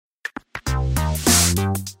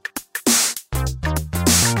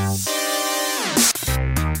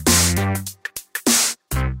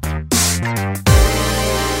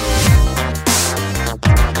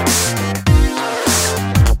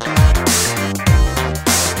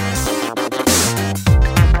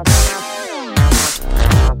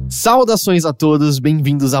Saudações a todos,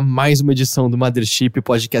 bem-vindos a mais uma edição do Mothership,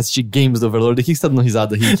 podcast de Games do Overlord. O que você tá dando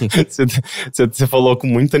risada, Rick? Você falou com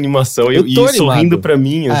muita animação e sorrindo pra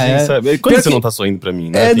mim, assim, sabe? Quando você não tá sorrindo pra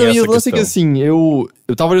mim, né? Não, e o lance é que assim, eu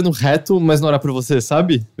tava olhando reto, mas não era pra você,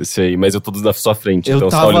 sabe? Eu sei, mas eu tô na sua frente, então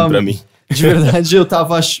você tá olhando pra mim. De verdade, eu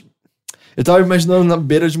tava imaginando na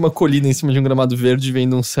beira de uma colina, em cima de um gramado verde,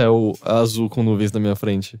 vendo um céu azul com nuvens na minha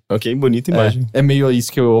frente. Ok, bonita imagem. É meio isso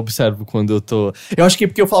que eu observo quando eu tô... Eu acho que é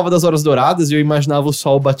porque eu falava das horas douradas e eu imaginava o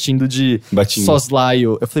sol batendo de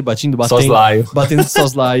soslaio. Eu falei batendo? Soslaio. Batendo de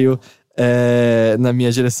soslaio na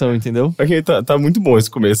minha direção, entendeu? Ok, tá muito bom esse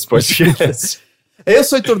começo, podcast. Eu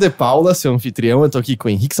sou Heitor de Paula, seu anfitrião, eu tô aqui com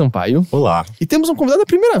o Henrique Sampaio. Olá. E temos um convidado, é a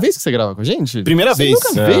primeira vez que você grava com a gente? Primeira vez. Você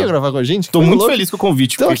nunca veio gravar com a gente? Tô muito feliz com o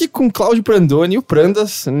convite. Estamos aqui com o Cláudio Prandoni, o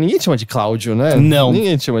Prandas. Ninguém te chama de Cláudio, né? Não.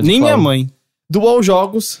 Ninguém te chama de Nem Cláudio. minha mãe. Do UOL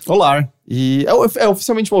Jogos. Olá. E é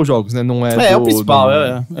oficialmente UOL Jogos, né? Não é É o principal,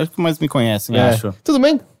 é o que mais me conhecem, acho. Tudo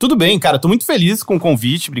bem? Tudo bem, cara, tô muito feliz com o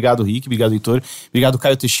convite. Obrigado, Rick, obrigado, Heitor. Obrigado,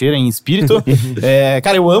 Caio Teixeira, em espírito.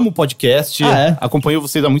 Cara, eu amo podcast. Acompanho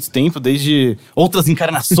vocês há muito tempo, desde outras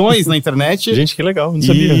encarnações na internet. Gente, que legal, não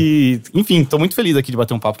sabia. Enfim, tô muito feliz aqui de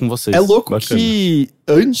bater um papo com vocês. É louco Bacana. que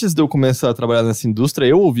antes de eu começar a trabalhar nessa indústria,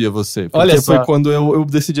 eu ouvia você. Porque Olha só. foi quando eu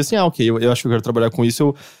decidi assim, ok, eu acho que eu quero trabalhar com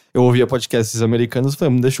isso. Eu ouvia podcasts americanos e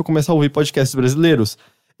falei, deixa eu começar a ouvir podcasts brasileiros.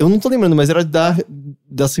 Eu não tô lembrando, mas era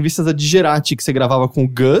das revistas da Digerati que você gravava com o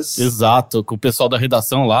Gus. Exato, com o pessoal da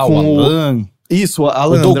redação lá, Com o Alan. Isso, o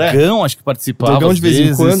Alan o André. Dogão, acho que participava. Dogão de vez em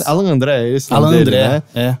vezes. quando. Alan André, esse Alan nome dele, André,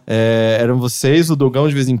 né? Eram vocês, o Dogão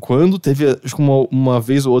de vez em quando. Teve, acho que uma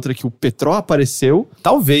vez ou outra que o Petró apareceu.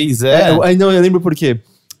 Talvez, eu lembro por quê.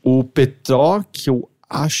 O Petró, que eu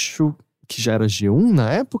acho que já era G1 na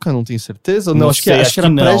época, não tenho certeza. Não, acho que era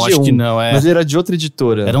pré-G1. Acho que não, Mas ele era de outra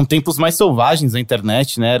editora. Eram tempos mais selvagens da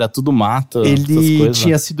internet, né? Era tudo mato, essas Ele coisas.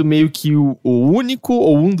 tinha sido meio que o único,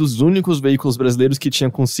 ou um dos únicos veículos brasileiros que tinha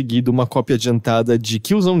conseguido uma cópia adiantada de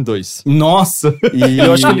Killzone 2. Nossa! E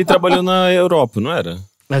Eu acho que ele trabalhou na Europa, não era?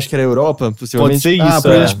 Acho que era Europa, possivelmente. Pode ser isso,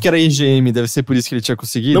 provavelmente porque era EGM, deve ser por isso que ele tinha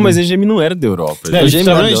conseguido. Não, mas a EGM não era da Europa. Ele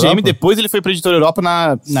trabalhou na EGM, depois ele foi pra Editora Europa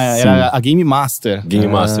era a Game Master. Game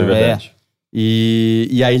Master, verdade.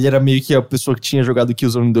 E aí ele era meio que a pessoa que tinha jogado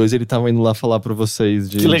Killzone 2, ele tava indo lá falar pra vocês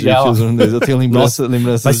de Killzone 2. Eu tenho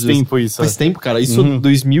lembranças Faz disso. tempo isso. Faz tempo, cara. Isso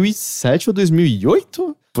 2007 ou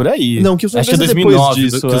 2008? Por aí. Não, Killzone 2 acho que é 2009,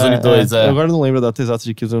 disso. Killzone 2, Eu agora não lembro a data exata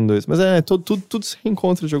de Killzone 2. Mas tudo se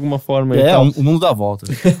reencontra de alguma forma. O mundo dá volta.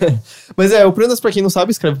 Mas o Prandas, pra quem não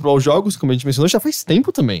sabe, escreve pro All Jogos, como a gente mencionou, já faz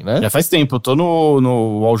tempo também, né? Já faz tempo. Eu tô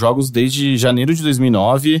no All Jogos desde janeiro de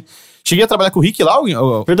 2009. Cheguei a trabalhar com o Rick lá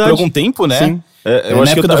por algum tempo, né? Sim. Eu na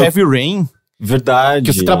acho época que do Heavy Rain. Verdade.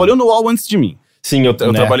 Que você trabalhou no UOL antes de mim. Sim, eu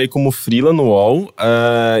trabalhei como freela no UOL,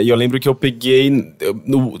 e eu lembro que eu peguei,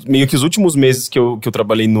 meio que os últimos meses que eu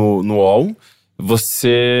trabalhei no UOL,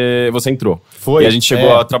 você entrou. Foi. E a gente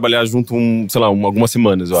chegou a trabalhar junto, algumas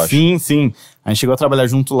semanas, eu acho. Sim. A gente chegou a trabalhar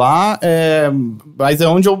junto lá, mas é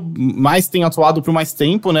onde eu mais tenho atuado por mais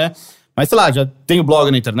tempo, né? Mas sei lá, já tenho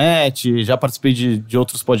blog na internet, já participei de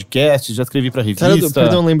outros podcasts, já escrevi pra revista.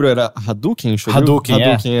 Cara, não lembro, era Hadouken? Hadouken,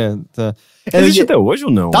 Tá. Existe até hoje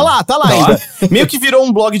ou não? Tá lá ainda. Meio que virou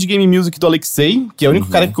um blog de game music do Alexei, que é o único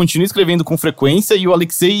cara que continua escrevendo com frequência, e o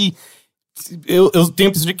Alexei... Eu tenho a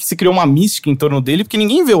impressão de que se criou uma mística em torno dele, porque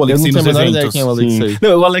ninguém vê o Alexei nos eventos. Eu não tenho a menor ideia quem é o Alexei.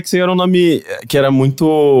 Não, o Alexei era um nome que era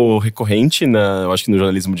muito recorrente, eu acho que no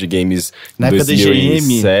jornalismo de games na época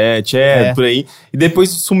 2007, por aí. E depois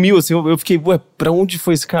sumiu, assim, eu fiquei, pra onde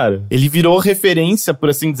foi esse cara? Ele virou referência, por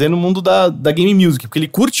assim dizer, no mundo da game music, porque ele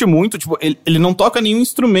curte muito, tipo, ele não toca nenhum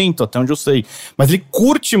instrumento, até onde eu sei, mas ele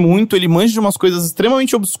curte muito, ele manja de umas coisas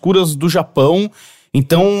extremamente obscuras do Japão.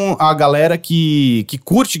 Então, a galera que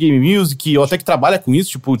curte game music, ou até que trabalha com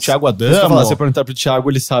isso, tipo o Thiago Adamo... Se eu perguntar pro Thiago,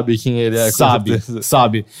 ele sabe quem ele é.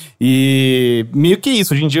 Sabe. E meio que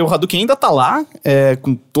isso, hoje em dia o Hadouken ainda tá lá,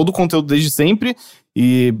 com todo o conteúdo desde sempre,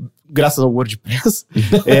 e graças ao WordPress.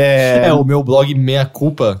 O meu blog Meia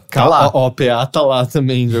Culpa, tá lá. OPA, tá lá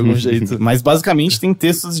também, de algum jeito. Mas basicamente tem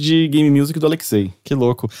textos de game music do Alexei. Que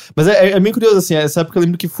louco. Mas é meio curioso, assim, essa época eu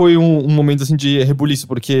lembro que foi um momento, assim, de rebuliço,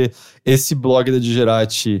 porque esse blog da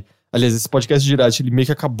Digerati, aliás, esse podcast de Digerati, ele meio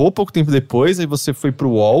que acabou pouco tempo depois, aí você foi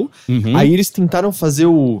pro UOL, aí eles tentaram fazer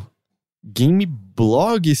o Game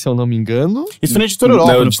Blog, se eu não me engano. Isso foi na Editora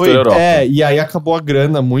Europa, não foi? E aí acabou a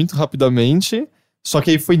grana muito rapidamente. Só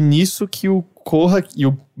que aí foi nisso que o Corra e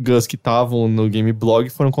o Gus, que estavam no Gameblog,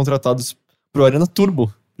 foram contratados pro Arena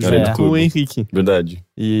Turbo, junto com o Henrique. Verdade.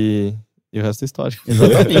 E o resto é história.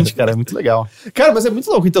 Exatamente, cara, é muito legal. Cara, mas é muito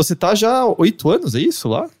louco. Então, você tá já há 8 anos, é isso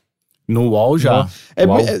lá? No UOL já.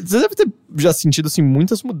 Você deve ter já sentido, assim,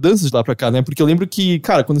 muitas mudanças de lá pra cá, né? Porque eu lembro que,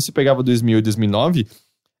 cara, quando você pegava 2008, 2009,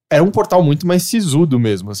 era um portal muito mais sisudo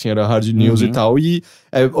mesmo, assim, era hard news e tal. E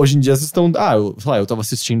hoje em dia vocês estão... eu tava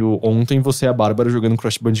assistindo ontem você e a Bárbara jogando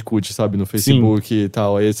Crash Bandicoot, sabe? No Facebook e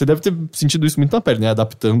tal. Aí você deve ter sentido isso muito na pele, né?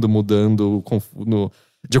 Adaptando, mudando,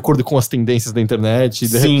 de acordo com as tendências da internet.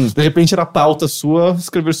 De repente era pauta sua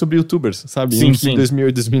escrever sobre youtubers, sabe? Em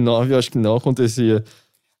 2008, 2009 eu acho que não acontecia.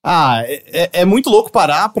 É muito louco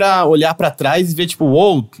parar pra olhar pra trás e ver,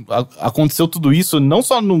 tipo, aconteceu tudo isso, não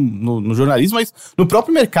só no jornalismo, mas no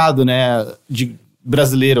próprio mercado, né,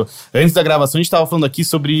 brasileiro. Antes da gravação, a gente tava falando aqui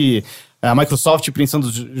sobre a Microsoft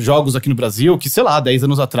pensando jogos aqui no Brasil, que, sei lá, 10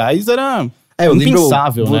 anos atrás era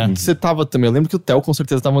impensável, né? Você tava também, eu lembro que o Theo com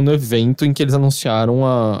certeza tava no evento em que eles anunciaram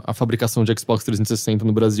a fabricação de Xbox 360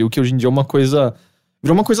 no Brasil, que hoje em dia é uma coisa...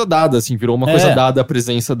 Virou uma coisa dada, assim, coisa dada a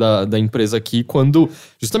presença da empresa aqui, quando,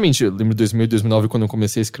 justamente, eu lembro de 2000 e 2009, quando eu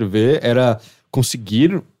comecei a escrever, era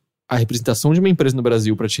conseguir a representação de uma empresa no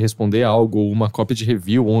Brasil pra te responder algo, ou uma cópia de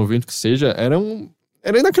review, ou um evento que seja, era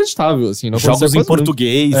inacreditável, assim. Jogos em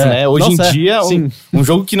português, né? Hoje em dia, um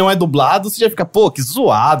jogo que não é dublado, você já fica, que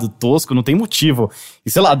zoado, tosco, não tem motivo. E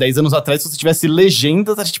sei lá, 10 anos atrás, se você tivesse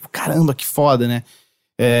legenda, tá tipo, caramba, que foda, né?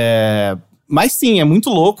 Mas sim, é muito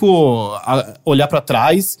louco olhar pra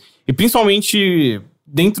trás, e principalmente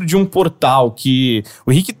dentro de um portal que...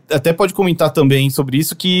 O Henrique até pode comentar também sobre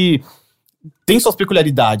isso, que tem suas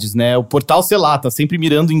peculiaridades, né? O portal, sei lá, tá sempre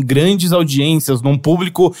mirando em grandes audiências, num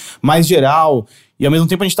público mais geral. E ao mesmo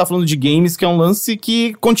tempo a gente tá falando de games, que é um lance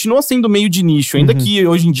que continua sendo meio de nicho. Ainda que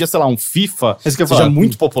hoje em dia, sei lá, um FIFA seja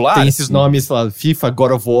muito popular. Tem esses nomes, sei lá, FIFA,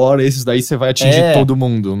 God of War, esses daí você vai atingir todo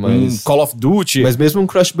mundo. Mas... Call of Duty. Mas mesmo um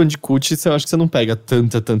Crash Bandicoot, eu acho que você não pega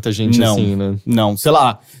tanta gente assim, né? Não, sei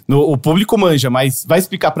lá, o público manja, mas vai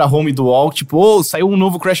explicar pra home do UOL, tipo, saiu um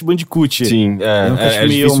novo Crash Bandicoot. Sim, é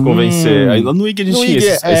difícil convencer. Aí lá no IG a gente tinha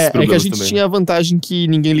esses problemas que a gente também. tinha a vantagem que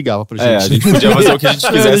ninguém ligava pra gente. A gente podia fazer o que a gente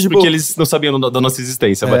quisesse, porque eles não sabiam da nossa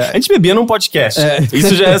existência. A gente bebia num podcast.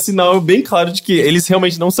 Isso já é sinal bem claro de que eles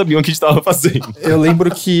realmente não sabiam o que a gente tava fazendo. Eu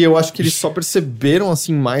lembro que eu acho que eles só perceberam,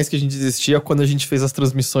 assim, mais que a gente existia quando a gente fez as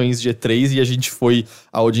transmissões de E3 e a gente foi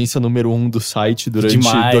a audiência número 1 do site durante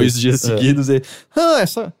 2 dias seguidos. E,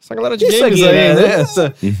 essa galera de games aí, né?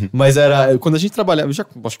 Mas era... Quando a gente trabalhava...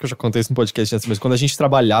 Acho que eu já contei isso no podcast antes, mas quando a gente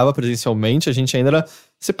trabalhava presencialmente, a gente ainda era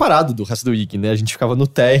separado do resto do IG, né? A gente ficava no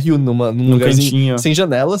térreo, num lugarzinho sem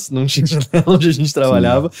janelas, não tinha janela onde a gente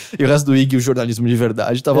trabalhava. E o resto do IG, o jornalismo de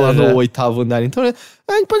verdade, tava lá no 8º andar. Então,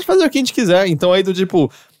 a gente pode fazer o que a gente quiser. Então, aí,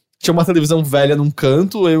 tinha uma televisão velha num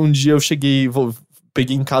canto. Aí, um dia eu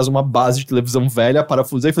peguei em casa uma base de televisão velha,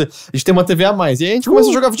 parafusei e falei, a gente tem uma TV a mais. E aí a gente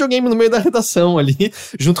começou a jogar videogame no meio da redação ali,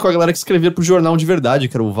 junto com a galera que escrevia pro jornal de verdade,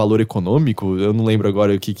 que era o Valor Econômico. Eu não lembro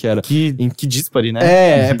agora o que era. Que dispare,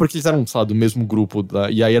 né? É porque eles eram, sei lá, do mesmo grupo.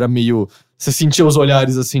 E aí era meio... Você sentia os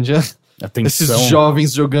olhares, assim, de... Atenção. Esses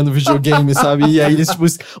jovens jogando videogame, sabe? E aí eles,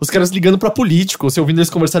 os caras ligando pra político, você ouvindo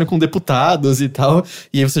eles conversarem com deputados e tal.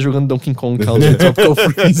 E aí você jogando Donkey Kong Country Tropical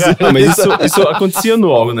Freeze. Mas isso acontecia no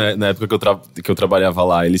UOL, né? Na época que eu trabalhava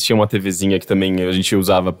lá. Eles tinham uma TVzinha que também a gente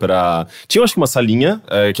usava pra... Tinha, acho que uma salinha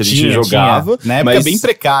que a gente jogava. Na época bem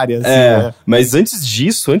precária. Assim, Mas antes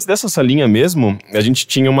disso, antes dessa salinha mesmo, a gente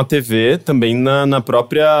tinha uma TV também na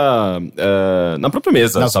própria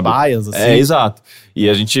mesa, nas sabe? baias, assim. Exato. E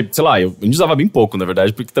a gente, sei lá, eu usava bem pouco, na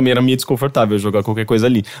verdade, porque também era meio desconfortável jogar qualquer coisa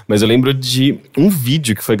ali. Mas eu lembro de um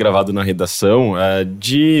vídeo que foi gravado na redação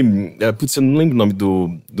putz, eu não lembro o nome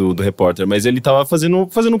do repórter, mas ele tava fazendo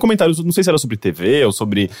um comentário, não sei se era sobre TV ou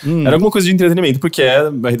sobre... Era alguma coisa de entretenimento, porque é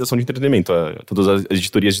a redação de entretenimento. Todas as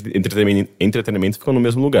editorias de entretenimento ficam no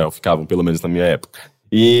mesmo lugar, ou ficavam, pelo menos na minha época.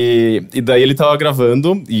 E daí ele tava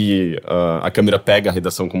gravando e a câmera pega a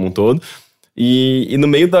redação como um todo. E no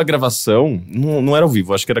meio da gravação, não era ao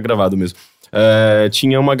vivo, acho que era gravado mesmo.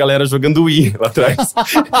 Tinha uma galera jogando Wii lá atrás.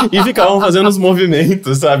 E ficavam fazendo uns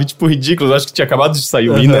movimentos, sabe? Tipo, ridículos. Acho que tinha acabado de sair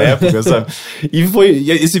o Wii na época, sabe? E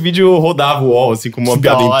esse vídeo rodava o UOL, assim, como uma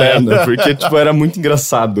piada interna. Porque, tipo, era muito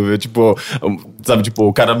engraçado, viu? Tipo, sabe? Tipo,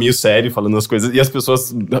 o cara meio sério falando as coisas. E as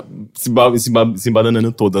pessoas se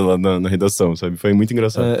embananando toda lá na redação, sabe? Foi muito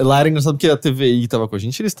engraçado. Lá era engraçado porque a TVI tava com a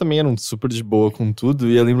gente. Eles também eram super de boa com tudo.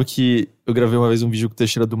 E eu lembro que eu gravei uma vez um vídeo com o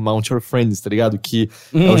Teixeira do Mount Your Friends, tá ligado? Que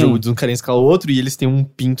é um jogo de um carinha escalar outro e eles têm um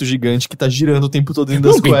pinto gigante que tá girando o tempo todo dentro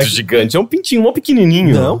das Um pinto cuecas. gigante, é um pintinho mó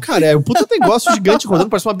pequenininho. Não, cara, é um puta negócio gigante rodando,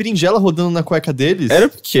 parece uma berinjela rodando na cueca deles. Era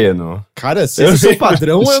pequeno. Cara, se esse é o seu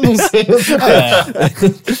padrão, eu não sei.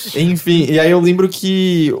 Enfim, e aí eu lembro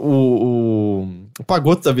que o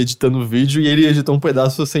Pagoto tava editando o vídeo e ele editou um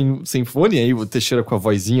pedaço sem fone, aí o Teixeira com a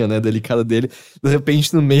vozinha, né, delicada dele, de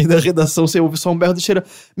repente no meio da redação você ouve só um berro do Teixeira,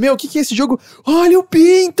 meu, o que é esse jogo? Olha o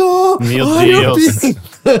pinto! Meu Olha Deus! o pinto!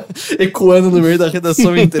 Ecoando no meio da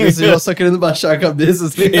redação inteira, você já só querendo baixar a cabeça,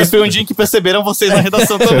 assim. Esse foi um dia em que perceberam vocês na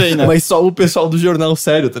redação também, né? Mas só o pessoal do jornal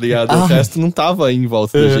sério, tá ligado? O resto não tava aí em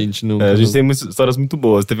volta da gente. A gente tem umas histórias muito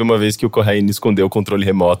boas. Teve uma vez que o Corraine escondeu o controle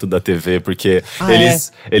remoto da TV, porque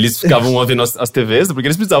eles ficavam ouvindo as TVs, porque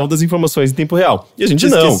eles precisavam das informações em tempo real. E a gente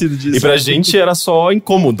Tinha não. esquecido disso. E pra gente era só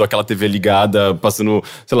incômodo aquela TV ligada, passando,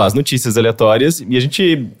 sei lá, as notícias aleatórias. E a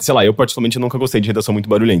gente, sei lá, eu particularmente nunca gostei de redação muito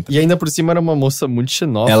barulhenta. E ainda por cima era uma moça muito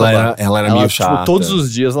xenófoba. Ela era meio chata. Tipo, todos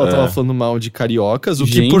os dias ela tava falando mal de cariocas, o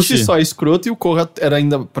que Gente. por si só é escroto, e o Corra era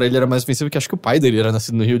ainda, pra ele era mais ofensivo, que acho que o pai dele era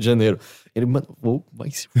nascido no Rio de Janeiro. Ele, mano, vai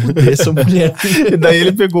se fuder essa mulher. E daí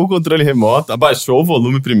ele pegou o controle remoto, abaixou o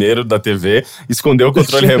volume primeiro da TV, escondeu o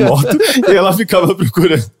controle remoto e ela ficava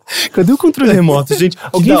procurando. Cadê o controle remoto, gente?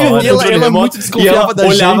 Alguém viu o hora. controle Ela remoto? muito desconfiava E ela da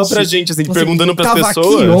olhava gente. pra gente, assim, Nossa, perguntando pras tava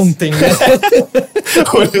pessoas. aqui ontem, né?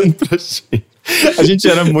 Olhando pra gente. A gente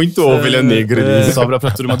era muito ovelha negra ali. Sobra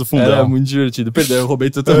pra turma do fundão. Era muito divertido. Perdão, eu roubei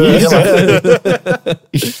totalmente.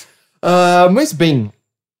 Mas bem,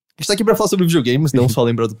 a gente tá aqui pra falar sobre videogames, não só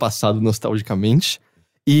lembrar do passado nostalgicamente.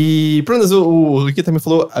 E, pronto, o Ricky também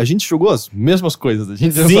falou, a gente jogou as mesmas coisas, a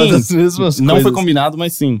gente Sim, jogou as mesmas não coisas. foi combinado,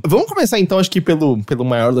 mas sim. Vamos começar então, acho que pelo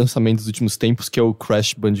maior lançamento dos últimos tempos, que é o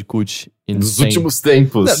Crash Bandicoot Insane. Dos últimos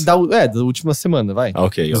tempos. Da última semana, vai.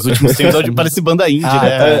 Ok. Os últimos tempos parece banda indie,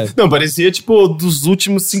 né? Não, parecia tipo dos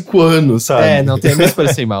últimos 5 anos, sabe? Não, tem a mesma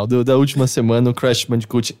parecer mal. Da última semana, o Crash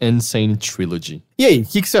Bandicoot Insane Trilogy. E aí, o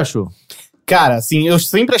que você achou? Cara, assim, eu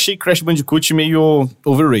sempre achei Crash Bandicoot meio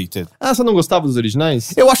overrated. Ah, você não gostava dos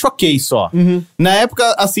originais? Eu acho ok só. Na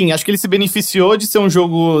época, assim, acho que ele se beneficiou de ser um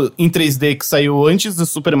jogo em 3D que saiu antes do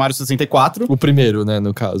Super Mario 64. O primeiro, né,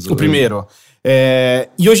 no caso. O primeiro.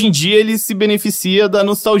 E hoje em dia ele se beneficia da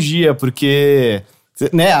nostalgia, porque...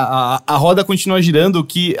 né, a roda continua girando,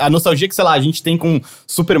 que a nostalgia que, sei lá, a gente tem com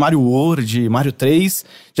Super Mario World, Mario 3,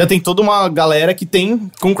 já tem toda uma galera que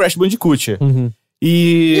tem com Crash Bandicoot.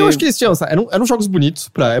 E eu acho que eles tinham, sabe, eram jogos bonitos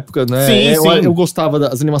pra época, né? Sim, sim. Eu gostava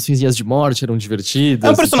das animaçõezinhas de morte, eram divertidas.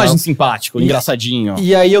 é um personagem e simpático, engraçadinho. tal.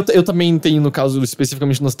 E aí eu também tenho, no caso,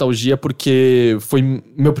 especificamente nostalgia, porque foi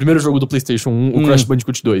meu primeiro jogo do PlayStation 1, o Crash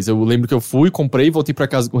Bandicoot 2. Eu lembro que eu fui, comprei, voltei pra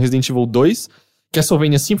casa com Resident Evil 2,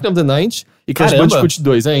 Castlevania Symphony of the Night e Crash Caramba. Bandicoot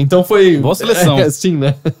 2. Então foi... Boa seleção. Sim,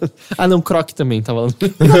 né? Não, Croc também tava lá.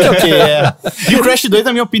 Ok. E o Crash 2,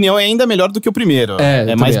 na minha opinião, é ainda melhor do que o primeiro.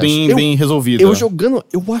 Eu mais também acho. bem resolvido. Eu jogando,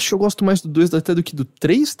 eu acho que eu gosto mais do 2 até do que do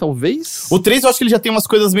 3, talvez. O 3 eu acho que ele já tem umas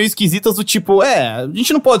coisas meio esquisitas do tipo, a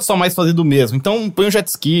gente não pode só mais fazer do mesmo, então põe um jet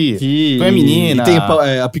ski, põe a menina. E tem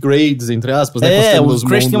upgrades, entre aspas, né? o nos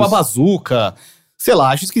Crash tem uma mundos. bazuca. Sei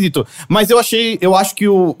lá, acho esquisito. Mas eu acho que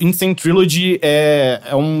o Insane Trilogy é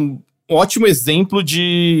um ótimo exemplo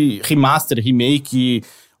de remaster, remake,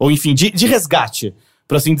 ou enfim, de resgate,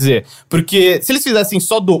 por assim dizer. Porque se eles fizessem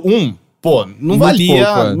só do 1, pô, não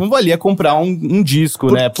valia comprar um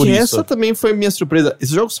disco, né? Por Porque isso. essa também foi a minha surpresa.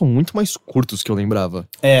 Esses jogos são muito mais curtos que eu lembrava.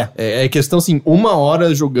 É. É questão, assim, 1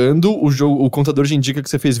 hora jogando, o contador já indica que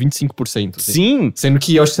você fez 25%. Assim. Sim. Sendo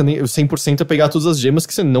que eu acho que o 100% é pegar todas as gemas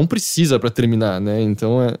que você não precisa pra terminar, né?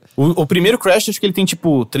 Então é... O primeiro Crash, acho que ele tem,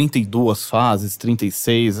 tipo, 32 fases,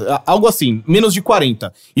 36, algo assim, menos de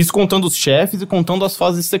 40. Isso contando os chefes e contando as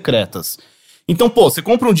fases secretas. Então, pô, você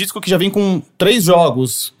compra um disco que já vem com 3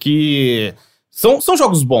 jogos que são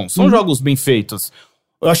jogos bons, são jogos bem feitos.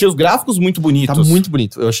 Eu achei os gráficos muito bonitos. Tá muito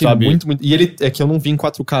bonito. Eu achei Sabe? muito. E ele, é que eu não vi em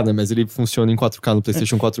 4K, né? Mas ele funciona em 4K no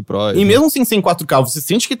PlayStation 4 Pro. E mesmo assim, sem 4K, você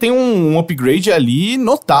sente que tem um upgrade ali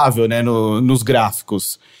notável, né, nos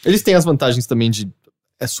gráficos. Eles têm as vantagens também de...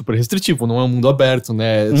 É super restritivo, não é um mundo aberto,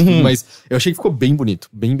 né? Mas eu achei que ficou bem bonito.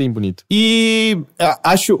 Bem, bem bonito. E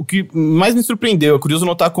acho que mais me surpreendeu, é curioso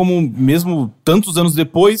notar como, mesmo tantos anos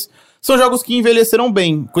depois, são jogos que envelheceram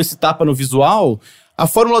bem. Com esse tapa no visual, a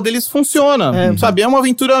fórmula deles funciona, sabe? É uma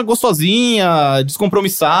aventura gostosinha,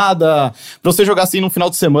 descompromissada, pra você jogar assim no final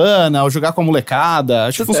de semana, ou jogar com a molecada.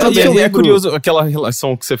 Acho que funciona bem. É curioso aquela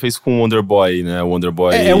relação que você fez com o Wonder Boy, né? O Wonder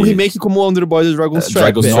Boy... É um remake como o Wonder Boy The Dragon's Trap.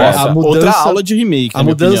 Dragon's Trap. Outra aula de remake, A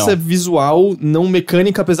mudança visual, não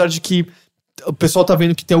mecânica, apesar de que o pessoal tá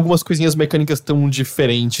vendo que tem algumas coisinhas mecânicas tão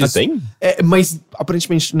diferentes. Tem? Mas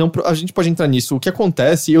aparentemente não, a gente pode entrar nisso. O que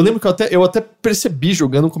acontece, eu lembro que eu até percebi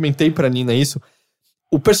jogando, comentei pra Nina isso.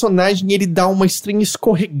 O personagem, ele dá uma estranha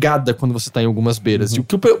escorregada quando você tá em algumas beiras. E o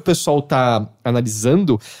que o pessoal tá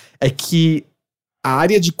analisando é que a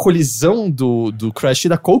área de colisão do Crash e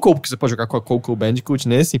da Coco, porque você pode jogar com a Coco Bandicoot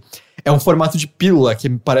nesse, é um formato de pílula, que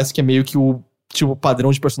parece que é meio que o tipo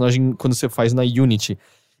padrão de personagem quando você faz na Unity.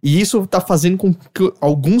 E isso tá fazendo com que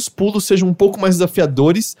alguns pulos sejam um pouco mais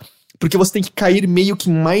desafiadores, porque você tem que cair meio que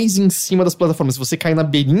mais em cima das plataformas. Se você cair na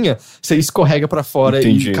beirinha, você escorrega pra fora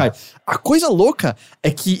e cai. A coisa louca é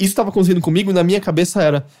que isso tava acontecendo comigo e na minha cabeça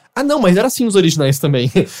era... Ah, não, mas era assim nos originais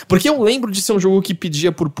também. Porque eu lembro de ser um jogo que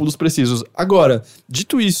pedia por pulos precisos. Agora,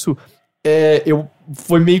 dito isso,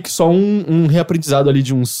 foi meio que só um reaprendizado ali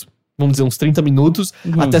de uns, vamos dizer, uns 30 minutos,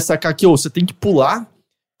 até sacar que, você tem que pular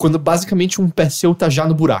quando basicamente um pé seu tá já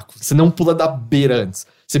no buraco. Você não pula da beira antes.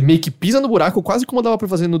 Você meio que pisa no buraco, quase como dava pra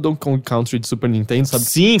fazer no Donkey Kong Country de Super Nintendo, sabe?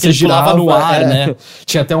 Sim, você girava no ar, né?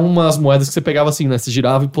 Tinha até umas moedas que você pegava assim, né? Você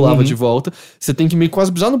girava e pulava de volta. Você tem que meio que quase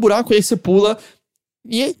pisar no buraco, e aí você pula.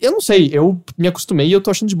 E eu não sei, eu me acostumei e eu tô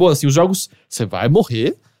achando de boa. Assim, os jogos, você vai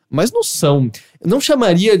morrer, mas não são. Eu não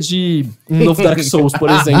chamaria de um novo Dark Souls, por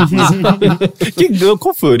exemplo.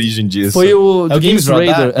 Qual foi a origem disso? Foi o Games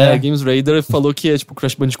Raider. Games Raider falou que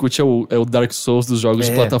Crash Bandicoot é o Dark Souls dos jogos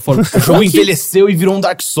de plataforma. O jogo envelheceu e virou um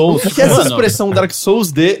Dark Souls. Que essa expressão Dark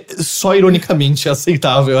Souls só ironicamente é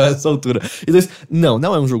aceitável a essa altura. Então,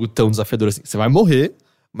 não é um jogo tão desafiador assim. Você vai morrer,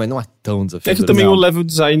 mas não é tão desafiador. É que também o level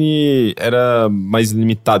design era mais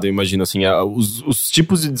limitado, eu imagino, assim. Os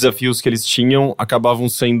tipos de desafios que eles tinham acabavam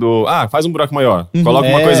sendo... faz um buraco maior. Coloca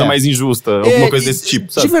uma coisa mais injusta. Alguma coisa desse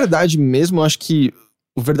tipo, sabe? De verdade mesmo, eu acho que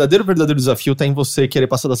o verdadeiro desafio tá em você querer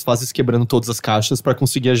passar das fases quebrando todas as caixas pra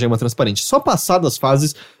conseguir a gema transparente. Só passar das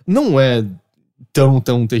fases não é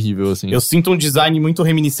tão terrível, assim. Eu sinto um design muito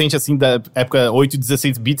reminiscente, assim, da época 8 e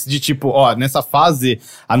 16 bits, de tipo, nessa fase,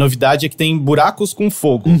 a novidade é que tem buracos com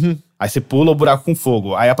fogo. Aí você pula o buraco com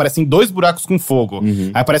fogo. Aí aparecem 2 buracos com fogo.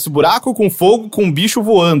 Aí aparece o buraco com fogo com um bicho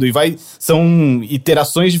voando. E são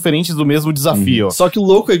iterações diferentes do mesmo desafio. Só que o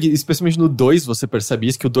louco é que, especialmente no 2, você percebe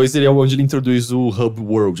isso, que o 2 ele é onde ele introduz o Hub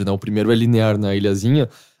World, né? O primeiro é linear na ilhazinha.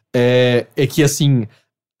 É que, assim...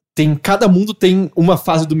 Cada mundo tem uma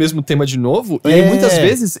fase do mesmo tema de novo, e aí muitas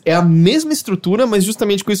vezes é a mesma estrutura, mas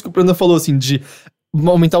justamente com isso que o Brandon falou, assim, de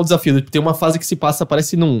aumentar o desafio. Tem uma fase que se passa,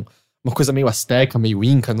 parece uma coisa meio azteca, meio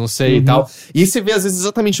inca, não sei e tal. E aí você vê, às vezes,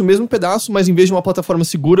 exatamente o mesmo pedaço, mas em vez de uma plataforma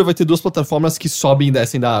segura, vai ter 2 plataformas que sobem e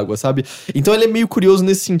descem da água, sabe? Então ele é meio curioso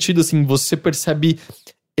nesse sentido, assim, você percebe...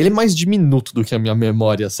 Ele é mais diminuto do que a minha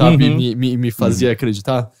memória, sabe? Me fazia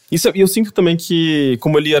acreditar. E eu sinto também que,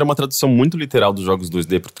 como ele era uma tradução muito literal dos jogos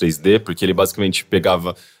 2D pro 3D, porque ele basicamente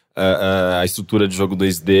pegava a estrutura de jogo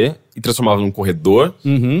 2D e transformava num corredor,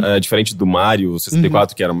 diferente do Mario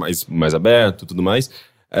 64, que era mais aberto e tudo mais.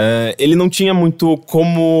 Ele não tinha muito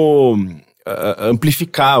como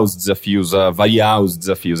amplificar os desafios, variar os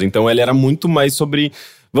desafios. Então ele era muito mais sobre...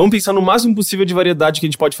 Vamos pensar no máximo possível de variedade que a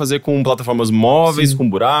gente pode fazer com plataformas móveis, com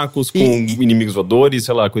buracos, com inimigos voadores,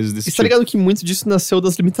 sei lá, coisas desse tipo. E tá ligado que muito disso nasceu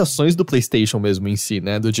das limitações do PlayStation mesmo em si,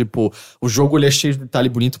 né? Do tipo, o jogo ele é cheio de detalhe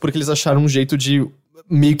bonito porque eles acharam um jeito de...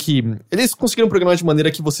 meio que... Eles conseguiram programar de maneira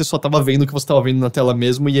que você só tava vendo o que você tava vendo na tela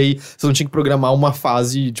mesmo, e aí você não tinha que programar uma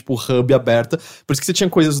fase, tipo, hub aberta. Por isso que você tinha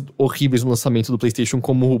coisas horríveis no lançamento do PlayStation,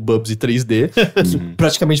 como o Bubsy 3D, que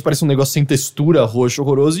praticamente parece um negócio sem textura, roxo,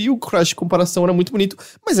 horroroso, e o Crash de comparação era muito bonito,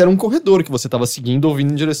 mas era um corredor que você tava seguindo ou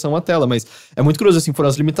vindo em direção à tela. Mas é muito curioso, assim, foram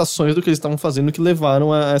as limitações do que eles estavam fazendo que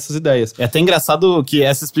levaram a essas ideias. É até engraçado que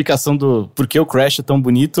essa explicação do por que o Crash é tão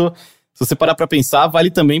bonito... Se você parar pra pensar,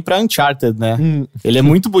 vale também pra Uncharted, né? Ele é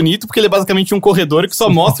muito bonito porque ele é basicamente um corredor que só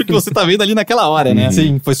mostra o que você tá vendo ali naquela hora, né?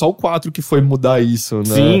 Sim, foi só o 4 que foi mudar isso,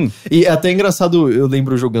 né? Sim. E é até engraçado, eu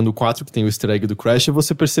lembro jogando o 4, que tem o easter egg do Crash, e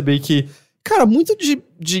você perceber que, cara, muito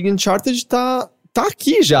de Uncharted tá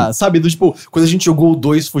aqui já, sabe? Do tipo, quando a gente jogou o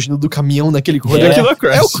 2 fugindo do caminhão naquele corredor, aquilo é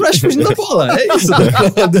Crash. É o Crash fugindo da bola, é isso.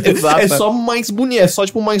 Exato. É só mais bonito, é só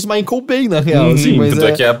tipo mais Michael Bay, na real. Sim, mas tanto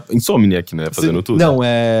é que é a Insomniac, né? Fazendo tudo. Não,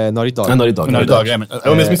 é Naughty Dog. Naughty Dog. Naughty Dog, é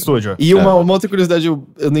o mesmo estúdio. E uma outra curiosidade, eu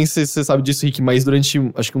nem sei se você sabe disso, Rick, mas durante,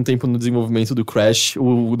 acho que um tempo no desenvolvimento do Crash,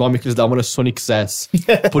 o nome que eles davam era Sonic's Ass.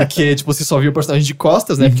 Porque, tipo, você só via o personagem de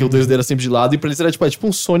costas, né? Porque o 2D era sempre de lado, e pra eles era tipo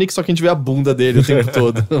um Sonic, só que a gente vê a bunda dele o tempo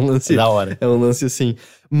todo. É um lance, da hora. É um lance assim.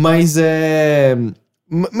 Mas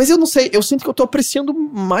eu não sei, eu sinto que eu tô apreciando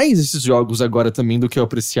mais esses jogos agora também do que eu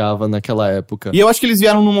apreciava naquela época. E eu acho que eles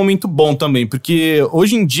vieram num momento bom também, porque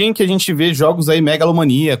hoje em dia em que a gente vê jogos aí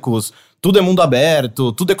megalomaníacos, tudo é mundo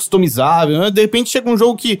aberto, tudo é customizável, né? De repente chega um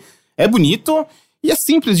jogo que é bonito e é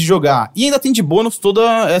simples de jogar. E ainda tem de bônus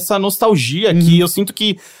toda essa nostalgia que eu sinto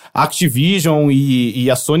que a Activision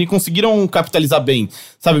e a Sony conseguiram capitalizar bem.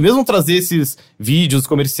 Sabe, mesmo trazer esses vídeos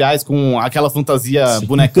comerciais com aquela fantasia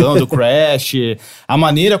bonecão do Crash, a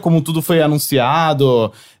maneira como tudo foi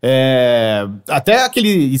anunciado, até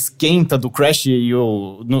aquele esquenta do Crash e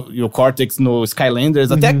o Cortex no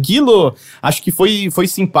Skylanders, até aquilo acho que foi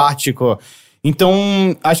simpático.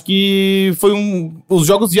 Então, acho que os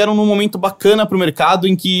jogos vieram num momento bacana pro mercado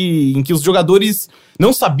em que os jogadores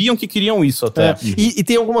não sabiam que queriam isso até. E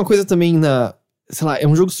tem alguma coisa também sei lá, é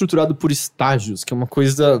um jogo estruturado por estágios, que é uma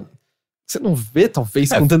coisa que você não vê, talvez,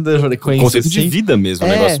 com tanta frequência. Conceito de vida mesmo, um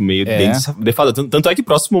negócio meio bem defado. Tanto é que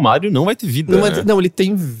próximo Mario não vai ter vida. Não, ele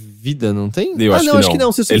tem vida, não tem? Eu acho que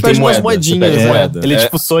não. Você perde umas moedinhas. Ele é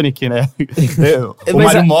tipo Sonic, né? O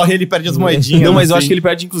Mario morre e ele perde as moedinhas. Não, mas eu acho que ele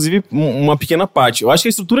perde, inclusive, uma pequena parte. Eu acho que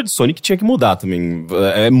a estrutura de Sonic tinha que mudar também.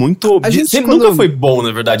 É muito... Nunca foi bom,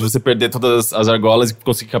 na verdade, você perder todas as argolas e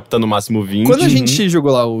conseguir captar no máximo 20. Quando a gente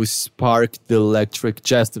jogou lá o Spark the Electric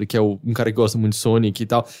Jester, que é um cara que gosta muito de Sonic e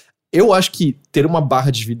tal... Eu acho que ter uma barra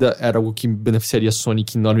de vida era algo que beneficiaria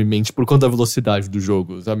Sonic enormemente por conta da velocidade do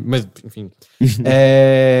jogo, sabe? Mas, enfim.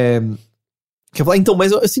 Então,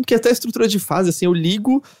 mas eu sinto que até a estrutura de fase, assim, eu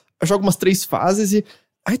ligo, eu jogo umas 3 fases e...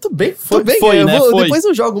 Aí tô bem. Depois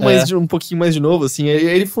eu jogo um pouquinho mais de novo, assim.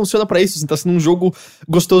 Ele funciona pra isso, assim, tá sendo um jogo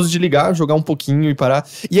gostoso de ligar, jogar um pouquinho e parar.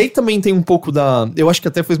 E aí também tem um pouco da... Eu acho que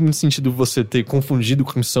até faz muito sentido você ter confundido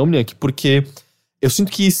com Insomniac, porque... Eu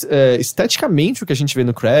sinto que esteticamente o que a gente vê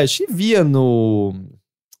no Crash e via no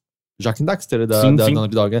Jak and Daxter da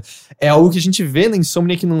Naughty Dog, né? É algo que a gente vê na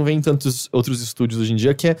Insomnia que não vê em tantos outros estúdios hoje em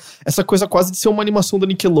dia, que é essa coisa quase de ser uma animação da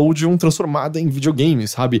Nickelodeon transformada em videogame,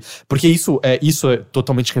 sabe? Porque isso é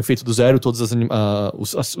totalmente refeito do zero, todos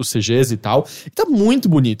os CGs e tal. E tá muito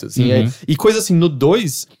bonito, assim. E coisa assim, no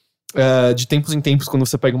 2, de tempos em tempos, quando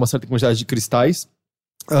você pega uma certa quantidade de cristais,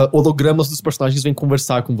 hologramas dos personagens vêm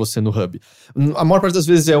conversar com você no hub. A maior parte das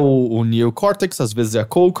vezes é o Neo Cortex, às vezes é a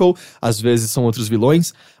Coco, às vezes são outros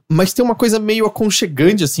vilões, mas tem uma coisa meio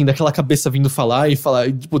aconchegante, assim, daquela cabeça vindo falar e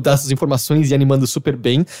tipo, dar essas informações e animando super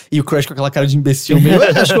bem, e o Crash com aquela cara de imbecil meio,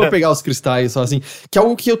 acho que eu vou pegar os cristais, só assim, que é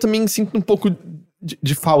algo que eu também sinto um pouco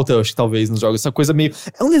de falta, eu acho que talvez, nos jogos, essa coisa meio...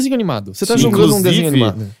 É um desenho animado, você tá jogando um desenho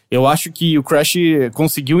animado. Eu acho que o Crash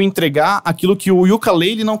conseguiu entregar aquilo que o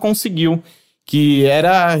Yooka-Laylee não conseguiu, que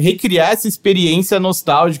era recriar essa experiência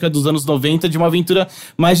nostálgica dos anos 90 de uma aventura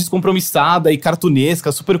mais descompromissada e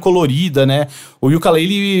cartunesca, super colorida, né? O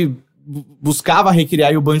Yooka-Laylee buscava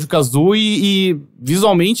recriar o Banjo-Kazooie e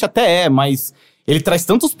visualmente até mas ele traz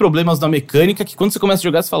tantos problemas na mecânica que quando você começa a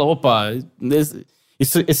jogar, você fala, opa,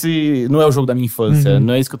 esse não é o jogo da minha infância,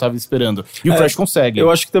 não é isso que eu tava esperando. E o Crash consegue. Eu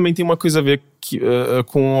acho que também tem uma coisa a ver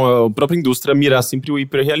com a própria indústria mirar sempre o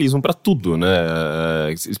hiperrealismo pra tudo, né?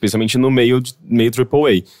 Especialmente no meio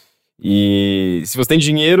AAA. E se você tem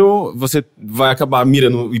dinheiro, você vai acabar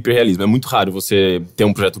mirando o hiperrealismo. É muito raro você ter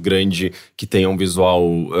um projeto grande que tenha um visual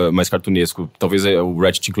mais cartunesco. Talvez o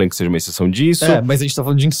Ratchet & Clank seja uma exceção disso. Mas a gente tá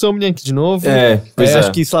falando de Insomniac de novo.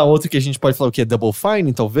 Acho que, sei lá, outro que a gente pode falar o que é Double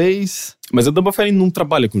Fine, talvez... Mas a Double Fine não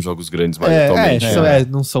trabalha com jogos grandes mais atualmente.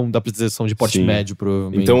 Não são, dá pra dizer, são de porte médio,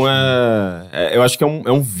 provavelmente. Então eu acho que é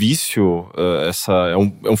um vício,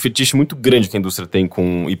 é um fetiche muito grande que a indústria tem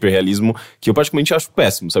com hiperrealismo, que eu particularmente acho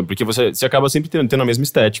péssimo, sabe? Porque você acaba sempre tendo a mesma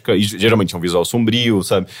estética, e geralmente é um visual sombrio,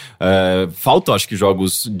 sabe? Falta, acho que,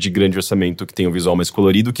 jogos de grande orçamento que tenham um visual mais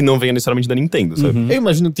colorido, que não venha necessariamente da Nintendo, sabe? Eu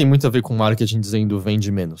imagino que tem muito a ver com marketing dizendo vende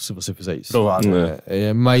menos, se você fizer isso. Provável.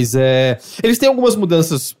 Mas eles têm algumas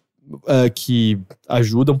mudanças que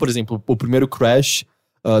ajudam. Por exemplo, o primeiro Crash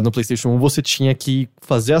no PlayStation 1, você tinha que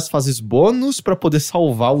fazer as fases bônus pra poder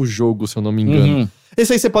salvar o jogo, se eu não me engano.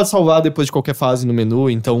 Esse aí você pode salvar depois de qualquer fase no menu,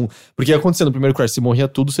 então... Porque acontecendo no primeiro Crash, se morria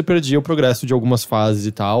tudo, você perdia o progresso de algumas fases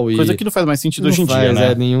e tal. Coisa que não faz mais sentido hoje em dia, né? Não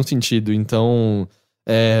faz nenhum sentido, então...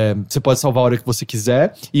 você pode salvar a hora que você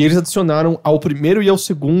quiser. E eles adicionaram ao primeiro e ao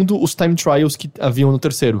segundo os time trials que haviam no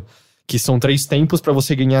terceiro. Que são 3 tempos pra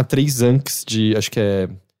você ganhar 3 Anks de... Acho que é...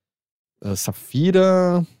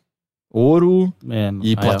 Safira, Ouro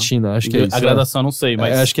e Platina, acho que é isso. A gradação não sei,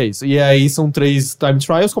 mas... acho que é isso. E aí são 3 time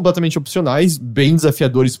trials completamente opcionais, bem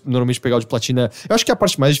desafiadores, normalmente pegar o de Platina. Eu acho que é a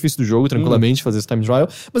parte mais difícil do jogo, tranquilamente, fazer esse time trial.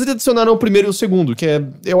 Mas eles adicionaram o primeiro e o segundo, que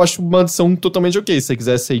eu acho uma adição totalmente ok. Se você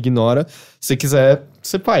quiser, você ignora. Se você quiser,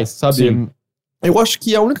 você faz, sabe? Sim. Eu acho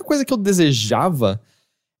que a única coisa que eu desejava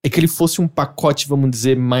é que ele fosse um pacote, vamos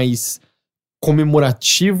dizer, mais...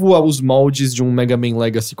 comemorativo aos moldes de um Mega Man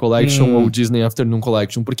Legacy Collection ou Disney Afternoon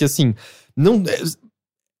Collection, porque assim, não...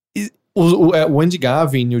 O Andy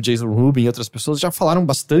Gavin e o Jason Rubin e outras pessoas já falaram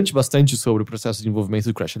bastante sobre o processo de desenvolvimento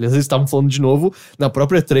do Crash. Aliás, eles estavam falando de novo na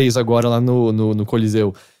própria E3 agora lá no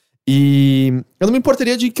Coliseu. E eu não me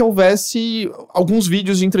importaria de que houvesse alguns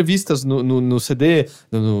vídeos de entrevistas no CD,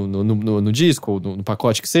 no disco, ou no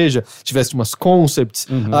pacote que seja, tivesse umas concepts,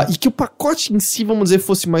 e que o pacote em si, vamos dizer,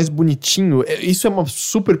 fosse mais bonitinho. Isso é uma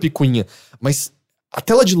super picuinha, mas a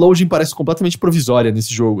tela de loading parece completamente provisória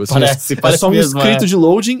nesse jogo. Assim, Parece só um mesmo, escrito de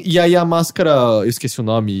loading, e aí a máscara, eu esqueci o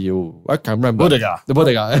nome, Bodega.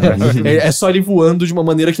 É só ele voando de uma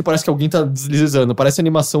maneira que parece que alguém tá deslizando. Parece a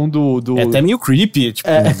animação do... É até meio creepy, tipo,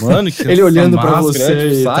 mano, que ele olhando pra máscara, você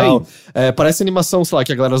e sai. tal. Parece a animação, sei lá,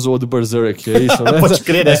 que a galera zoou do Berserk, é isso, né? Pode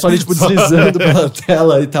crer, né? É só ele, tipo, deslizando pela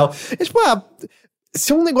tela e tal. É tipo,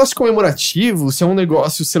 se é um negócio comemorativo, se é um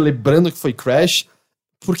negócio celebrando que foi Crash...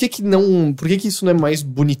 Por que isso não é mais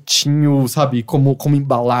bonitinho, sabe? Como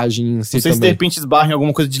embalagem em si. Não sei se de repente esbarra em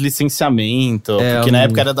alguma coisa de licenciamento, porque na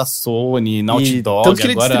época era da Sony, Naughty Dog, tanto que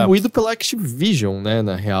ele é agora... distribuído pela Activision, né,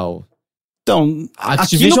 na real. Então, A aqui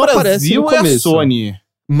Activision no aparece Brasil no é a começo. Sony.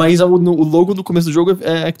 Mas o logo no começo do jogo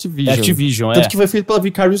é Activision. É Activision, Tanto que foi feito pela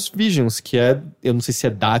Vicarious Visions, que é... Eu não sei se é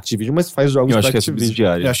da Activision, mas faz jogos Eu da acho que é Activision.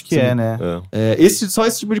 subsidiário. Eu acho que é, né? Só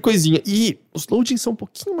esse tipo de coisinha. E os loadings são um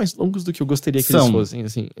pouquinho mais longos do que eu gostaria que eles fossem,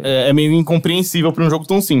 assim. É meio incompreensível pra um jogo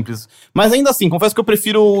tão simples. Mas ainda assim, confesso que eu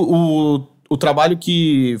prefiro o trabalho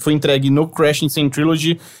que foi entregue no Crash Insane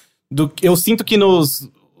Trilogy. Eu sinto que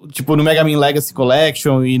tipo, no Mega Man Legacy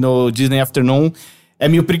Collection e no Disney Afternoon é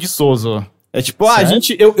meio preguiçoso. É tipo,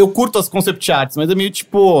 eu curto as concept arts, mas é meio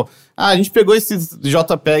tipo... a gente pegou esses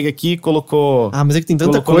JPEG aqui e colocou... mas é que tem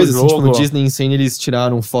tanta colocou coisa, no assim, tipo, no jogo. Disney Insane eles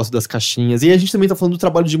tiraram foto das caixinhas. E a gente também tá falando do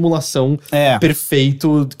trabalho de emulação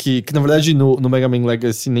perfeito, que na verdade no Mega Man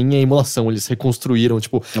Legacy nem é emulação, eles reconstruíram,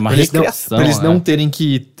 tipo... É uma pra eles recriação, pra eles não terem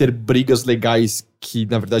que ter brigas legais que,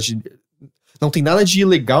 na verdade... Não tem nada de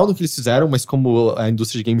ilegal no que eles fizeram, mas como a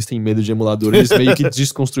indústria de games tem medo de emulador, eles meio que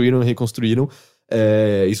desconstruíram e reconstruíram.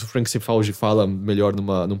 Isso o Frank Cifaldi fala melhor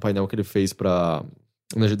num painel que ele fez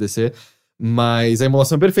na GDC. Mas a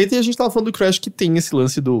emulação é perfeita e a gente tava falando do Crash que tem esse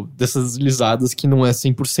lance dessas deslizadas que não é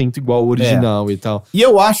 100% igual ao original e tal. E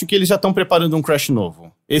eu acho que eles já estão preparando um Crash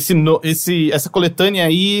novo. Essa coletânea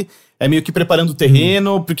aí é meio que preparando o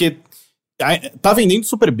terreno, porque... Tá vendendo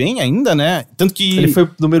super bem ainda, né? Tanto que... Ele foi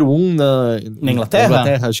número 1 na Inglaterra? Na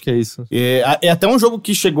Inglaterra, acho que é isso. É até um jogo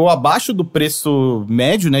que chegou abaixo do preço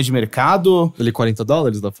médio, né, de mercado. Ele é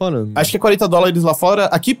 $40 lá fora? Acho que é $40 lá fora.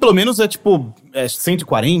 Aqui, pelo menos, é tipo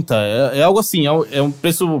 140. É algo assim, é um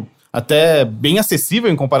preço até bem acessível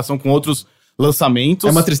em comparação com outros lançamentos.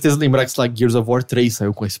 É uma tristeza lembrar que, sei lá, Gears of War 3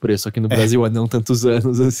 saiu com esse preço aqui no Brasil há não tantos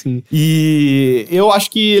anos, assim. E eu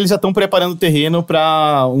acho que eles já estão preparando o terreno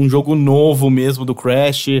pra um jogo novo mesmo do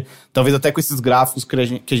Crash, talvez até com esses gráficos que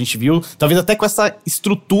a gente viu, talvez até com essa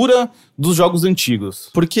estrutura dos jogos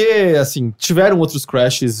antigos. Porque, assim, tiveram outros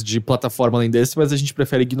Crashes de plataforma além desse, mas a gente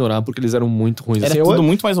prefere ignorar porque eles eram muito ruins. Era assim, tudo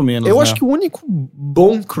muito mais ou menos, Eu né? acho que o único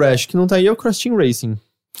bom Crash que não tá aí é o Crash Team Racing.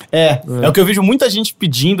 É o que eu vejo muita gente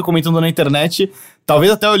pedindo, comentando na internet,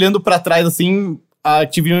 talvez até olhando pra trás, assim, a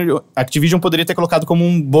Activision poderia ter colocado como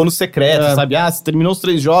um bônus secreto, sabe? Você terminou os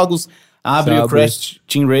 3 jogos, abre o Crash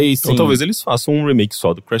Team Racing. Ou talvez eles façam um remake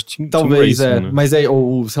só do Crash Team Talvez, Racing, né? Mas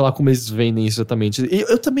ou sei lá como eles vendem isso exatamente. E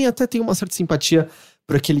eu também até tenho uma certa simpatia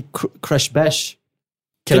por aquele Crash Bash,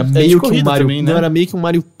 que era meio que um Mario... também, né? Não, era meio que um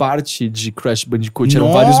Mario Party de Crash Bandicoot,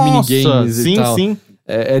 eram vários minigames e tal. Sim.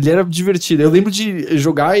 Ele era divertido. Eu lembro de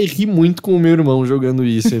jogar e rir muito com o meu irmão jogando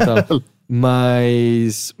isso e tal.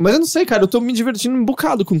 Mas eu não sei, cara. Eu tô me divertindo um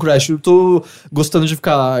bocado com Crash. Eu tô gostando de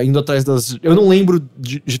ficar indo atrás das... Eu não lembro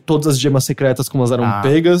de todas as gemas secretas como elas eram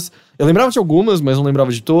pegas. Eu lembrava de algumas, mas não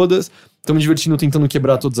lembrava de todas. Tô me divertindo tentando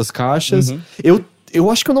quebrar todas as caixas.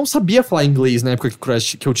 Eu acho que eu não sabia falar inglês na época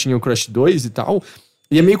que eu tinha o Crash 2 e tal.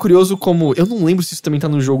 E é meio curioso como... Eu não lembro se isso também tá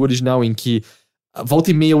no jogo original, em que...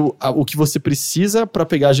 Volta e meia, o que você precisa pra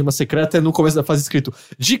pegar a gema secreta é no começo da fase escrito: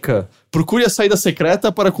 dica, procure a saída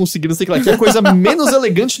secreta para conseguir não sei o que lá. Que é a coisa menos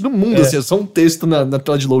elegante do mundo, assim, é só um texto na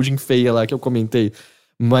tela de loading feia lá que eu comentei.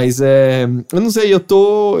 Mas eu não sei, eu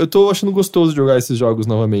tô achando gostoso jogar esses jogos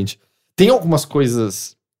novamente. Tem algumas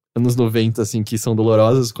coisas anos 90, assim, que são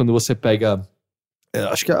dolorosas quando você pega...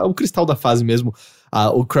 acho que é o cristal da fase mesmo.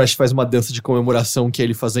 O Crash faz uma dança de comemoração que é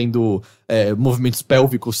ele fazendo movimentos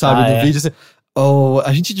pélvicos, sabe? No vídeo, assim...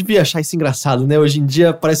 a gente devia achar isso engraçado, né? Hoje em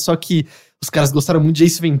dia parece só que os caras gostaram muito de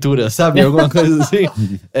Ace Ventura, sabe? Alguma coisa assim.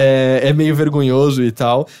 É meio vergonhoso e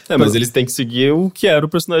tal. Mas eles têm que seguir o que era o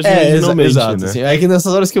personagem originalmente, exato, né? Assim. É que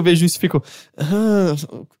nessas horas que eu vejo isso, eu fico...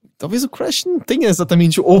 talvez o Crash não tenha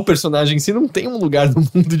exatamente o personagem em si, não tem um lugar no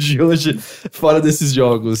mundo de hoje fora desses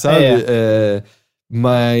jogos, sabe?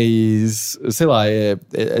 Mas, sei lá,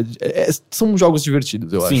 são jogos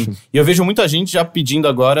divertidos, eu acho. E eu vejo muita gente já pedindo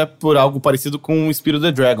agora por algo parecido com o Spyro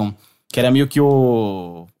the Dragon, que era meio que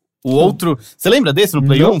o outro... Você lembra desse no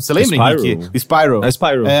Play 1? Você lembra, Henrique? O Spyro. É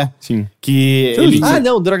Spyro. Sim. Que ele...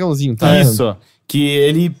 não, o dragãozinho, tá? Isso. Que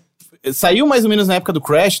ele saiu mais ou menos na época do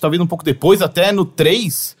Crash, talvez um pouco depois, até no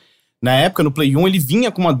 3... Na época, no Play 1, ele vinha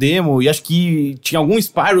com uma demo, e acho que tinha algum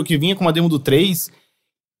Spyro que vinha com uma demo do 3,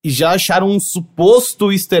 e já acharam um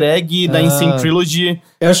suposto easter egg da Insane Trilogy.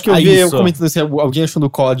 Eu acho que eu vi comentando assim, alguém achando o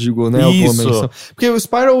código, né? Isso. Porque o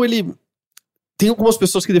Spyro, ele... Tem algumas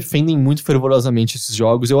pessoas que defendem muito fervorosamente esses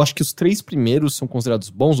jogos. Eu acho que os 3 primeiros são considerados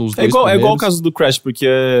bons, ou os 2 primeiros. É igual o caso do Crash, porque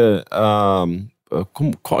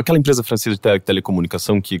aquela empresa francesa de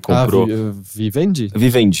telecomunicação que comprou... Vivendi?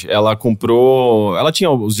 Vivendi. Ela comprou... Ela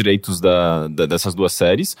tinha os direitos dessas 2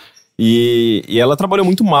 séries e ela trabalhou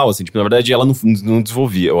muito mal, assim. Tipo, na verdade, ela não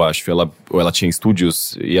desenvolvia, eu acho. Ou ela tinha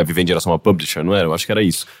estúdios e a Vivendi era só uma publisher, não era? Eu acho que era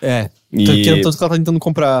isso. Tanto que ela tá tentando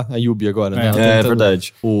comprar a Yubi agora, né? É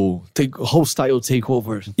verdade. O Wholestyle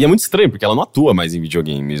Takeover. E é muito estranho, porque ela não atua mais em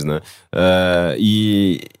videogames, né?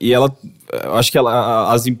 E ela... Eu acho que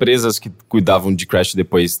as empresas que cuidavam de Crash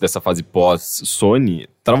depois dessa fase pós-Sony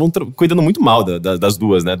estavam cuidando muito mal das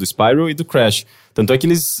 2, né? Do Spyro e do Crash. Tanto é que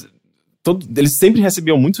eles sempre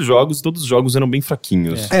recebiam muitos jogos e todos os jogos eram bem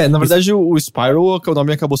fraquinhos. Na verdade, o Spyro, o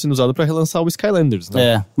nome acabou sendo usado pra relançar o Skylanders,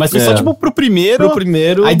 né? Mas foi só, tipo, pro primeiro.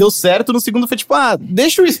 Aí deu certo, no segundo foi tipo,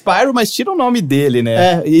 deixa o Spyro, mas tira o nome dele,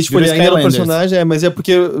 né? E tipo, ele ainda era um personagem, mas é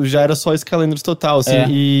porque já era só Skylanders total, assim.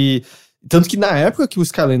 E... Tanto que na época que o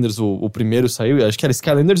Skylanders, o primeiro saiu, acho que era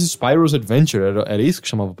Skylanders Spyro's Adventure, era isso que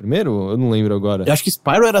chamava o primeiro? Eu não lembro agora. Eu acho que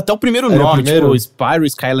Spyro era até o primeiro nome, tipo, Spyro,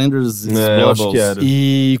 Skylanders, eu acho que era.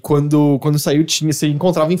 E quando saiu, você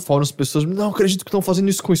encontrava em fóruns pessoas, não acredito que estão fazendo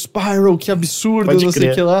isso com o Spyro, que absurdo, não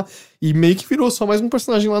sei o que lá. E meio que virou só mais um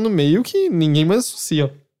personagem lá no meio que ninguém mais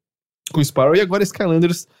associa com o Spyro, e agora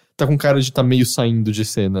Skylanders tá com cara de estar meio saindo de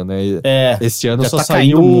cena, né? Esse ano só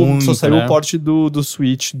saiu o port do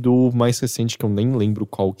Switch do mais recente, que eu nem lembro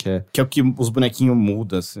qual que é. Que é o que os bonequinhos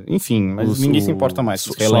mudam. Enfim, mas ninguém se importa mais.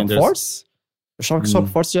 Swap Force? Eu achava que o Swap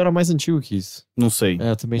Force já era mais antigo que isso. Não sei.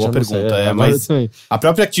 Eu também Boa já não pergunta, sei. Mas a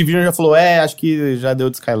própria Activision já falou, acho que já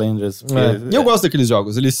deu de Skylanders. E eu gosto daqueles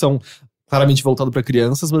jogos. Eles são claramente voltados pra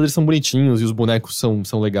crianças, mas eles são bonitinhos e os bonecos são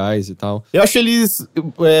legais e tal. Eu acho eles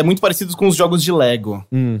muito parecidos com os jogos de Lego,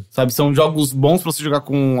 sabe? São jogos bons pra você jogar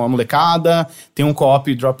com a molecada, tem um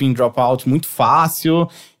co-op drop-in, drop-out muito fácil,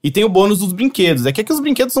 e tem o bônus dos brinquedos. É que os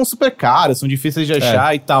brinquedos são super caros, são difíceis de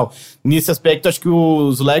achar e tal. Nesse aspecto, acho que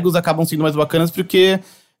os Legos acabam sendo mais bacanas porque...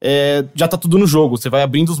 já tá tudo no jogo, você vai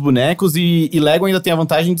abrindo os bonecos e Lego ainda tem a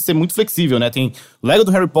vantagem de ser muito flexível, né? Tem o Lego do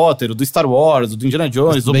Harry Potter, o do Star Wars, o do Indiana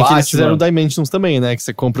Jones, do Batman. Eles fizeram o Dimensions também, né? Que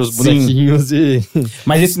você compra os bonequinhos e...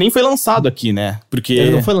 Mas esse nem foi lançado aqui, né? Porque...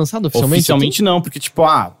 Ele não foi lançado oficialmente? Oficialmente não, porque tipo,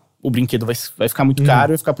 o brinquedo vai ficar muito caro,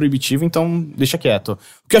 vai ficar proibitivo, então deixa quieto.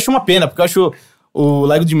 O que eu acho uma pena, porque eu acho... O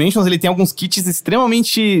Lego Dimensions, ele tem alguns kits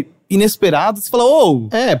extremamente inesperados. Você fala,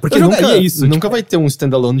 porque nunca vai ter um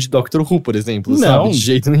standalone de Doctor Who, por exemplo, sabe? De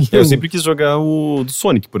jeito nenhum. Eu sempre quis jogar o do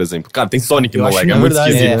Sonic, por exemplo. Cara, tem Sonic no Lego, é muito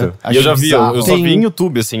verdade, esquisito. E eu já vi, eu só vi em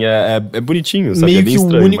YouTube, assim, é bonitinho, sabe? Meio é bem que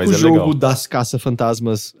estranho, o único mas jogo legal. das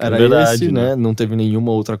caça-fantasmas era verdade, esse, né? Não teve nenhum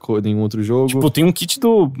outro jogo. Tipo, tem um kit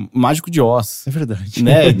do Mágico de Oz. É verdade.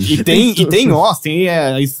 Né? E tem Oz, tem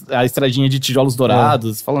a estradinha de tijolos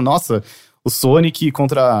dourados. Você fala, nossa... O Sonic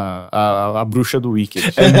contra a bruxa do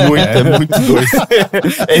Wicked. É muito doido.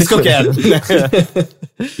 É isso que eu quero.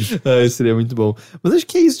 Seria muito bom. Mas acho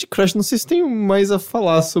que é isso de Crash. Não sei se tem mais a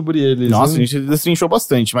falar sobre eles. Nossa, a gente destrinchou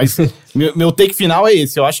bastante. Mas meu take final é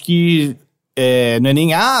esse. Eu acho que não é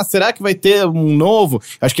nem, será que vai ter um novo?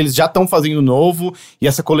 Eu acho que eles já estão fazendo novo. E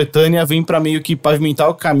essa coletânea vem pra meio que pavimentar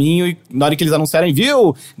o caminho. E na hora que eles anunciarem,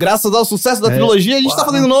 viu? Graças ao sucesso da trilogia, a gente tá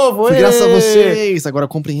fazendo novo. Graças a vocês. Agora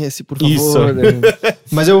comprem esse, por favor. Isso.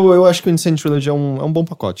 Mas eu acho que o Insane Trilogy é um bom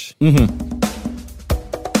pacote.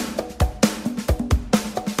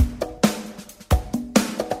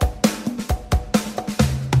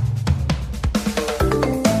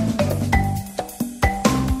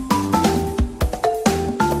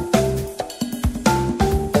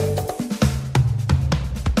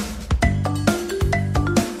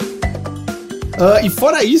 E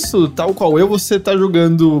fora isso, tal qual você tá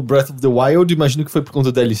jogando Breath of the Wild, imagino que foi por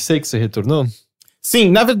conta do DLC que você retornou? Sim,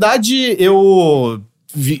 na verdade, eu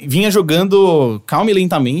vinha jogando calma e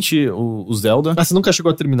lentamente o Zelda. Você nunca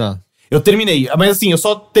chegou a terminar? Eu terminei. Mas assim, eu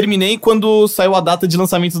só terminei quando saiu a data de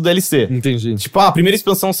lançamento do DLC. Entendi. Tipo, a primeira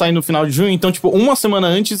expansão sai no final de junho, então, tipo, uma semana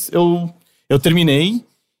antes eu terminei.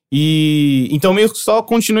 E então meio que só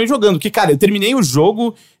continuei jogando. Porque, cara, eu terminei o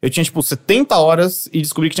jogo, eu tinha, tipo, 70 horas e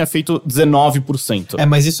descobri que tinha feito 19%.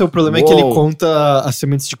 Mas isso é o problema, é que ele conta as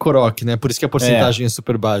sementes de Korok, né? Por isso que a porcentagem é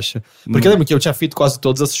super baixa. Porque eu lembro que eu tinha feito quase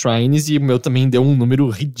todas as shrines e o meu também deu um número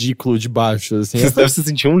ridículo de baixo, assim. Você deve se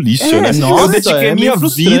sentir um lixo, né? Nossa, eu dediquei a minha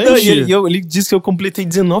vida e frustrante. ele disse que eu completei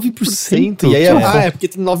 19%. E aí é porque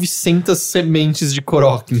tem 900 sementes de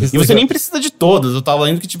Korok. E você nem precisa de todas. Eu tava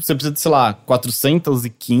lendo que, tipo, você precisa de, sei lá,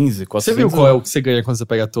 415, 400. Você viu qual é o que você ganha quando você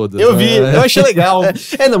pega todas? Eu vi, eu achei legal.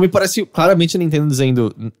 Não, me parece claramente a Nintendo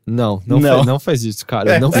dizendo, não faz isso,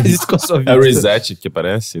 cara. Não faz isso com a sua vida. É o Reset que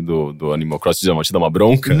aparece do Animal Crossing, te dá uma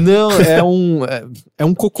bronca. Não, é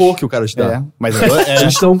um cocô que o cara te dá. Mas agora A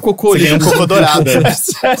gente dá um cocô. Você ganha um cocô dourado.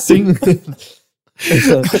 Sim.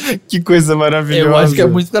 Que coisa maravilhosa. Eu acho que é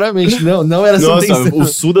muito claramente. Não era essa intenção. Nossa, o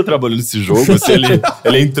Suda trabalhou nesse jogo. Assim,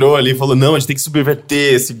 ele entrou ali e falou: não, a gente tem que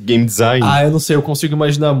subverter esse game design. Eu não sei, eu consigo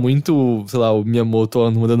imaginar muito, sei lá, o Miyamoto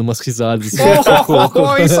mandando umas risadas.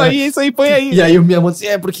 Isso aí, põe aí. E aí o Miyamoto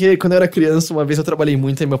assim, porque quando eu era criança, uma vez eu trabalhei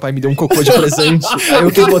muito e meu pai me deu um cocô de presente. Aí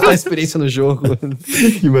eu quis botar a experiência no jogo.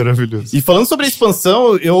 Que maravilhoso. E falando sobre a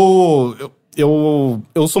expansão, eu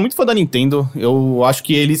sou muito fã da Nintendo. Eu acho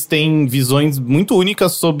que eles têm visões muito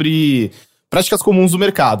únicas sobre práticas comuns do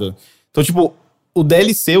mercado. Então, tipo, o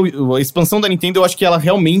DLC, a expansão da Nintendo, eu acho que ela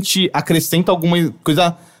realmente acrescenta alguma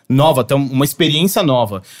coisa nova, até uma experiência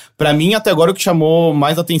nova. Pra mim, até agora, o que chamou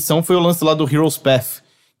mais atenção foi o lance lá do Hero's Path.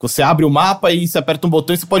 Você abre o mapa e você aperta um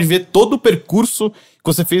botão e você pode ver todo o percurso que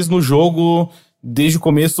você fez no jogo desde o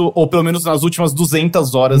começo, ou pelo menos nas últimas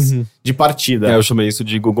 200 horas de partida. Eu chamei isso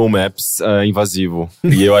de Google Maps invasivo.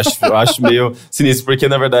 E eu acho meio sinistro, porque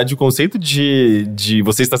na verdade o conceito de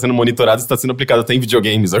você estar sendo monitorado está sendo aplicado até em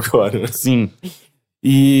videogames agora. Sim.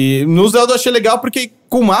 E no Zelda eu achei legal porque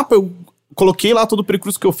com o mapa eu coloquei lá todo o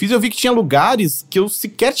percurso que eu fiz e eu vi que tinha lugares que eu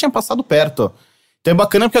sequer tinha passado perto. Então é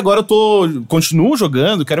bacana porque agora eu continuo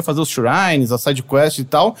jogando, quero fazer os shrines, as sidequests e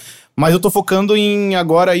tal, mas eu tô focando em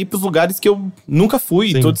agora ir pros lugares que eu nunca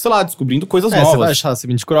fui. Sim. Tô, sei lá, descobrindo coisas novas. Você vai achar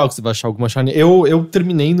semente de Korok, você vai achar alguma shrine. Eu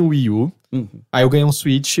terminei no Wii U, aí eu ganhei um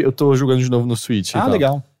Switch, eu tô jogando de novo no Switch.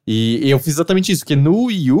 Legal. E eu fiz exatamente isso, porque no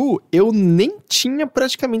Wii U eu nem tinha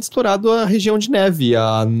praticamente explorado a região de neve,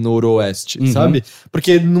 a noroeste, sabe?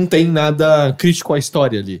 Porque não tem nada crítico à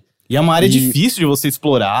história ali. E é uma área difícil de você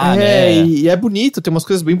explorar, né? E é bonito, tem umas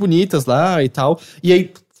coisas bem bonitas lá e tal. E aí,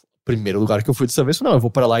 primeiro lugar que eu fui dessa vez, eu vou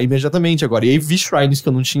pra lá imediatamente agora. E aí vi shrines que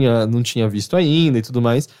eu não tinha visto ainda e tudo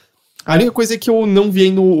mais. A única coisa é que eu não vi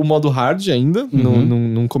no modo hard ainda,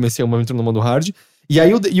 não comecei o momento no modo hard. E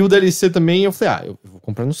aí o DLC também, eu falei, eu vou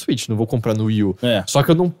comprar no Switch, não vou comprar no Wii U. Só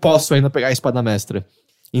que eu não posso ainda pegar a espada mestra.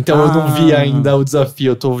 Então eu não vi ainda o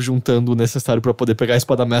desafio, eu tô juntando o necessário pra poder pegar a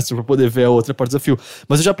espada mestra, pra poder ver a outra parte do desafio.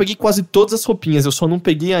 Mas eu já peguei quase todas as roupinhas, eu só não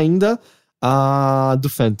peguei ainda a do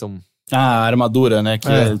Phantom. A armadura, né, que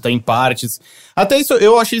tá em partes. Até isso,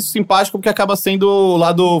 eu achei isso simpático porque acaba sendo o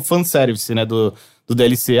lado fanservice, né, do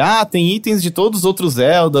DLC. Tem itens de todos os outros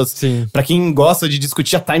Zeldas. Sim. Pra quem gosta de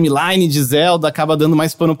discutir a timeline de Zelda, acaba dando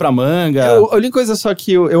mais pano pra manga. A única coisa só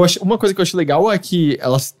que eu achei, uma coisa que eu achei legal é que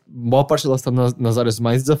boa parte delas tá nas áreas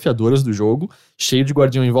mais desafiadoras do jogo, cheio de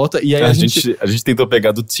guardião em volta, e aí a gente tentou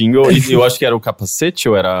pegar do Tingle, e eu acho que era o capacete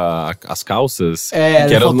ou era as calças,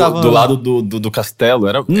 que era do lado do castelo,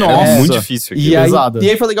 era muito difícil. E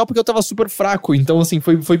aí foi legal porque eu tava super fraco, então assim,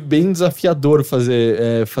 foi bem desafiador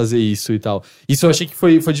fazer isso e tal. Isso eu achei que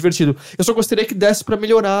foi divertido. Eu só gostaria que desse pra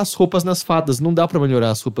melhorar as roupas nas fadas, não dá pra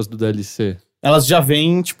melhorar as roupas do DLC. Elas já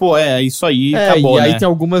vêm, tipo, isso aí, acabou, e aí né? tem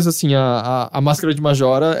algumas, assim, a máscara de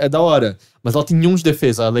Majora é da hora, mas ela tem 1 de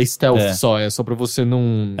defesa, ela é stealth só, é só pra você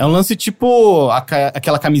não... É um lance tipo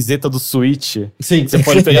aquela camiseta do Switch. Sim. Você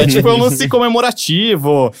pode pegar, tipo, é um lance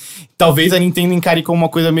comemorativo. Talvez a Nintendo encare como uma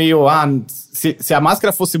coisa meio, se a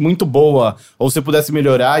máscara fosse muito boa, ou se pudesse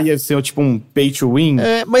melhorar, ia ser tipo um pay to win.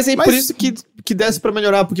 Mas por isso que desse pra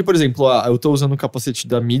melhorar, porque, por exemplo, eu tô usando o capacete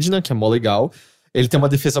da Midna, que é mó legal. Ele tem uma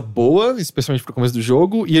defesa boa, especialmente pro começo do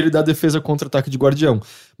jogo, e ele dá defesa contra ataque de guardião.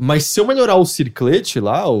 Mas se eu melhorar o circlete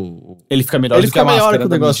lá, ele fica melhor do que a máscara que o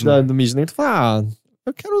negócio do Midna. Então fala,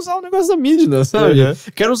 eu quero usar o negócio da Midna, sabe?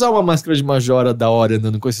 Quero usar uma máscara de Majora da hora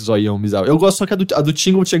andando com esse zoião bizarro. Eu gosto só que a do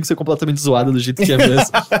Tingle tinha que ser completamente zoada do jeito que é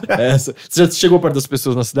mesmo. Essa. Você já chegou perto das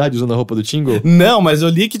pessoas na cidade usando a roupa do Tingle? Não, mas eu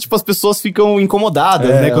li que tipo, as pessoas ficam incomodadas,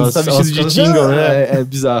 né? Quando você tá vestido de Tingle, né? É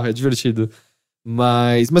bizarro, é divertido.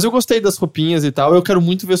 Mas eu gostei das roupinhas e tal. Eu quero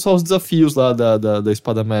muito ver só os desafios lá da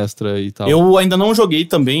espada mestra e tal. Eu ainda não joguei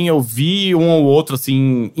também, eu vi um ou outro,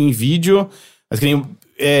 assim, em vídeo. Mas que nem,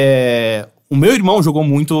 o meu irmão jogou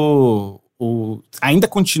muito... ainda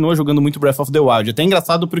continua jogando muito Breath of the Wild. Até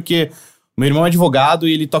engraçado porque o meu irmão é advogado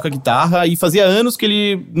e ele toca guitarra. E fazia anos que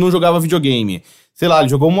ele não jogava videogame. Sei lá, ele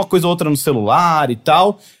jogou uma coisa ou outra no celular e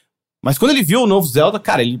tal. Mas quando ele viu o novo Zelda,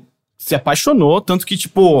 cara, ele se apaixonou. Tanto que,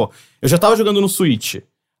 tipo... Eu já tava jogando no Switch.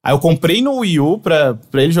 Aí eu comprei no Wii U pra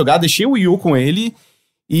ele jogar, deixei o Wii U com ele.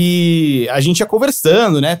 E a gente ia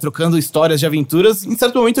conversando, né? Trocando histórias de aventuras. Em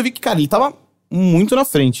certo momento eu vi que, cara, ele tava muito na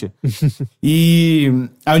frente. E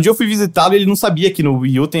aí um dia eu fui visitá-lo e ele não sabia que no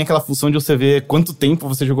Wii U tem aquela função de você ver quanto tempo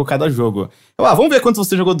você jogou cada jogo. Vamos ver quanto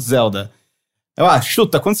você jogou do Zelda.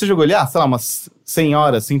 Chuta, quanto você jogou ali? Sei lá, umas 100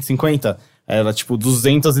 horas, 150? Era tipo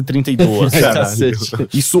 232.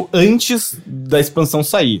 Isso antes da expansão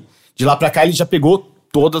sair. De lá pra cá ele já pegou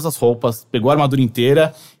todas as roupas, pegou a armadura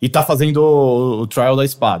inteira e tá fazendo o Trial da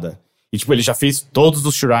Espada. E tipo, ele já fez todos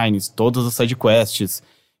os shrines, todas as sidequests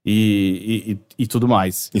e tudo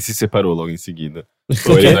mais. E se separou logo em seguida.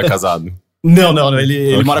 Ou ele não é casado? Não,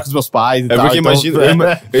 ele mora com os meus pais e tal. Porque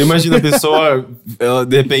eu imagino a pessoa, ela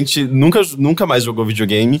de repente nunca mais jogou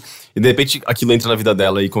videogame e de repente aquilo entra na vida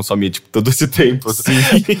dela e consome tipo, todo esse tempo. Assim.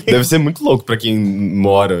 Deve ser muito louco pra quem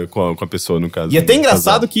mora com a pessoa, no caso. E é até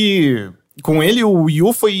engraçado que com ele o Wii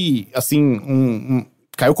U foi assim,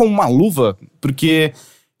 caiu como uma luva, porque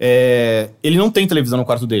ele não tem televisão no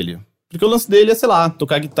quarto dele. Porque o lance dele é, sei lá,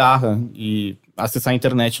 tocar guitarra e acessar a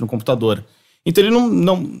internet no computador. Então ele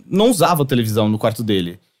não usava televisão no quarto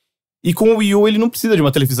dele. E com o Wii U ele não precisa de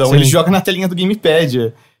uma televisão. Sim. Ele joga na telinha do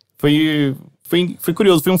gamepad. Foi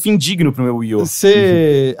curioso, foi um fim digno pro meu Wii U.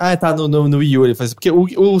 Tá, no Wii U ele faz... Porque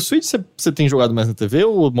o Switch você tem jogado mais na TV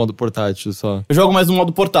ou o modo portátil só? Eu jogo mais no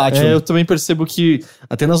modo portátil. Eu também percebo que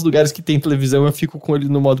até nos lugares que tem televisão eu fico com ele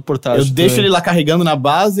no modo portátil. Eu deixo ele lá carregando na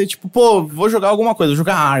base e tipo, vou jogar alguma coisa. Vou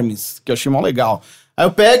jogar ARMS, que eu achei mó legal. Aí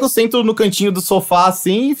eu pego, sento no cantinho do sofá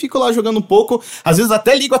assim e fico lá jogando um pouco. Às vezes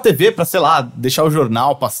até ligo a TV pra, sei lá, deixar o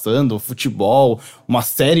jornal passando, futebol, uma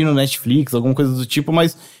série no Netflix, alguma coisa do tipo,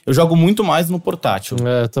 mas eu jogo muito mais no portátil.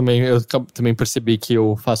 Eu também percebi que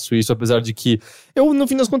eu faço isso, apesar de que eu, no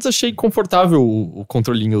fim das contas, achei confortável o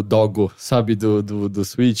controlinho, o doggo, sabe, do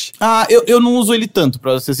Switch. Eu não uso ele tanto,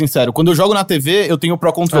 pra ser sincero. Quando eu jogo na TV, eu tenho o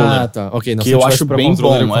Pro Controller. Tá. Ok, que eu acho bem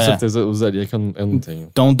bom. Eu com certeza usaria, que eu não tenho.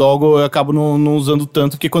 Então o doggo eu acabo não usando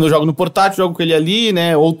tanto, porque quando eu jogo no portátil, jogo com ele ali,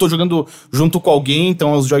 né? Ou tô jogando junto com alguém,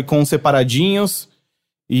 então os Joy-Con separadinhos.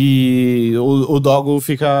 E o doggo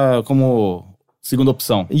fica como segunda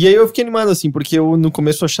opção. E aí eu fiquei animado, assim, porque eu no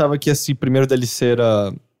começo achava que esse primeiro DLC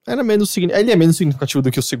era menos significativo. Ele é menos significativo do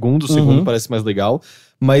que o segundo parece mais legal.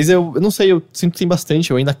 Mas eu não sei, eu sinto que tem bastante.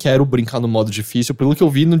 Eu ainda quero brincar no modo difícil. Pelo que eu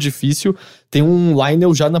vi no difícil, tem um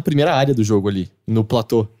Lionel já na primeira área do jogo ali, no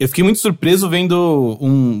platô. Eu fiquei muito surpreso vendo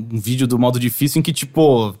um vídeo do modo difícil em que,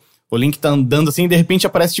 tipo, o Link tá andando assim e de repente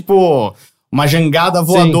aparece, tipo, uma jangada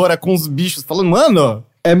voadora com os bichos. Falando, mano...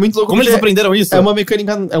 É muito louco. Como eles aprenderam isso? É uma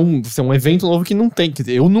mecânica, um evento novo que não tem. Quer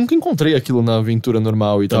dizer, eu nunca encontrei aquilo na aventura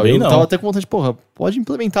normal e também tal. Eu tava até com vontade de, pode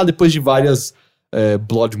implementar depois de várias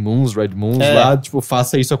Blood Moons, Red Moons lá, tipo,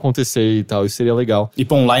 faça isso acontecer e tal. Isso seria legal. E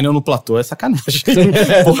pôr online no platô é sacanagem.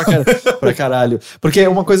 Pra caralho. Porque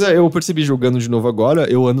uma coisa eu percebi jogando de novo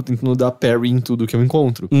agora, eu ando tentando dar parry em tudo que eu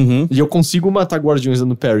encontro. E eu consigo matar guardiões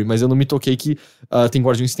dando parry, mas eu não me toquei que tem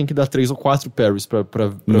guardiões que tem que dar 3 ou 4 parries pra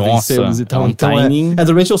vencê-los e tal. Então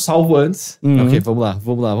normalmente eu salvo antes. Ok, vamos lá.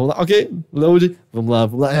 Ok, load. Vamos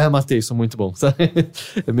lá. Matei, sou muito bom.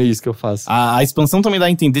 É meio isso que eu faço. A expansão também dá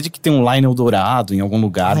a entender de que tem um Lionel dourado em algum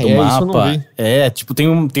lugar do mapa. Isso eu não vi. Tipo,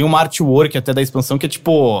 tem uma artwork até da expansão que é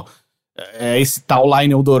tipo... esse tal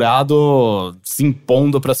Lionel dourado se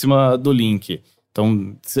impondo pra cima do Link.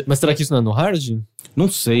 Então... Mas será que isso não é no hard? Não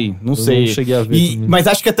sei. Não cheguei a ver. Mas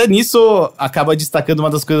acho que até nisso acaba destacando uma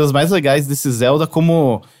das coisas mais legais desse Zelda,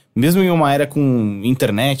 como mesmo em uma era com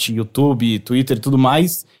internet, YouTube, Twitter e tudo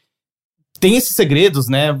mais, tem esses segredos,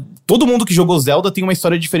 né? Todo mundo que jogou Zelda tem uma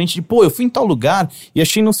história diferente de, eu fui em tal lugar e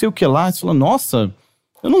achei não sei o que lá. Você fala, nossa,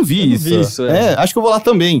 eu não vi isso. Acho que eu vou lá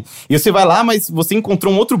também. E você vai lá, mas você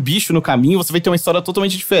encontrou um outro bicho no caminho, você vai ter uma história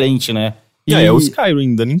totalmente diferente, né? É o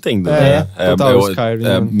Skyrim da Nintendo, né? Total, o Skyrim.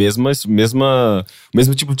 É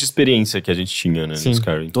mesmo tipo de experiência que a gente tinha, né? Sim, no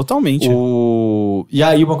Skyrim. Totalmente. E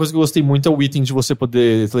aí, uma coisa que eu gostei muito é o item de você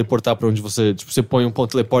poder teleportar pra onde você... Tipo, você põe um ponto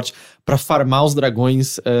de teleporte pra farmar os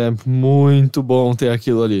dragões, é muito bom ter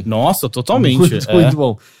aquilo ali. Nossa, totalmente. Muito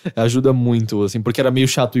bom. Ajuda muito, assim, porque era meio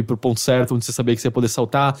chato ir pro ponto certo, onde você sabia que você ia poder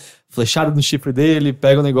saltar, flechada no chifre dele,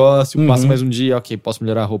 pega o negócio, passa mais um dia, ok, posso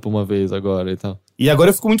melhorar a roupa uma vez agora e tal. E agora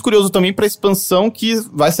eu fico muito curioso também pra expansão que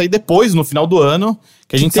vai sair depois, no final do ano,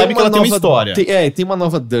 que a gente sabe que ela tem uma história. Tem uma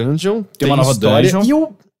nova dungeon. Tem uma nova história,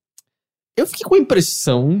 dungeon. E eu fiquei com a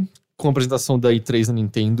impressão, com a apresentação da E3 na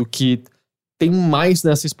Nintendo, que tem mais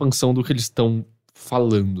nessa expansão do que eles estão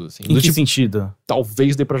falando, assim. Em que sentido?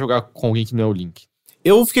 Talvez dê pra jogar com alguém que não é o Link.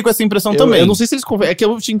 Eu fiquei com essa impressão também. Eu não sei se eles... É que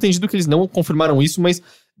eu tinha entendido que eles não confirmaram isso, mas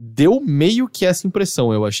deu meio que essa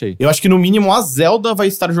impressão, eu achei. Eu acho que no mínimo a Zelda vai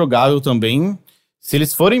estar jogável também. Se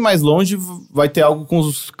eles forem mais longe, vai ter algo com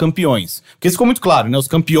os campeões. Porque isso ficou muito claro, né? Os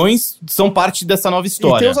campeões são parte dessa nova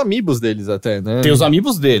história. E tem os amiibos deles até, né? Tem os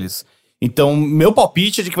amiibos deles. Então, meu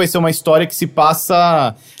palpite é de que vai ser uma história que se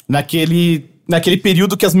passa naquele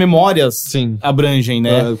período que as memórias abrangem,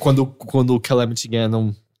 né? Quando o Calamity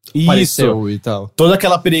Ganon apareceu e tal. Toda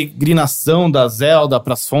aquela peregrinação da Zelda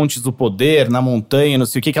pras fontes do poder, na montanha, não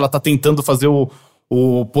sei o que ela tá tentando fazer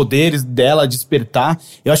o poder dela despertar.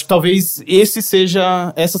 Eu acho que talvez essa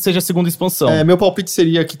seja a segunda expansão. Meu palpite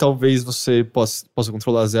seria que talvez você possa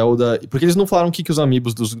controlar a Zelda, porque eles não falaram o que os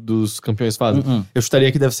amiibos dos campeões fazem. Eu chutaria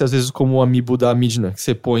que deve ser às vezes como o amiibo da Midna, que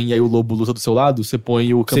você põe e aí o lobo luta do seu lado, você põe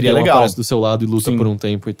e o campeão aparece do seu lado e luta por um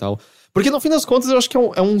tempo e tal. Porque no fim das contas eu acho que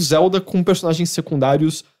é um Zelda com personagens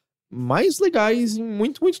secundários mais legais em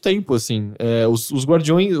muito, muito tempo, assim. Os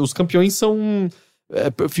guardiões, os campeões são...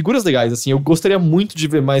 figuras legais, assim. Eu gostaria muito de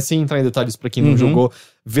ver mais, sem entrar em detalhes pra quem não jogou,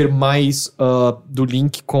 ver mais do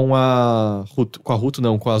Link com a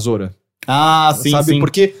Zora. Ah, sim, sabe? sim.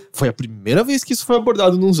 Porque foi a primeira vez que isso foi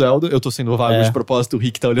abordado num Zelda. Eu tô sendo vago de propósito, o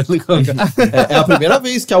Rick tá olhando. É a primeira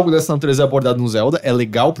vez que algo dessa natureza é abordado num Zelda. É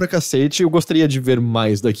legal pra cacete e eu gostaria de ver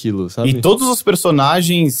mais daquilo, sabe? E todos os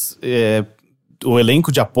personagens, o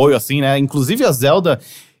elenco de apoio, assim, né? Inclusive a Zelda...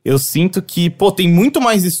 Eu sinto que, tem muito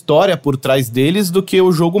mais história por trás deles do que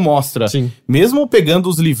o jogo mostra. Sim. Mesmo pegando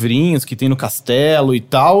os livrinhos que tem no castelo e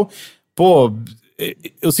tal,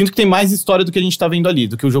 eu sinto que tem mais história do que a gente tá vendo ali,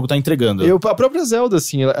 do que o jogo tá entregando. A própria Zelda,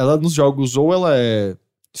 assim, ela nos jogos, ou ela é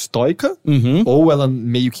estoica, ou ela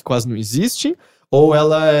meio que quase não existe, ou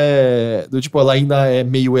ela ela ainda é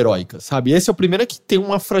meio heróica, sabe? Esse é o primeiro que tem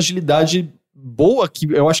uma fragilidade boa, que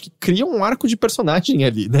eu acho que cria um arco de personagem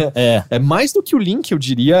ali, né? É mais do que o Link, eu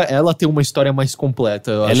diria, ela tem uma história mais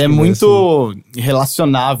completa. Ela é muito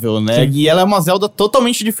relacionável, né? Sim. E ela é uma Zelda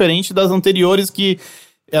totalmente diferente das anteriores, que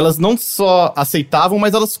elas não só aceitavam,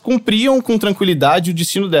 mas elas cumpriam com tranquilidade o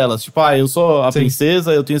destino delas. Tipo, eu sou a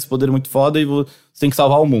princesa, eu tenho esse poder muito foda e você tem que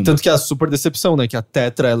salvar o mundo. Tanto que é a super decepção, né? Que a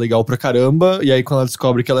Tetra é legal pra caramba, e aí quando ela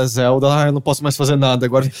descobre que ela é Zelda, eu não posso mais fazer nada.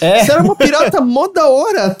 Agora, você era uma pirata mó da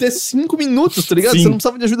hora, até 5 minutos, tá ligado? Sim. Você não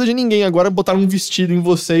precisava de ajuda de ninguém. Agora botaram um vestido em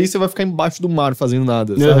você e você vai ficar embaixo do mar fazendo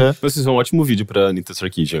nada, sabe? Esse é um ótimo vídeo pra Nintendo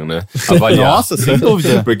Sarkeesian, né? Avaliar. Nossa, sem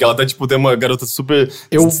dúvida. Porque ela tá, tem uma garota super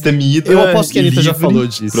destemida. Eu aposto que a Anitta já livre, falou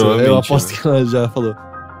disso. Eu aposto que ela já falou.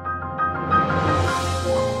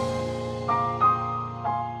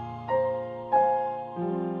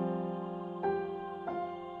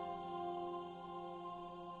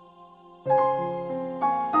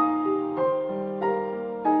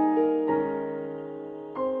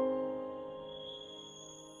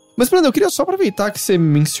 Mas, Brandon, eu queria só aproveitar que você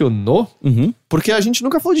mencionou, porque a gente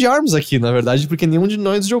nunca falou de ARMS aqui, na verdade, porque nenhum de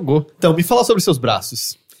nós jogou. Então, me fala sobre seus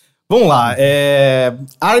braços. Vamos lá,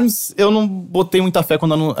 ARMS eu não botei muita fé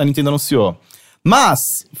quando a Nintendo anunciou.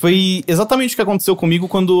 Mas foi exatamente o que aconteceu comigo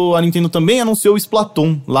quando a Nintendo também anunciou o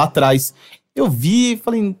Splatoon lá atrás. Eu vi e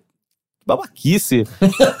falei... babaquice.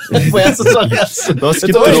 Foi essa sua reação. Nossa,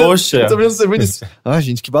 que trouxa. Eu tô vendo você vendo isso.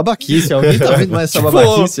 gente, que babaquice. Alguém tá vendo mais essa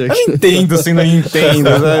babaquice aqui? Eu entendo, assim, não entendo.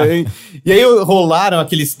 Né? E aí rolaram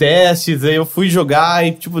aqueles testes, aí eu fui jogar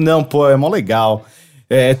e não, é mó legal.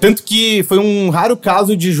 Tanto que foi um raro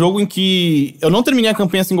caso de jogo em que eu não terminei a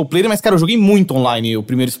campanha single player, mas, cara, eu joguei muito online o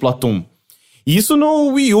primeiro Splatoon. E isso no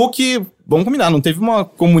Wii U que, vamos combinar, não teve uma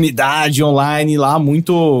comunidade online lá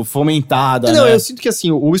muito fomentada, Não, né? eu sinto que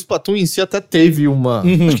assim, o Splatoon em si até teve uma...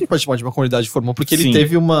 Acho que a gente pode chamar de uma comunidade formal, porque ele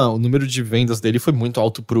teve o número de vendas dele foi muito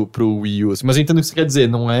alto pro Wii U, assim, mas eu entendo o que você quer dizer,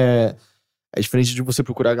 não é... É diferente de você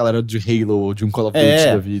procurar a galera de Halo ou de um Call of Duty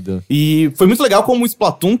da vida. E foi muito legal como o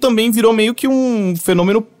Splatoon também virou meio que um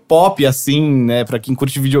fenômeno pop, assim, né? Pra quem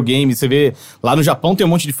curte videogame. Você vê, lá no Japão tem um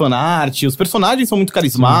monte de fanart, os personagens são muito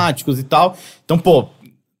carismáticos e tal. Então,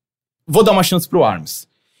 vou dar uma chance pro ARMS.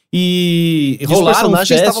 E os rolaram personagens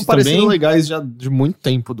testes estavam parecendo também. legais já de muito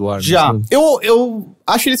tempo do Arms. Já. Né? Eu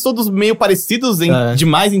acho eles todos meio parecidos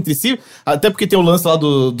demais entre si. Até porque tem o lance lá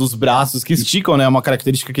dos braços que esticam, né? É uma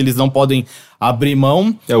característica que eles não podem abrir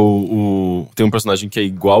mão. Tem um personagem que é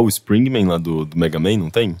igual o Springman lá do Mega Man, não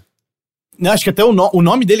tem? Eu acho que até o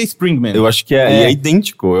nome dele é Springman. Eu acho que é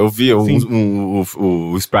idêntico. Eu vi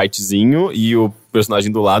o spritezinho e o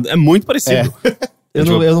personagem do lado. É muito parecido. Eu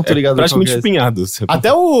não tô ligado. Praticamente espinhado.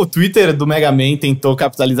 Até o Twitter do Mega Man tentou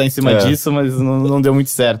capitalizar em cima disso, mas não deu muito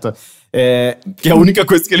certo. Que é a única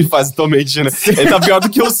coisa que ele faz atualmente, né? Ele tá pior do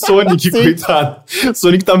que o Sonic, coitado. O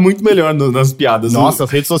Sonic tá muito melhor nas piadas. Nossa, as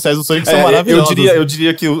redes sociais do Sonic são maravilhosas. Eu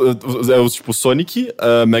diria que é tipo Sonic,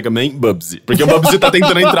 Mega Man, Bubsy. Porque o Bubsy tá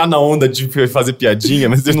tentando entrar na onda de fazer piadinha,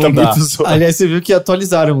 mas ele Não tá dá. muito zoado. Aliás, você viu que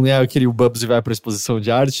atualizaram, né? Aquele Bubsy vai pra exposição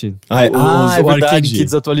de arte. É o Arcade verdade.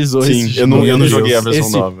 Kids atualizou Sim, esse eu não joguei a versão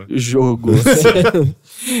esse nova. jogo.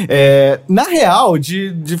 Na real,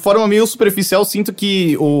 de forma meio superficial, eu sinto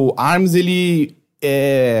que o ARMS, ele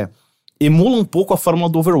emula um pouco a fórmula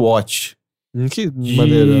do Overwatch. Que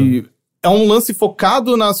maneira. É um lance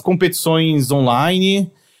focado nas competições online.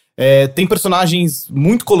 Tem personagens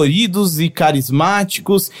muito coloridos e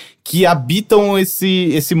carismáticos que habitam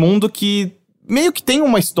esse mundo que meio que tem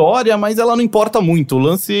uma história, mas ela não importa muito. O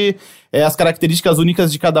lance é as características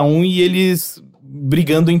únicas de cada um e eles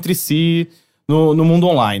brigando entre si no mundo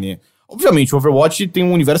online. Obviamente, o Overwatch tem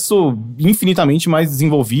um universo infinitamente mais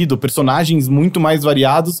desenvolvido, personagens muito mais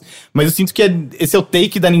variados, mas eu sinto que esse é o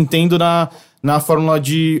take da Nintendo na fórmula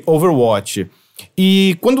de Overwatch.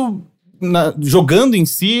 E jogando em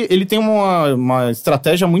si, ele tem uma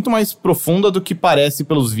estratégia muito mais profunda do que parece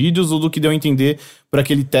pelos vídeos ou do que deu a entender por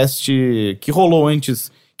aquele teste que rolou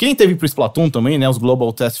antes. Que nem teve pro Splatoon também, né? Os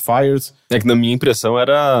Global Test Fires. É que na minha impressão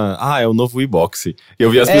era... é o novo Wii Boxing. Eu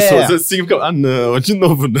vi as pessoas assim, não, de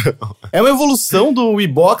novo não. É uma evolução do Wii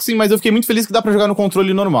Boxing, mas eu fiquei muito feliz que dá pra jogar no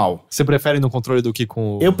controle normal. Você prefere no controle do que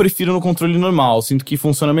com Eu prefiro no controle normal, sinto que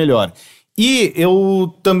funciona melhor. E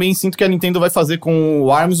eu também sinto que a Nintendo vai fazer com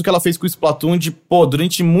o ARMS o que ela fez com o Splatoon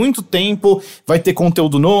durante muito tempo vai ter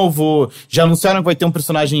conteúdo novo, já anunciaram que vai ter um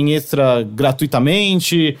personagem extra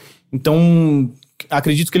gratuitamente, então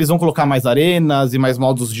acredito que eles vão colocar mais arenas e mais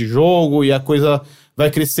modos de jogo e a coisa vai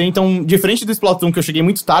crescer. Então, diferente do Splatoon, que eu cheguei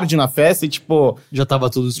muito tarde na festa e já tava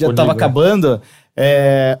tudo disponível. Já tava acabando,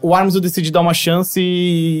 o ARMS eu decidi dar uma chance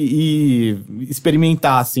e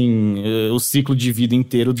experimentar, assim, o ciclo de vida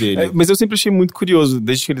inteiro dele. Mas eu sempre achei muito curioso,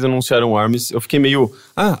 desde que eles anunciaram o ARMS, eu fiquei meio...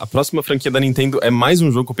 a próxima franquia da Nintendo é mais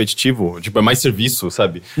um jogo competitivo, tipo, é mais serviço,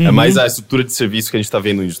 sabe? Uhum. É mais a estrutura de serviço que a gente tá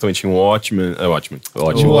vendo justamente em Watchmen, em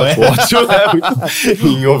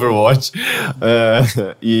Overwatch,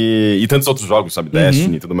 e tantos outros jogos, sabe?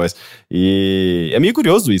 Destiny e tudo mais. E é meio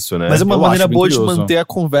curioso isso, né? Mas é uma maneira boa de curioso. manter a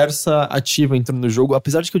conversa ativa em torno do jogo,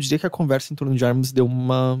 apesar de que eu diria que a conversa em torno de ARMS deu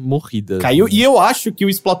uma morrida. Caiu, e eu acho que o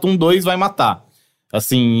Splatoon 2 vai matar.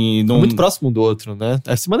 Assim, muito próximo um do outro, né?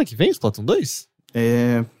 É semana que vem o Splatoon 2?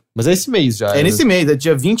 Mas é esse mês já. É nesse mês, é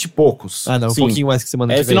dia 20 e poucos. Não, um pouquinho mais que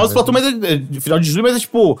semana que vem. Final do Splatoon, mas final de julho, mas é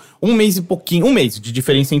tipo um mês e pouquinho, um mês de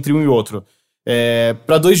diferença entre um e outro.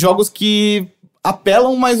 Pra dois jogos que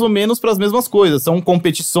apelam mais ou menos para as mesmas coisas. São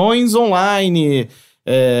competições online,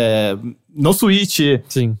 no Switch.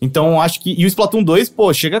 Sim. Então, acho que... E o Splatoon 2,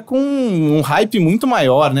 chega com um hype muito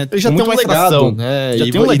maior, né? Ele já muito tem um legado, né? Já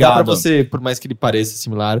tem um legado. legado. Pra você, por mais que ele pareça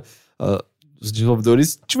similar, os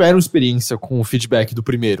desenvolvedores tiveram experiência com o feedback do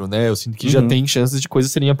primeiro, né? Eu sinto que já tem chances de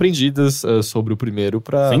coisas serem aprendidas sobre o primeiro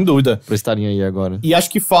sem dúvida. Pra estarem aí agora. E acho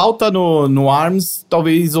que falta no ARMS,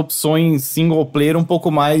 talvez, opções single player um pouco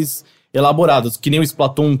mais elaboradas. Que nem o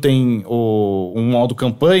Splatoon tem um modo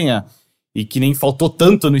campanha, e que nem faltou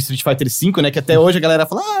tanto no Street Fighter V, né? Que até hoje a galera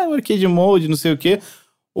fala, o arcade mode, não sei o quê.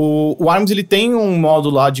 O ARMS, ele tem um modo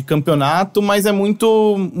lá de campeonato, mas é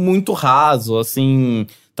muito, muito raso, assim...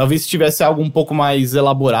 Talvez se tivesse algo um pouco mais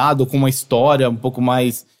elaborado, com uma história um pouco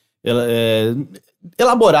mais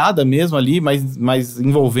elaborada mesmo ali, mais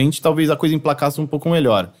envolvente, talvez a coisa emplacasse um pouco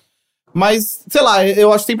melhor. Mas, sei lá,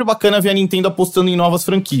 eu acho sempre bacana ver a Nintendo apostando em novas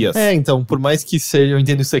franquias. Então, por mais que seja, eu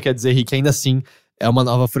entendo o que você quer dizer, Rick, ainda assim é uma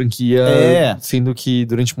nova franquia, sendo que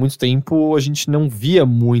durante muito tempo a gente não via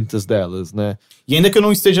muitas delas, né? E ainda que eu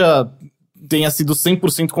não tenha sido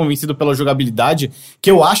 100% convencido pela jogabilidade, que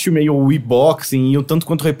eu acho meio Wii Boxing e um tanto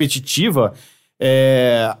quanto repetitiva,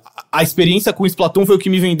 a experiência com o Splatoon foi o que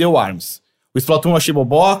me vendeu o ARMS. O Splatoon eu achei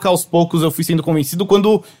boboca, aos poucos eu fui sendo convencido,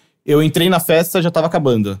 quando eu entrei na festa já tava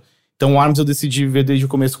acabando. Então o ARMS eu decidi ver desde o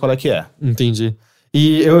começo qual é que é. Entendi.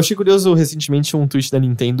 E eu achei curioso recentemente um tweet da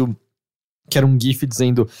Nintendo que era um GIF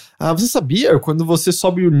dizendo, você sabia, quando você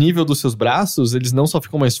sobe o nível dos seus braços, eles não só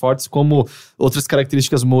ficam mais fortes, como outras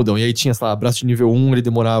características mudam. E aí tinha, sei lá, braço de nível 1, ele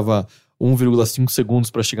demorava 1,5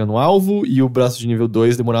 segundos pra chegar no alvo, e o braço de nível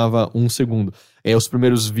 2 demorava 1 segundo. E aí os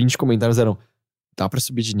primeiros 20 comentários eram, dá pra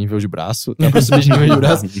subir de nível de braço? Dá pra subir de nível de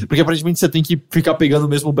braço? Porque aparentemente você tem que ficar pegando o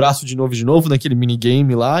mesmo braço de novo, naquele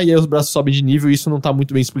minigame lá, e aí os braços sobem de nível, e isso não tá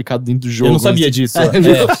muito bem explicado dentro do jogo. Eu não sabia disso.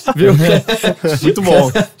 Viu? Muito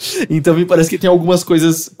bom. Então me parece que tem algumas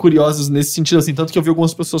coisas curiosas nesse sentido, assim, tanto que eu vi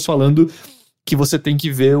algumas pessoas falando que você tem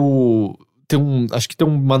que ver acho que tem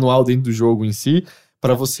um manual dentro do jogo em si,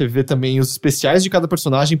 pra você ver também os especiais de cada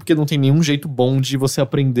personagem, porque não tem nenhum jeito bom de você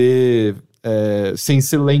aprender sem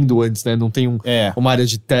ser lendo antes, né? Não tem uma área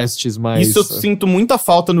de testes mais... Isso eu sinto muita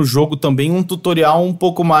falta no jogo também, um tutorial um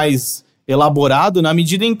pouco mais elaborado, na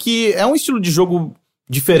medida em que é um estilo de jogo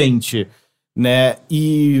diferente, né?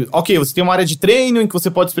 E, ok, você tem uma área de treino em que você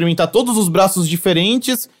pode experimentar todos os braços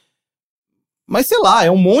diferentes, mas sei lá, é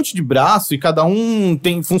um monte de braço e cada um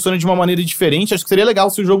funciona de uma maneira diferente. Acho que seria legal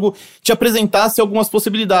se o jogo te apresentasse algumas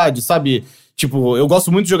possibilidades, sabe? Tipo, eu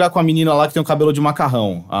gosto muito de jogar com a menina lá que tem o cabelo de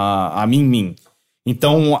macarrão, a Min Min.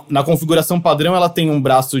 Então, na configuração padrão, ela tem um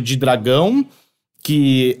braço de dragão,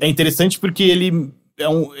 que é interessante porque ele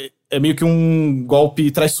é meio que um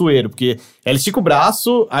golpe traiçoeiro, porque ela estica o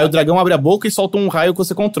braço, aí o dragão abre a boca e solta um raio que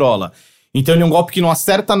você controla. Então ele é um golpe que não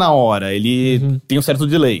acerta na hora, ele tem um certo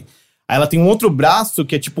delay. Aí ela tem um outro braço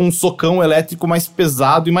que é tipo um socão elétrico mais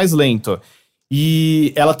pesado e mais lento.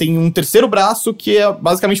 E ela tem um terceiro braço que é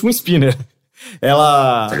basicamente um spinner.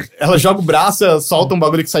 Ela joga o braço, solta um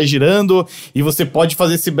bagulho que sai girando, e você pode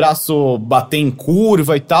fazer esse braço bater em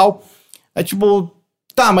curva e tal. É tipo,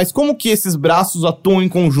 tá, mas como que esses braços atuam em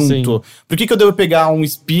conjunto? Sim. Por que eu devo pegar um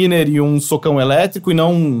spinner e um socão elétrico e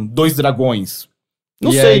não 2 dragões?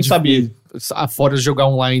 Não sei, sabe? Fora de jogar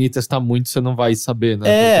online e testar muito, você não vai saber,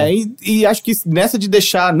 né? E acho que nessa de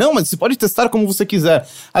deixar... Não, mas você pode testar como você quiser.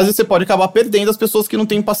 Às vezes você pode acabar perdendo as pessoas que não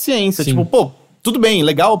têm paciência. Sim. Tipo, pô, tudo bem,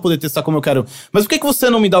 legal poder testar como eu quero. Mas por que você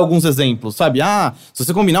não me dá alguns exemplos, sabe? Se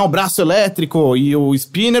você combinar o braço elétrico e o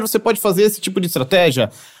spinner, você pode fazer esse tipo de estratégia.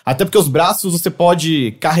 Até porque os braços você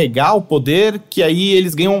pode carregar o poder, que aí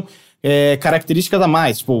eles ganham... características a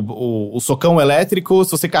mais, tipo, o socão elétrico, se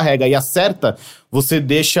você carrega e acerta, você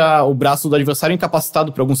deixa o braço do adversário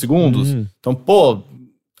incapacitado por alguns segundos. Então, pô...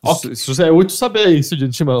 Isso é útil saber isso de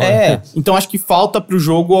antemão. Então acho que falta pro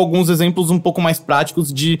jogo alguns exemplos um pouco mais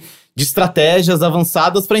práticos de estratégias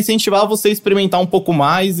avançadas pra incentivar você a experimentar um pouco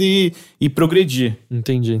mais e progredir.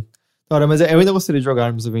 Entendi. Ora, mas eu ainda gostaria de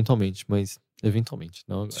jogarmos eventualmente, mas eventualmente.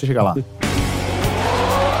 Não, deixa eu chegar lá.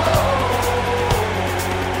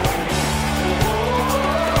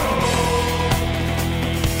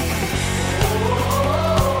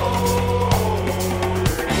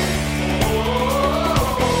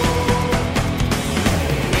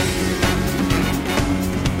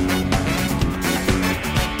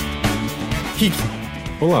 Rick,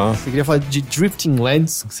 olá. Você queria falar de Drifting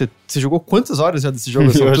Lands? Você jogou quantas horas já desse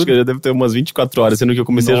jogo? Eu acho que já deve ter umas 24 horas, sendo que eu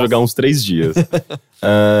comecei a jogar uns 3 dias.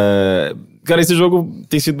 Cara, esse jogo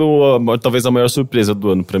tem sido talvez a maior surpresa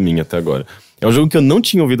do ano pra mim até agora. É um jogo que eu não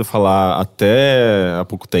tinha ouvido falar até há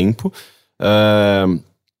pouco tempo.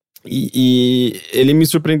 E ele me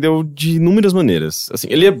surpreendeu de inúmeras maneiras. Assim,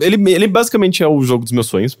 ele basicamente é o jogo dos meus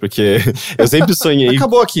sonhos, porque eu sempre sonhei...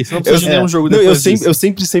 Acabou aqui, você não precisa de nenhum jogo depois disso. Eu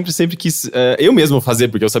sempre quis eu mesmo fazer,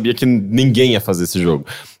 porque eu sabia que ninguém ia fazer esse jogo.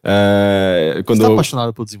 Você tá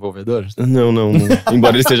apaixonado pelo desenvolvedor? Não.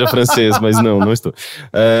 Embora ele seja francês, mas não estou.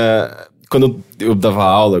 Quando eu dava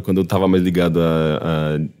aula, quando eu tava mais ligado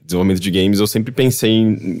a desenvolvimento de games, eu sempre pensei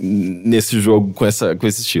nesse jogo com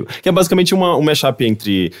esse estilo. Que é basicamente um mashup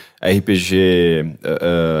entre RPG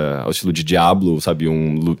ao estilo de Diablo, sabe?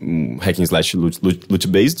 Um hack and slash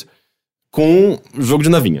loot-based, com jogo de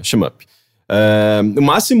navinha, shmup up. O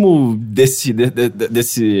máximo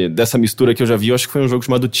dessa mistura que eu já vi, eu acho que foi um jogo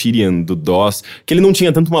chamado Tyrian, do DOS, que ele não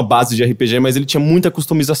tinha tanto uma base de RPG, mas ele tinha muita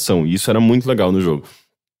customização, e isso era muito legal no jogo.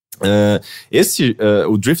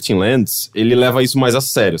 O Drifting Lands, ele leva isso mais a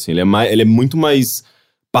sério, assim, ele é muito mais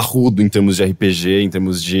parrudo em termos de RPG, em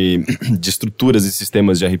termos de estruturas e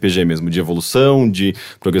sistemas de RPG mesmo, de evolução, de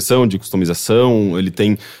progressão, de customização.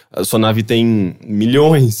 A sua nave tem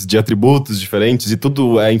milhões de atributos diferentes e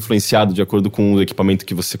tudo é influenciado de acordo com o equipamento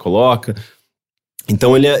que você coloca.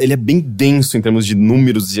 Então ele é bem denso em termos de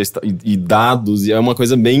números e dados, e é uma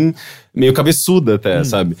coisa bem meio cabeçuda até,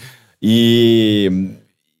 sabe?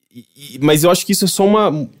 Mas eu acho que isso é só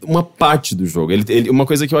uma parte do jogo. Uma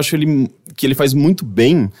coisa que eu acho que ele faz muito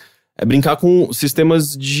bem é brincar com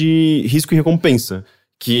sistemas de risco e recompensa.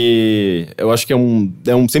 que eu acho que é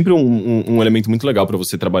sempre um elemento muito legal pra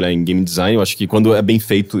você trabalhar em game design. Eu acho que quando é bem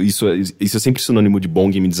feito, isso é sempre sinônimo de bom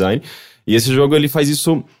game design. E esse jogo, ele faz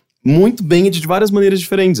isso muito bem e de várias maneiras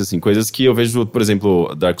diferentes, assim. Coisas que eu vejo, por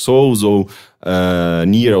exemplo, Dark Souls ou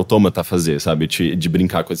Nier Automata fazer, sabe? De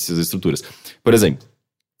brincar com essas estruturas. Por exemplo,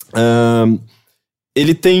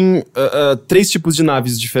 ele tem 3 tipos de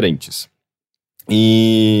naves diferentes.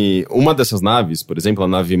 E uma dessas naves, por exemplo, a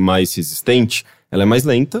nave mais resistente, ela é mais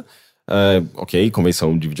lenta. Ok,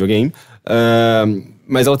 convenção de videogame.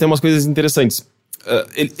 Mas ela tem umas coisas interessantes.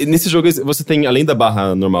 Nesse jogo você tem, além da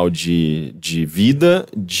barra normal de vida,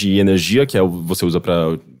 de energia, que você usa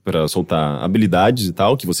pra soltar habilidades e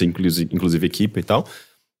tal, que você inclusive equipa e tal.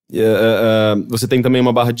 Você tem também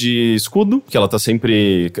uma barra de escudo, que ela tá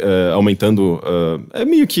sempre aumentando. É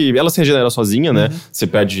meio que ela se regenera sozinha, né? Você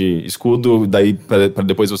perde escudo, daí pra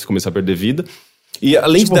depois você começar a perder vida. E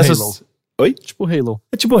além dessas. Halo. Oi? Tipo Halo.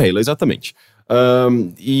 É tipo Halo, exatamente.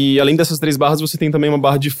 E além dessas 3 barras, você tem também uma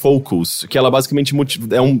barra de focus, que ela basicamente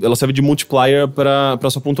ela serve de multiplier para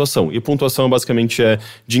sua pontuação. E a pontuação basicamente é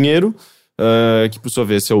dinheiro, que por sua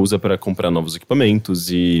vez você usa para comprar novos equipamentos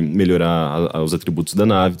e melhorar os atributos da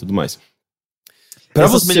nave e tudo mais.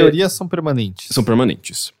 Essas melhorias são permanentes. São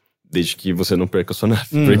permanentes. Desde que você não perca a sua nave.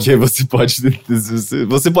 Porque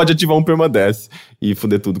você pode ativar um permadeath e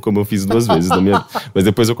foder tudo, como eu fiz 2 vezes na minha vida. Mas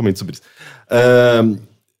depois eu comento sobre isso.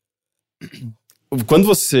 Quando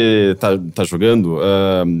você tá jogando,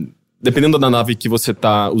 dependendo da nave que você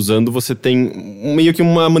tá usando, você tem meio que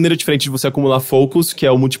uma maneira diferente de você acumular focus, que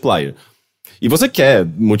é o multiplier. E você quer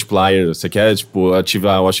multiplier, você quer, tipo,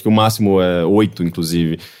 ativar, eu acho que o máximo é 8,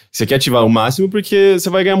 inclusive. Você quer ativar o máximo porque você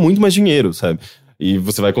vai ganhar muito mais dinheiro, sabe? E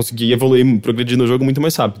você vai conseguir evoluir, progredir no jogo muito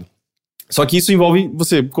mais rápido. Só que isso envolve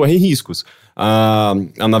você correr riscos. A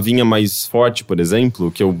navinha mais forte, por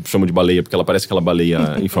exemplo, que eu chamo de baleia, porque ela parece aquela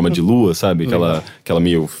baleia em forma de lua, sabe? Aquela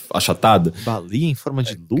meio achatada. Baleia em forma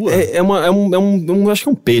de lua? Acho que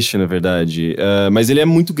é um peixe, na verdade. Mas ele é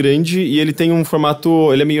muito grande e ele tem um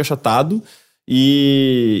formato... Ele é meio achatado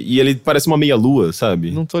e ele parece uma meia-lua,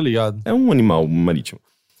 sabe? Não tô ligado. É um animal marítimo.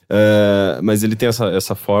 Mas ele tem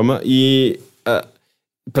essa forma e...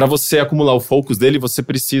 Pra você acumular o focus dele, você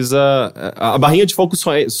precisa... A barrinha de focus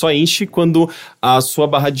só enche quando a sua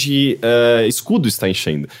barra de escudo está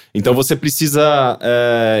enchendo. Então você precisa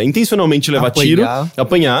intencionalmente levar tiro,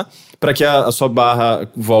 apanhar, para que a sua barra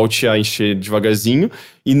volte a encher devagarzinho.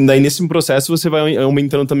 E daí nesse processo você vai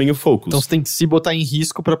aumentando também o focus. Então você tem que se botar em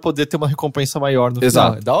risco pra poder ter uma recompensa maior no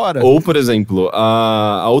Exato. final. É da hora. Ou, por exemplo,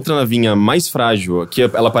 a outra navinha mais frágil, que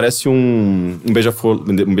ela parece um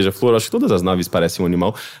beija-flor, acho que todas as naves parecem um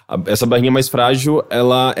animal. Essa barrinha mais frágil,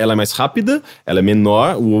 ela é mais rápida, ela é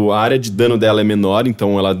menor, a área de dano dela é menor,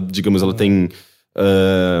 então ela, digamos, ela tem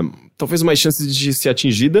talvez mais chances de ser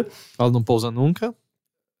atingida. Ela não pousa nunca.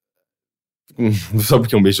 Só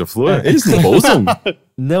porque é um beija-flor? Eles não pousam?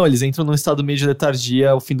 Não, eles entram num estado meio de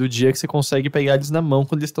letargia ao fim do dia que você consegue pegar eles na mão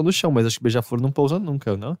quando eles estão no chão. Mas acho que beija-flor não pousa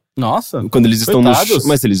nunca, não? Nossa. Quando eles estão no chão.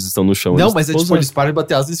 Mas eles estão no chão. Não, mas é tipo, eles param de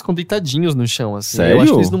bater asas e eles ficam deitadinhos no chão, assim. Sério? Eu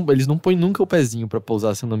acho que eles não põem nunca o pezinho pra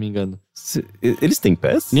pousar, se eu não me engano. Eles têm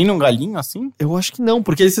pés? Nem num galinho, assim? Eu acho que não,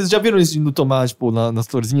 porque vocês já viram eles indo tomar, tipo, nas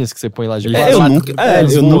florzinhas que você põe lá de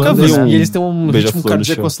eu nunca vi E eles têm um ritmo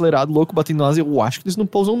cardíaco chão. acelerado, louco, batendo asa. Eu acho que eles não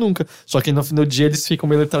pousam nunca. Só que no final do dia eles ficam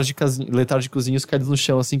meio letárgicozinhos caídos no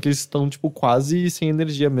chão, assim, que eles estão, tipo, quase sem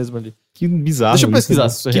energia mesmo ali. Que bizarro. Deixa eu pesquisar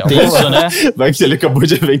se isso é real. Tenso, né? Vai que ele acabou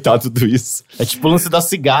de inventar tudo isso. É tipo o lance das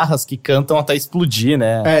cigarras que cantam até explodir,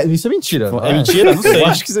 né? Isso é mentira. É mentira? Não sei. Eu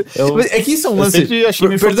acho que é que isso é um lance... sempre achei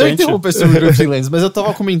meio Perdão chocante. interromper sobre o freelance, mas eu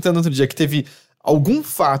tava comentando outro dia que teve algum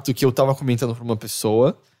fato que eu tava comentando pra uma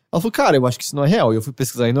pessoa. Ela falou, cara, eu acho que isso não é real. E eu fui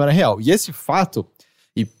pesquisar e não era real. E esse fato...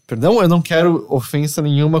 E, perdão, eu não quero ofensa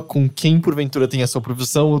nenhuma com quem porventura tenha essa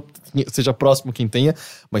profissão, ou seja próximo quem tenha,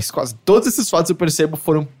 mas quase todos esses fatos eu percebo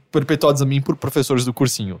foram perpetuados a mim por professores do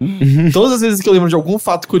cursinho. Todas as vezes que eu lembro de algum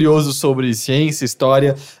fato curioso sobre ciência,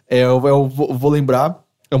 história, eu vou lembrar.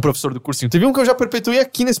 É um professor do cursinho. Teve um que eu já perpetuei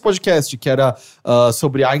aqui nesse podcast, que era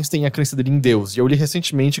sobre Einstein e a crença dele em Deus. E eu li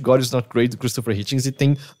recentemente God is Not Great, do Christopher Hitchens, e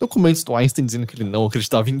tem documentos do Einstein dizendo que ele não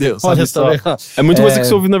acreditava em Deus. Olha sabe? só. É muita coisa que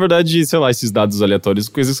você ouve, na verdade, sei lá, esses dados aleatórios,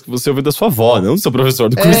 coisas que você ouve da sua avó, não do seu professor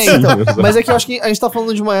do cursinho. Então, mas é que eu acho que a gente tá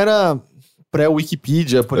falando de uma era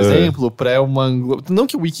pré-Wikipedia, por exemplo, pré-uma... Não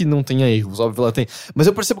que o Wiki não tenha erros, óbvio ela tem. Mas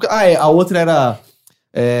eu percebo que... a outra era...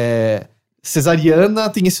 cesariana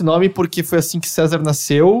tem esse nome porque foi assim que César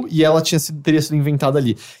nasceu e ela teria sido inventada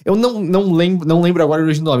ali. Eu não lembro agora o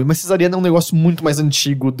origem do nome, mas cesariana é um negócio muito mais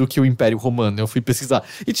antigo do que o Império Romano. Eu fui pesquisar.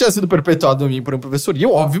 E tinha sido perpetuado a mim por um professor. E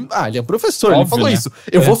eu, óbvio, ele é um professor, ele falou isso.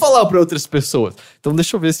 Eu vou falar pra outras pessoas. Então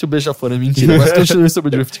deixa eu ver se o beija-flor é mentira. Mas continue sobre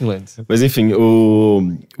o Drifting Lands. Mas enfim,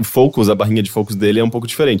 o focus, a barrinha de focus dele é um pouco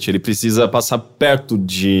diferente. Ele precisa passar perto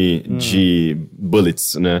de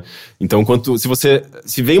bullets, né? Então,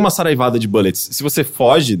 se vem uma saraivada de bullets, se você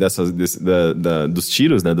foge dos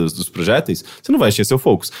tiros, né, dos projéteis, você não vai encher seu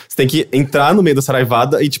focus. Você tem que entrar no meio da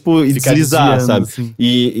saraivada e, tipo, deslizar, sabe? Assim.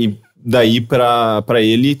 E daí, pra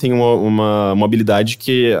ele, tem uma habilidade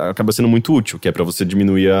que acaba sendo muito útil, que é pra você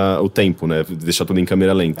diminuir o tempo, né? Deixar tudo em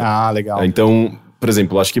câmera lenta. Ah, legal. Então, por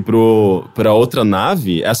exemplo, acho que pra outra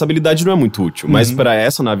nave, essa habilidade não é muito útil. Mas pra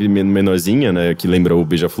essa nave menorzinha, né, que lembra o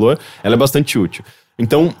Beija-Flor, ela é bastante útil.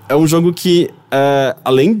 Então, é um jogo que,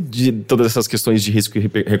 além de todas essas questões de risco e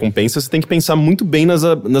recompensa, você tem que pensar muito bem nas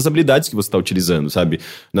habilidades que você está utilizando, sabe?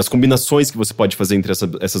 Nas combinações que você pode fazer entre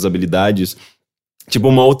essas habilidades. Tipo,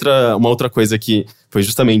 uma outra coisa que foi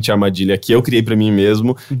justamente a armadilha que eu criei pra mim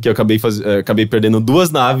mesmo, que eu acabei perdendo 2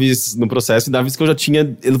 naves no processo, e naves que eu já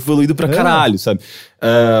tinha evoluído pra caralho, sabe?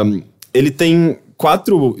 Ele tem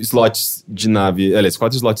 4 slots de nave, aliás,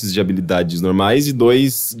 4 slots de habilidades normais e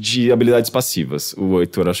 2 de habilidades passivas. O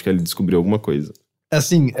Heitor, acho que ele descobriu alguma coisa.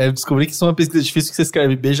 Assim, eu descobri que isso é uma pesquisa difícil, que você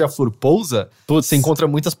escreve Beija-Flor pousa, você encontra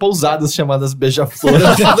muitas pousadas chamadas Beija-Flor.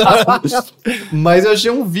 Mas eu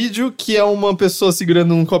achei um vídeo que é uma pessoa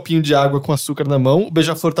segurando um copinho de água com açúcar na mão, o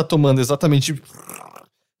Beija-Flor tá tomando exatamente...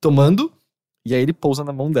 tomando, e aí ele pousa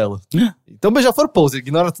na mão dela. Então Beija-Flor pousa,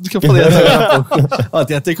 ignora tudo que eu falei até a pouco. Ó,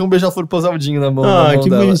 tem até que um Beija-Flor pousadinho na mão que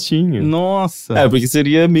dela. bonitinho. Nossa. Porque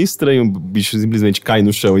seria meio estranho o bicho simplesmente cair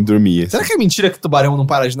no chão e dormir. Será que é mentira que tubarão não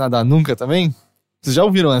para de nadar nunca também? Vocês já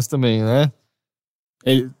ouviram essa também, né?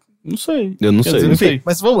 Não sei. Eu não sei. Não sei.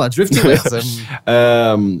 Mas vamos lá, Drifting Lands.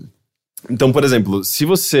 Então, por exemplo, se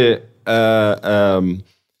você...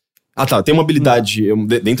 tem uma habilidade,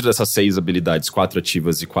 dentro dessas 6 habilidades, 4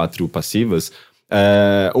 ativas e 4 passivas,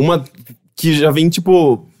 uma que já vem,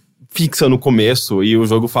 tipo, fixa no começo, e o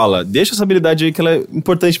jogo fala, deixa essa habilidade aí que ela é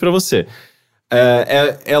importante pra você.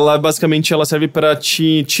 Ela basicamente serve pra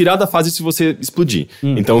te tirar da fase se você explodir.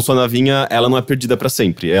 Então sua navinha, ela não é perdida pra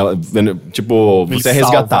sempre. Ela, tipo, você é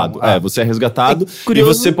resgatado. Você é resgatado. E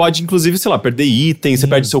você pode, inclusive, sei lá, perder itens, você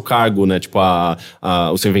perde seu cargo, né? Tipo,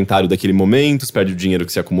 o seu inventário daquele momento, você perde o dinheiro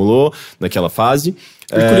que você acumulou naquela fase.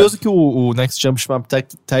 É curioso que o Next Jump Shmup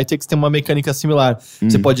Tactics tem uma mecânica similar.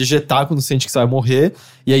 Você pode ejetar quando sente que você vai morrer,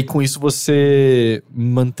 e aí com isso você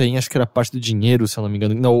mantém, acho que era parte do dinheiro, se eu não me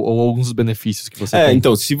engano, ou alguns dos benefícios que você tem.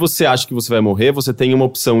 Então, se você acha que você vai morrer, você tem uma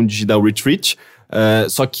opção de dar o retreat,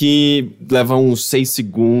 só que leva uns 6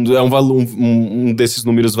 segundos, é um desses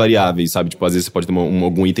números variáveis, sabe? Tipo, às vezes você pode ter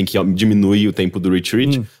algum item que diminui o tempo do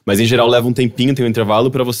retreat, mas em geral leva um tempinho, tem um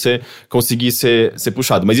intervalo pra você conseguir ser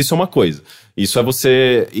puxado. Mas isso é uma coisa. Isso é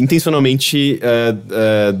você intencionalmente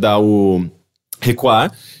dar o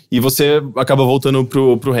recuar, e você acaba voltando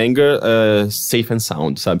pro hangar safe and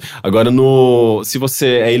sound, sabe? Agora, se você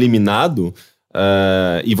é eliminado...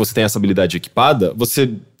 e você tem essa habilidade equipada, você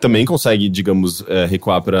também consegue, digamos,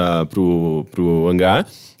 recuar pro hangar,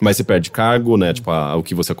 mas você perde cargo, né? Tipo, o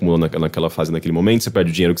que você acumulou naquela fase, naquele momento, você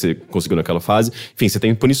perde o dinheiro que você conseguiu naquela fase. Enfim, você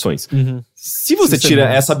tem punições. Se você tira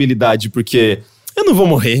essa habilidade porque eu não vou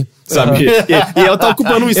morrer, sabe? e ela tá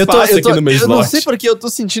ocupando um espaço aqui no meu slot. Eu não sei porque eu tô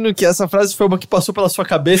sentindo que essa frase foi uma que passou pela sua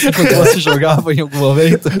cabeça enquanto você jogava em algum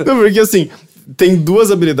momento. Não, porque assim... Tem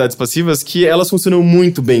 2 habilidades passivas que elas funcionam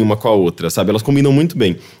muito bem uma com a outra, sabe? Elas combinam muito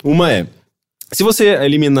bem. Uma é, se você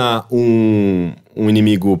eliminar um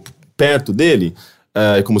inimigo perto dele,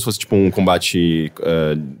 como se fosse tipo um combate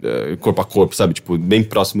corpo a corpo, sabe? Tipo, bem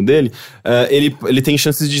próximo dele, ele tem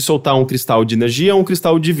chances de soltar um cristal de energia ou um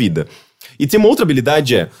cristal de vida. E tem uma outra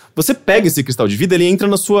habilidade, você pega esse cristal de vida, ele entra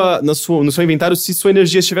no seu inventário se sua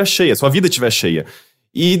energia estiver cheia, sua vida estiver cheia.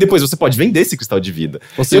 E depois você pode vender esse cristal de vida.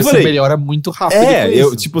 Ou seja, você melhora muito rápido.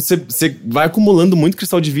 Você vai acumulando muito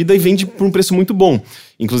cristal de vida e vende por um preço muito bom.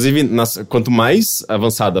 Inclusive, quanto mais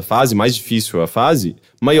avançada a fase, mais difícil a fase,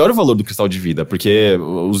 maior o valor do cristal de vida, porque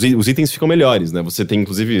os itens ficam melhores, né? Você tem,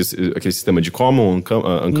 inclusive, aquele sistema de common,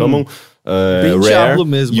 uncommon, rare,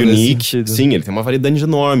 mesmo, unique. Sim, ele tem uma variedade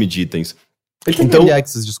enorme de itens. Ele tem Early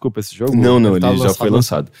Access, desculpa, esse jogo? Não, ele já foi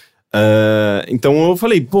lançado. Então eu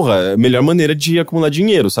falei, porra, melhor maneira de acumular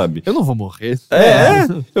dinheiro, sabe? Eu não vou morrer.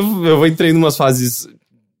 Eu entrei em umas fases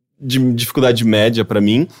de dificuldade média pra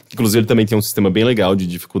mim. Inclusive, ele também tem um sistema bem legal de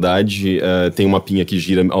dificuldade. Tem um mapinha que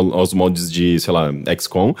gira aos moldes de, sei lá,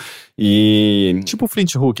 XCOM. E... Tipo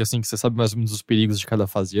Flint Hook, assim, que você sabe mais ou menos os perigos de cada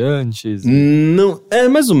fase antes. Não, é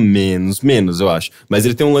mais ou menos, eu acho. Mas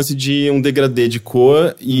ele tem um lance de um degradê de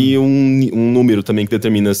cor e um número também que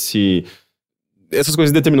determina se... Essas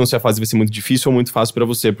coisas determinam se a fase vai ser muito difícil ou muito fácil pra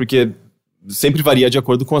você, porque sempre varia de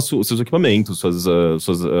acordo com os seus equipamentos,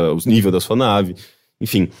 os níveis da sua nave,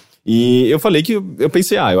 enfim. E eu falei que eu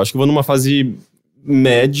pensei, eu acho que eu vou numa fase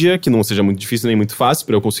média, que não seja muito difícil nem muito fácil,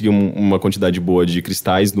 pra eu conseguir uma quantidade boa de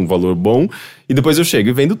cristais num valor bom, e depois eu chego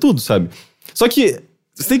e vendo tudo, sabe? Só que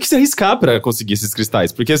você tem que se arriscar pra conseguir esses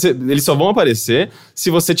cristais, porque eles só vão aparecer se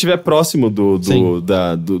você estiver próximo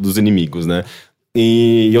dos inimigos, né?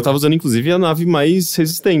 E eu tava usando, inclusive, a nave mais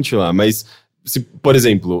resistente lá, mas... Se, por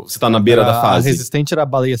exemplo, você tá na beira da fase... A resistente era a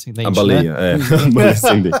baleia ascendente, a baleia, né? A baleia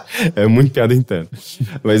ascendente. É muito piada interna.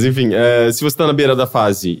 Mas enfim, se você tá na beira da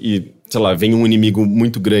fase e, sei lá, vem um inimigo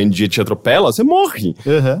muito grande e te atropela, você morre,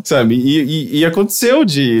 sabe? E aconteceu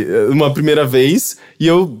uma primeira vez, e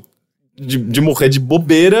eu... De morrer de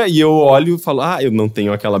bobeira, e eu olho e falo, eu não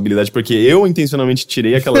tenho aquela habilidade, porque eu intencionalmente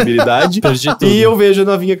tirei aquela habilidade. E eu vejo a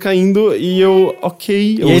navinha caindo e eu,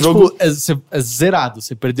 E aí, jogo... tipo, é zerado,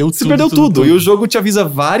 você perdeu tudo. Você perdeu tudo. E o jogo te avisa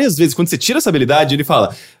várias vezes. Quando você tira essa habilidade, ele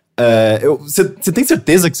fala... Você tem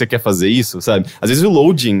certeza que você quer fazer isso, sabe? Às vezes o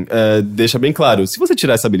loading deixa bem claro. Se você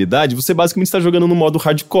tirar essa habilidade, você basicamente está jogando no modo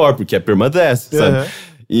hardcore, porque é permadeath, sabe?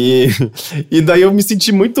 E daí eu me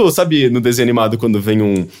senti muito, sabe, no desenho animado, quando vem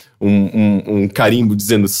um carimbo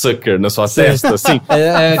dizendo sucker na sua testa, assim.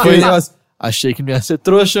 Foi negócio. Achei que não ia ser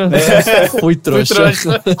trouxa. Fui trouxa.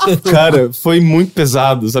 Cara, foi muito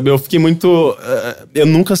pesado, sabe? Eu fiquei muito... eu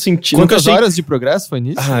nunca senti... Quantas horas de progresso foi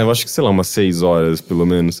nisso? Eu acho que, sei lá, umas 6 horas, pelo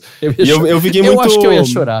menos. Eu fiquei muito... Eu acho que eu ia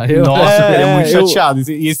chorar. Nossa, eu ficaria muito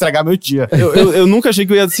chateado. Ia estragar meu dia. Eu nunca achei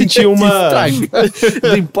que eu ia sentir uma...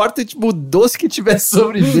 Não importa, tipo, o doce que tivesse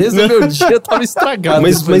sobremesa, meu dia tava estragado.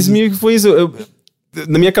 Mas meio que foi isso.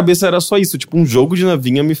 Na minha cabeça era só isso, tipo, um jogo de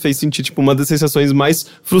navinha me fez sentir, tipo, uma das sensações mais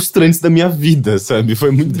frustrantes da minha vida, sabe?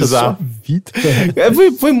 Foi muito bizarro.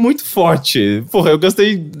 Foi muito forte. Porra, eu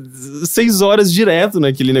gastei 6 horas direto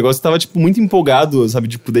naquele negócio, tava, tipo, muito empolgado, sabe?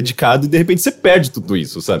 Tipo, dedicado, e de repente você perde tudo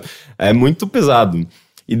isso, sabe? É muito pesado.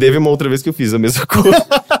 E teve uma outra vez que eu fiz a mesma coisa.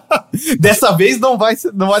 Dessa vez não vai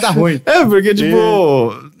dar ruim. Porque,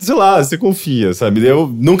 tipo, sei lá, você confia, sabe? Eu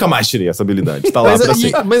nunca mais tirei essa habilidade. Tá lá pra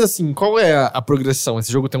sempre. Mas assim, qual é a progressão?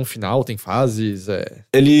 Esse jogo tem um final, tem fases?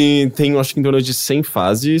 Ele tem, acho que em torno de 100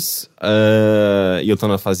 fases. E eu tô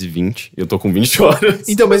na fase 20. Eu tô com 20 horas.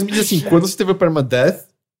 Então, mas me diz assim, quando você teve o permadeath,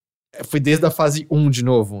 foi desde a fase 1 de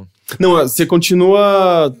novo? Não, você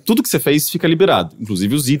continua... Tudo que você fez fica liberado.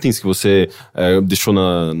 Inclusive os itens que você deixou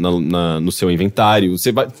no seu inventário.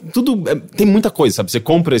 Você vai... Tudo... tem muita coisa, sabe? Você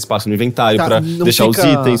compra espaço no inventário pra deixar os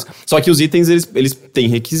itens. Só que os itens, eles têm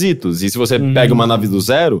requisitos. E se você pega uma nave do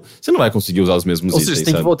zero, você não vai conseguir usar os mesmos itens, você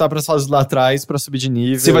tem que voltar pras fases lá atrás pra subir de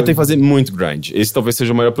nível. Você vai ter que fazer muito grind. Esse talvez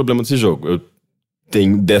seja o maior problema desse jogo. Eu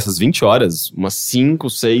tenho dessas 20 horas, umas 5,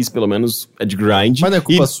 6 pelo menos é de grind. Mas não é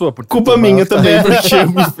culpa sua? Culpa minha também,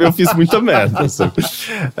 porque eu fiz muita merda. Sabe?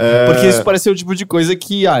 Porque isso parece ser o tipo de coisa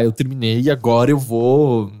que, eu terminei e agora eu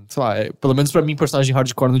vou... Sei lá, pelo menos pra mim, personagem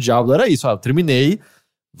hardcore no Diablo era isso. Eu terminei,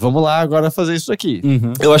 vamos lá agora fazer isso aqui.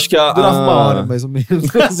 Eu acho que durava 1 hora, mais ou menos.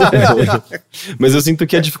 Mas eu sinto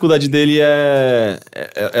que a dificuldade dele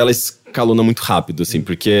ela escalona muito rápido, assim,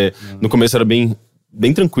 porque no começo era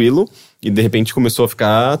bem tranquilo, e de repente começou a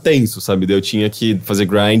ficar tenso, sabe? Daí eu tinha que fazer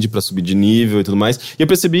grind pra subir de nível e tudo mais. E eu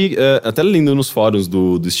percebi, até lendo nos fóruns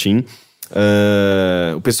do Steam,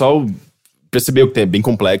 o pessoal percebeu que é bem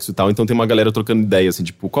complexo e tal, então tem uma galera trocando ideia, assim,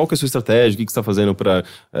 tipo, qual que é a sua estratégia, o que você tá fazendo pra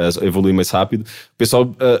evoluir mais rápido. O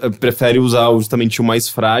pessoal prefere usar justamente o mais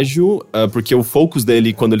frágil, porque o focus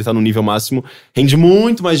dele, quando ele tá no nível máximo, rende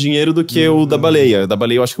muito mais dinheiro do que o da baleia. Da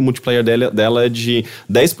baleia, eu acho que o multiplayer dela é de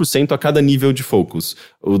 10% a cada nível de focus.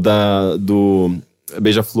 O do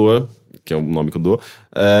Beija-Flor, que é o nome que eu dou,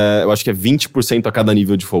 eu acho que é 20% a cada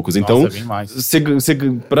nível de focus. Então, você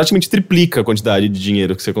praticamente triplica a quantidade de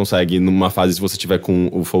dinheiro que você consegue numa fase se você tiver com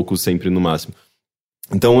o focus sempre no máximo.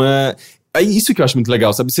 Então, é isso que eu acho muito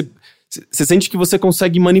legal, sabe? Você sente que você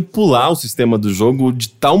consegue manipular o sistema do jogo de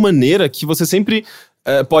tal maneira que você sempre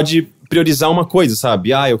pode priorizar uma coisa,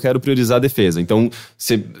 sabe? Eu quero priorizar a defesa. Então,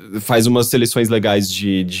 você faz umas seleções legais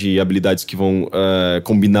de habilidades que vão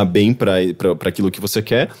combinar bem para aquilo que você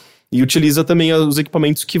quer. E utiliza também os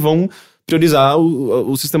equipamentos que vão priorizar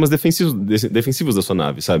os sistemas defensivos da sua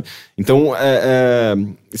nave, sabe? Então,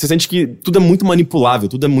 você sente que tudo é muito manipulável,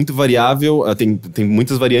 tudo é muito variável, tem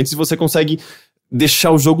muitas variantes e você consegue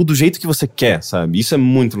deixar o jogo do jeito que você quer, sabe? Isso é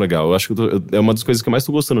muito legal. Eu acho que é uma das coisas que eu mais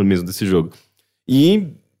tô gostando mesmo desse jogo. E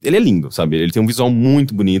ele é lindo, sabe? Ele tem um visual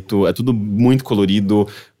muito bonito, é tudo muito colorido,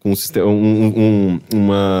 com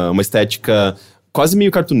uma estética quase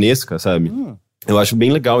meio cartunesca, sabe? Eu acho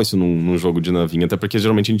bem legal isso num jogo de navinha, até porque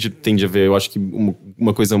geralmente a gente tende a ver, eu acho que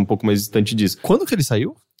uma coisa um pouco mais distante disso. Quando que ele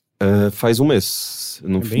saiu? Faz um mês,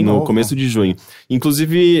 no novo, começo de junho.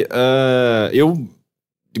 Inclusive, eu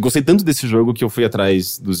gostei tanto desse jogo que eu fui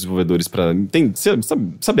atrás dos desenvolvedores pra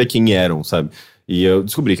saber quem eram, sabe? E eu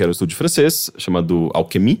descobri que era um estúdio francês, chamado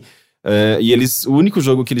Alchemy. E o único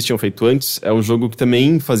jogo que eles tinham feito antes é um jogo que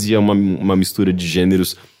também fazia uma mistura de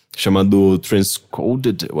gêneros, chamado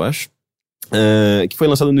Transcoded, eu acho. Que foi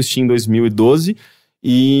lançado no Steam em 2012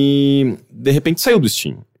 e de repente saiu do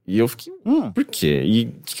Steam. E eu fiquei, por quê? E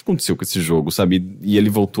o que aconteceu com esse jogo, sabe? E ele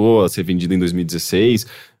voltou a ser vendido em 2016.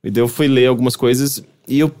 E daí eu fui ler algumas coisas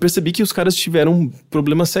e eu percebi que os caras tiveram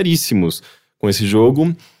problemas seríssimos com esse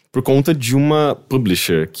jogo por conta de uma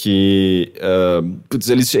publisher que...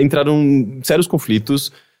 eles entraram em sérios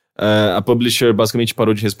conflitos. A publisher basicamente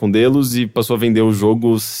parou de respondê-los e passou a vender os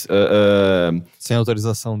jogos... sem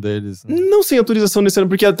autorização deles. Né? Não sem autorização necessariamente,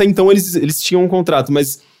 porque até então eles tinham um contrato,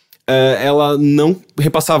 mas... ela não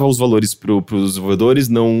repassava os valores pros desenvolvedores,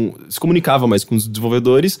 não se comunicava mais com os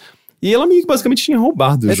desenvolvedores, e ela basicamente tinha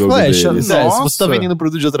roubado o jogo deles. Se você tá vendendo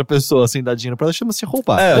produto de outra pessoa sem dar dinheiro pra ela, chama-se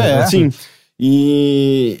roubar. Sim.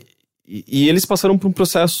 E eles passaram por um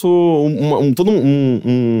processo, todo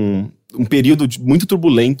um período muito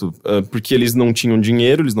turbulento, porque eles não tinham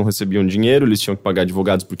dinheiro, eles não recebiam dinheiro, eles tinham que pagar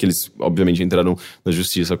advogados, porque eles, obviamente, entraram na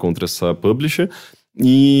justiça contra essa publisher,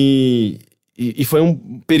 e foi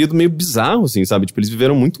um período meio bizarro, assim, sabe? Tipo, eles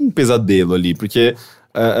viveram muito um pesadelo ali, porque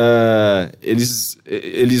eles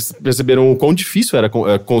perceberam o quão difícil era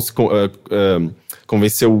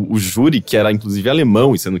convencer o júri, que era inclusive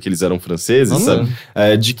alemão, e sendo que eles eram franceses, sabe?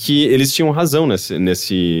 De que eles tinham razão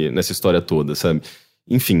nessa história toda, sabe?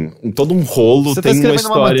 Enfim, todo um rolo, Você tem tá uma escrevendo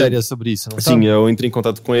história... uma matéria sobre isso, não tá? Sim, eu entrei em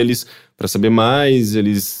contato com eles pra saber mais,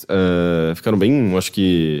 eles ficaram bem, acho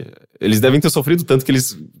que... Eles devem ter sofrido tanto que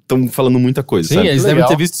eles estão falando muita coisa, Sim, sabe? eles devem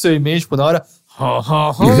ter visto seu e-mail, tipo, na hora...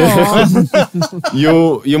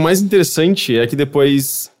 E o mais interessante é que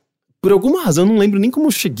depois, por alguma razão, não lembro nem como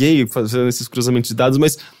eu cheguei fazendo esses cruzamentos de dados,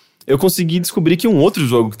 mas eu consegui descobrir que um outro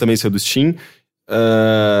jogo que também saiu do Steam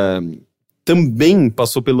também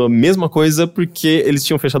passou pela mesma coisa, porque eles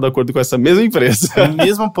tinham fechado acordo com essa mesma empresa. Com a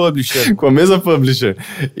mesma publisher. Com a mesma publisher.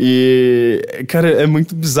 E, cara, é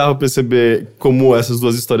muito bizarro perceber como essas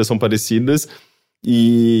duas histórias são parecidas.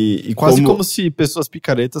 E quase como se pessoas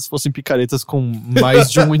picaretas fossem picaretas com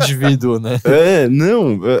mais de um indivíduo, né?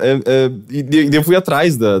 E eu fui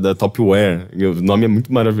atrás da Topware. O nome é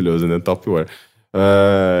muito maravilhoso, né? Topware.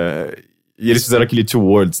 E eles fizeram aquele Two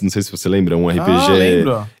Worlds, não sei se você lembra, um RPG.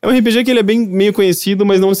 Lembro. É um RPG que ele é bem meio conhecido,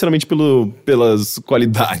 mas não necessariamente pelas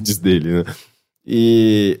qualidades dele, né?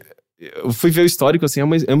 E eu fui ver o histórico, assim, é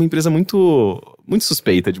uma empresa muito, muito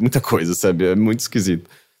suspeita de muita coisa, sabe? É muito esquisito.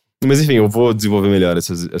 Mas enfim, eu vou desenvolver melhor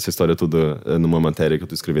essa história toda numa matéria que eu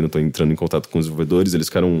tô escrevendo, tô entrando em contato com os desenvolvedores, eles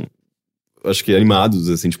ficaram, acho que animados,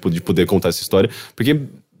 assim, tipo, de poder contar essa história, porque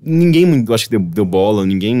ninguém, eu acho que deu bola,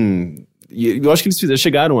 ninguém... E eu acho que eles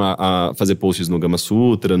chegaram a fazer posts no Gama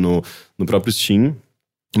Sutra, no próprio Steam,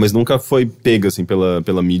 mas nunca foi pega, assim,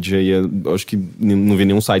 pela mídia, e eu acho que não vi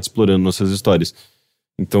nenhum site explorando nossas histórias.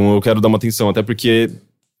 Então eu quero dar uma atenção, até porque,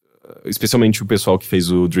 especialmente o pessoal que fez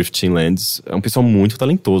o Drifting Lands, é um pessoal muito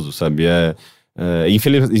talentoso, sabe?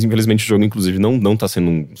 Infelizmente o jogo, inclusive, não tá sendo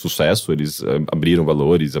um sucesso, eles abriram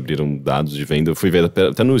valores, abriram dados de venda, eu fui ver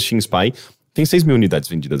até no Steam Spy, tem 6 mil unidades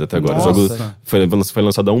vendidas até agora. Nossa. O jogo foi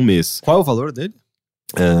lançado há um mês. Qual é o valor dele?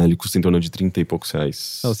 Ele custa em torno de 30 e poucos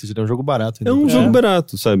reais. Ou seja, ele é um jogo barato. É um jogo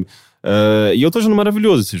barato, sabe? E eu tô achando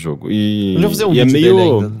maravilhoso esse jogo. E eu já fazer um vídeo vídeo dele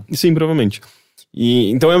ainda, né? Sim, provavelmente.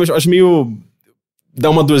 Então eu acho meio... Dá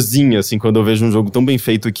uma dorzinha, assim, quando eu vejo um jogo tão bem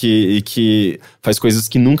feito que faz coisas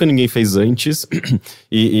que nunca ninguém fez antes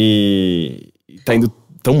e tá indo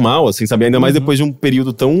tão mal, assim, sabe? Ainda mais depois de um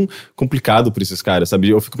período tão complicado pra esses caras, sabe?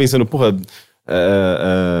 Eu fico pensando, porra,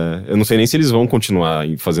 eu não sei nem se eles vão continuar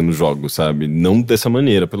fazendo jogos, sabe? Não dessa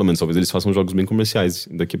maneira, pelo menos. Talvez eles façam jogos bem comerciais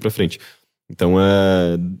daqui pra frente. Então,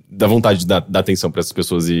 dá vontade de dar atenção pra essas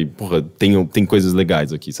pessoas e, porra, tem coisas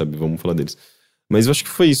legais aqui, sabe? Vamos falar deles. Mas eu acho que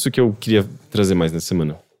foi isso que eu queria trazer mais nessa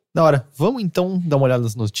semana. Da hora. Vamos então dar uma olhada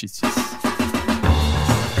nas notícias.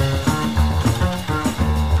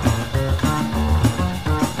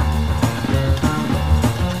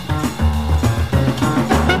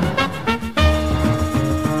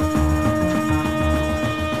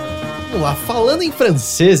 Vamos lá. Falando em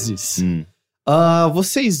franceses,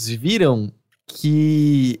 Vocês viram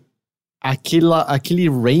que aquele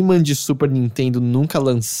Rayman de Super Nintendo nunca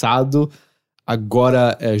lançado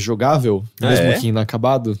agora é jogável, mesmo que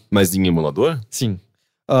inacabado? Mas em emulador? Sim.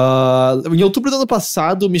 Em outubro do ano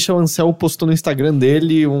passado, o Michel Ancel postou no Instagram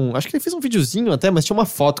dele acho que ele fez um videozinho até, mas tinha uma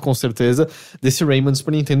foto com certeza desse Rayman do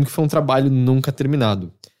Super Nintendo, que foi um trabalho nunca terminado.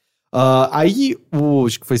 Aí,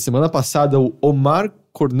 acho que foi semana passada, o Omar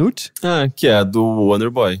Cornut, que é do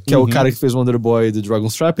Wonder Boy. que é o cara que fez o Wonder Boy do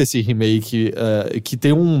Dragon's Trap, esse remake, que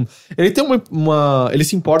tem ele tem ele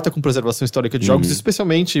se importa com preservação histórica de jogos,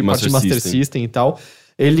 especialmente parte de Master System e tal.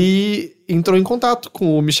 Ele entrou em contato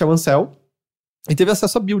com o Michel Ancel e teve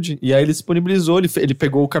acesso à build. E aí ele disponibilizou, ele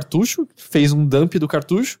pegou o cartucho, fez um dump do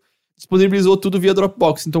cartucho, disponibilizou tudo via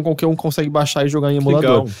Dropbox. Então qualquer um consegue baixar e jogar em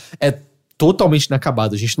emulador. Legal. É totalmente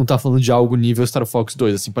inacabado. A gente não tá falando de algo nível Star Fox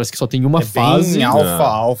 2, assim, parece que só tem uma fase. Bem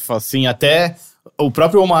alfa, assim, até o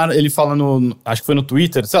próprio Omar, ele fala acho que foi no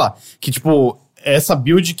Twitter, sei lá, que tipo, essa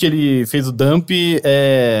build que ele fez o dump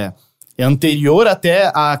é anterior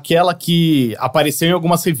até àquela que apareceu em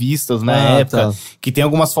algumas revistas na época, que tem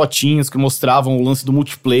algumas fotinhos que mostravam o lance do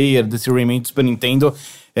multiplayer desse Rayman do Super Nintendo.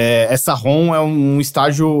 Essa ROM é um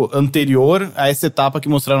estágio anterior a essa etapa que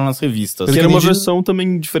mostraram nas revistas. Porque era uma versão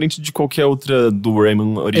também diferente de qualquer outra do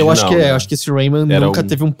Rayman original. Eu acho que esse Rayman nunca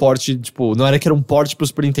teve um port, tipo, não era que era um port pro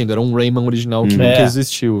Super Nintendo, era um Rayman original que nunca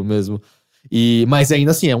existiu mesmo. Mas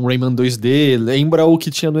ainda assim, é um Rayman 2D, lembra o que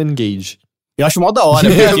tinha no N-Gage. Eu acho mó da hora,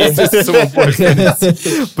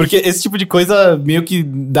 porque esse tipo de coisa meio que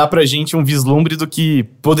dá pra gente um vislumbre do que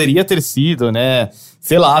poderia ter sido, né?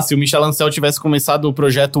 Sei lá, se o Michel Ancel tivesse começado o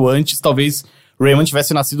projeto antes, talvez Rayman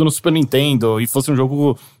tivesse nascido no Super Nintendo e fosse um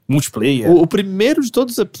jogo multiplayer. O primeiro de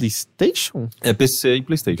todos é PlayStation? É PC e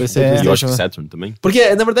PlayStation. PlayStation, e eu acho que Saturn também.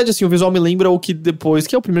 Porque, na verdade, assim, o visual me lembra o que depois...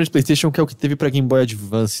 Que é o primeiro de PlayStation, que é o que teve pra Game Boy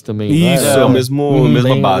Advance também. Isso, é o mesmo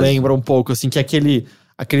mesma base. Lembra um pouco, assim, que é aquele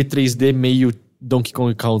 3D meio Donkey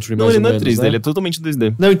Kong Country, não, mais ele ou não menos, é 3D, né? ele é totalmente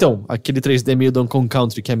 2D. Não, então, aquele 3D meio Donkey Kong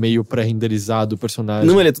Country, que é meio pré-renderizado o personagem.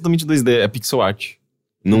 Não, ele é totalmente 2D, é pixel art.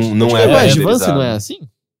 Não é o Game Boy Advance não é assim?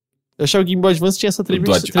 Eu achava que o Game Boy Advance tinha essa do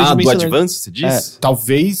Advance, você diz?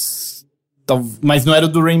 Talvez, mas não era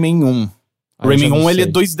do Rayman 1. O Rayman 1, ele é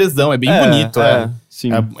 2Dzão, é bem bonito.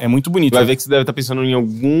 Sim. É muito bonito. Vai ver que você deve estar pensando em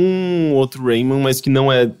algum outro Rayman, mas que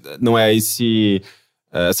não é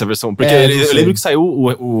essa versão. Porque eu lembro que saiu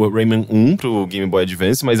o Rayman 1 pro Game Boy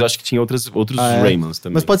Advance, mas eu acho que tinha outros Raymans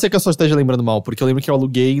também. Mas pode ser que eu só esteja lembrando mal, porque eu lembro que eu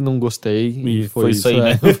aluguei e não gostei. E foi isso aí,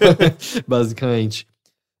 né? Basicamente.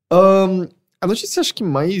 A notícia, acho que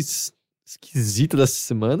mais esquisita dessa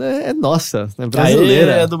semana é nossa, né?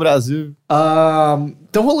 Brasileira. É do Brasil.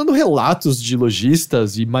 Estão rolando relatos de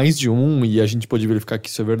lojistas, e mais de um, e a gente pode verificar que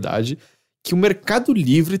isso é verdade, que o Mercado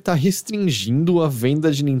Livre tá restringindo a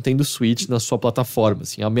venda de Nintendo Switch na sua plataforma,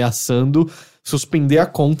 assim, ameaçando suspender a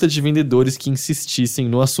conta de vendedores que insistissem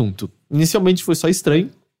no assunto. Inicialmente foi só estranho,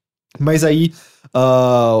 mas aí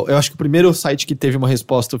eu acho que o primeiro site que teve uma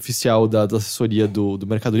resposta oficial da assessoria do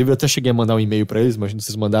Mercado Livre, eu até cheguei a mandar um e-mail pra eles, imagino que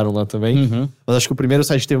vocês mandaram lá também, mas acho que o primeiro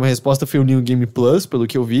site que teve uma resposta foi o New Game Plus, pelo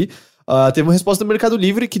que eu vi. Teve uma resposta do Mercado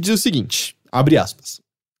Livre que diz o seguinte, abre aspas: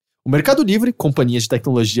 o Mercado Livre, companhia de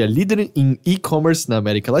tecnologia líder em e-commerce na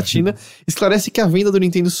América Latina, esclarece que a venda do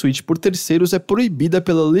Nintendo Switch por terceiros é proibida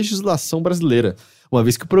pela legislação brasileira, uma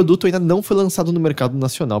vez que o produto ainda não foi lançado no mercado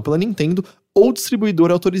nacional pela Nintendo ou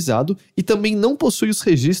distribuidor autorizado e também não possui os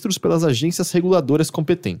registros pelas agências reguladoras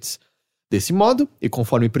competentes. Desse modo, e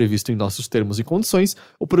conforme previsto em nossos termos e condições,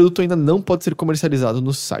 o produto ainda não pode ser comercializado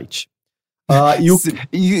no site.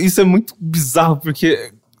 Isso é muito bizarro,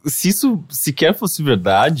 porque se isso sequer fosse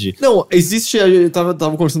verdade... Não, existe... Eu tava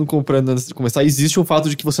conversando com o Prano antes de começar. Existe um fato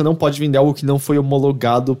de que você não pode vender algo que não foi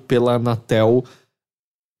homologado pela Anatel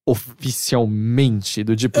oficialmente.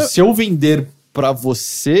 Do tipo, se eu vender pra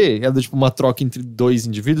você, é do tipo uma troca entre dois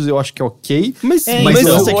indivíduos, eu acho que é ok. Mas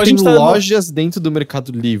eu sei que tem lojas dentro do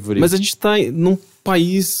Mercado Livre. Mas a gente tá num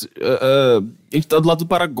país... a gente tá do lado do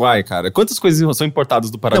Paraguai, cara. Quantas coisas são importadas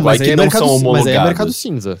do Paraguai que não são homologadas? Mas é mercado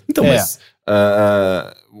cinza. Então, mas...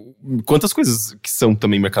 quantas coisas que são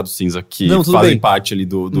também mercado cinza que fazem parte ali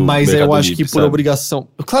do mas mercado eu acho livre, que por obrigação...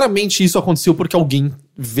 Claramente isso aconteceu porque alguém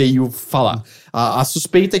veio falar. A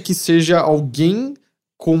suspeita é que seja alguém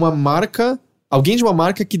com uma marca... Alguém de uma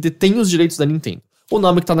marca que detém os direitos da Nintendo. O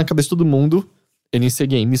nome que tá na cabeça de todo mundo... NC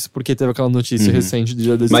Games, porque teve aquela notícia recente de...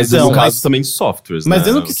 Mas no caso também de softwares, mas né?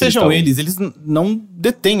 mesmo que sejam eles não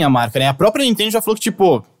detêm a marca, né? A própria Nintendo já falou que,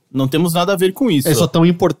 tipo... Não temos nada a ver com isso. Eles só estão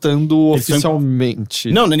importando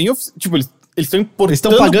oficialmente. Não é nem... Tipo, estão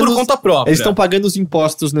importando por conta própria. Eles estão pagando os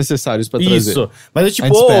impostos necessários pra trazer. Isso. Mas é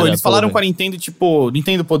tipo, eles falaram com a Nintendo, tipo,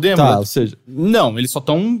 Nintendo podemos? Tá, ou seja... Não, eles só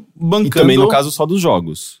estão bancando... E também no caso só dos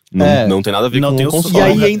jogos. Não tem nada a ver com o console. E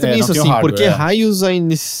aí entra nisso, assim, porque raios a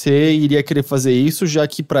NC iria querer fazer isso, já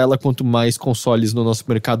que pra ela, quanto mais consoles no nosso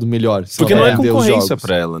mercado, melhor. Porque não é concorrência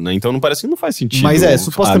pra ela, né? Então não parece que não faz sentido. Mas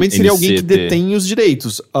supostamente seria alguém que detém os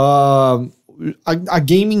direitos. A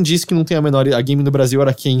Gaming disse que não tem a menor... A Gaming no Brasil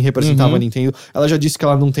era quem representava a Nintendo. Ela já disse que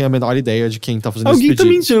ela não tem a menor ideia de quem tá fazendo esse pedido.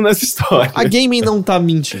 Alguém tá mentindo nessa história. A Gaming não tá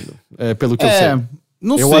mentindo, pelo que eu sei.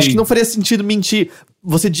 Não sei. Eu acho que não faria sentido mentir.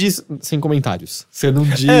 Você diz sem comentários. Você não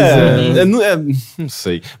diz... Não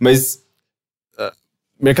sei. Mas...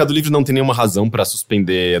 Mercado Livre não tem nenhuma razão pra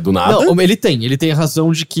suspender do nada? Não, ele tem a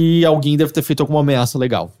razão de que alguém deve ter feito alguma ameaça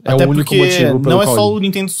legal. Até o único motivo pelo não é qual só o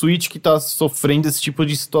Nintendo Switch que tá sofrendo esse tipo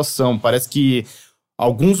de situação. Parece que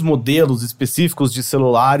alguns modelos específicos de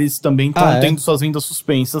celulares também estão tendo suas vendas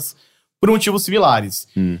suspensas por motivos similares.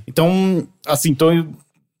 Então, assim,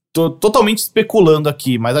 tô totalmente especulando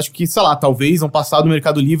aqui, mas acho que, sei lá, talvez no passado o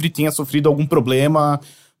Mercado Livre tenha sofrido algum problema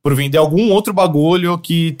por vender algum outro bagulho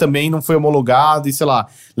que também não foi homologado e, sei lá,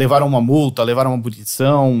 levaram uma multa, levaram uma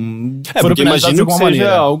punição. Porque imagino que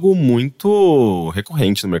seja algo muito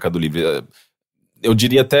recorrente no Mercado Livre. Eu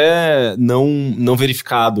diria até não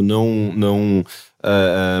verificado, não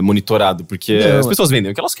monitorado, porque as pessoas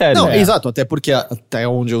vendem o que elas querem. Não, exato, até porque até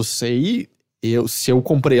onde eu sei... se eu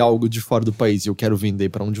comprei algo de fora do país e eu quero vender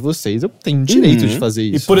pra um de vocês, eu tenho direito de fazer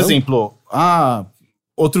isso. E, por exemplo,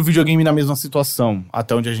 outro videogame na mesma situação,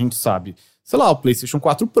 até onde a gente sabe. Sei lá, o PlayStation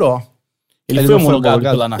 4 Pro. Ele foi homologado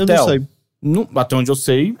pela Anatel? Eu não sei. Até onde eu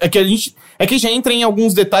sei. É que já entra em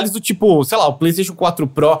alguns detalhes do tipo, sei lá, o PlayStation 4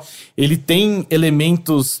 Pro, ele tem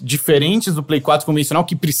elementos diferentes do Play 4 convencional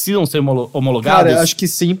que precisam ser homologados? Cara, acho que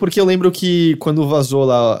sim, porque eu lembro que quando vazou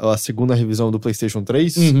lá a segunda revisão do PlayStation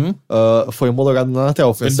 3, foi homologado na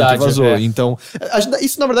Anatel, foi assim que vazou. Então,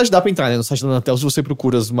 isso na verdade dá pra entrar, né? No site da Anatel, se você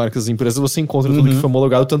procura as marcas e empresas, você encontra tudo que foi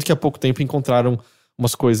homologado, tanto que há pouco tempo encontraram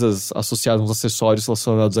umas coisas associadas, uns acessórios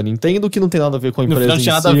relacionados à Nintendo que não tem nada a ver com a empresa. Não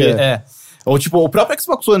tinha nada a ver, Ou tipo, o próprio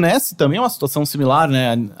Xbox One S também é uma situação similar,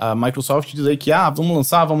 né? A Microsoft diz aí que, vamos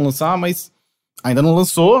lançar, mas ainda não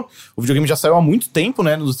lançou. O videogame já saiu há muito tempo,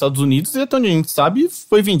 né? Nos Estados Unidos, e até onde a gente sabe,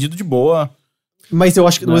 foi vendido de boa. Mas eu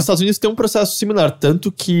acho que nos Estados Unidos tem um processo similar,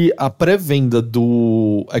 tanto que a pré-venda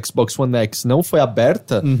do Xbox One X não foi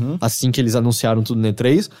aberta assim que eles anunciaram tudo no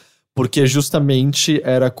E3, porque justamente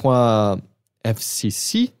era com a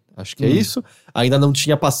FCC, acho que é isso, ainda não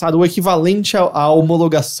tinha passado o equivalente à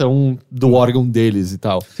homologação do órgão deles e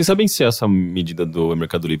tal. Vocês sabem se essa medida do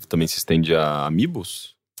Mercado Livre também se estende a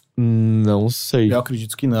Amiibos? Não sei. Eu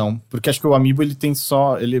acredito que não, porque acho que o Amiibo ele tem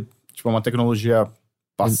tipo, uma tecnologia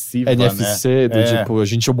passiva, NFC, né? Tipo, a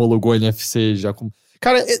gente homologou NFC já com...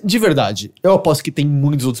 Cara, de verdade, eu aposto que tem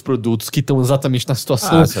muitos outros produtos que estão exatamente na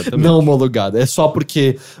situação não homologada. É só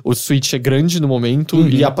porque o Switch é grande no momento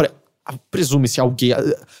e presume-se alguém...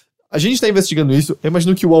 A gente tá investigando isso, eu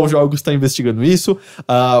imagino que o UOL Jogos tá investigando isso,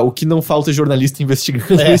 o que não falta é jornalista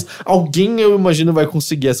investigando isso. Alguém, eu imagino, vai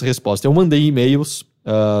conseguir essa resposta. Eu mandei e-mails,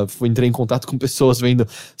 entrei em contato com pessoas vendo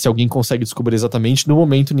se alguém consegue descobrir exatamente. No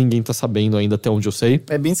momento, ninguém tá sabendo ainda, até onde eu sei.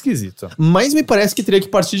 É bem esquisito. Mas me parece que teria que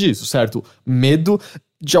partir disso, certo? Medo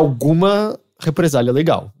de alguma represália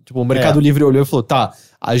legal. Tipo, o Mercado Livre olhou e falou,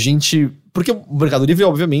 a gente... Porque o Mercado Livre,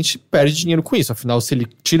 obviamente, perde dinheiro com isso. Afinal, se ele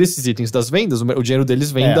tira esses itens das vendas, o dinheiro deles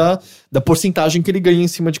vem da porcentagem que ele ganha em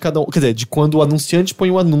cima de cada um. Quer dizer, de quando o anunciante põe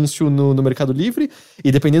um anúncio no Mercado Livre,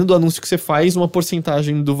 e dependendo do anúncio que você faz, uma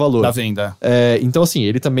porcentagem do valor. Da venda. Então, assim,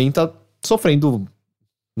 ele também tá sofrendo,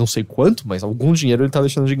 não sei quanto, mas algum dinheiro ele tá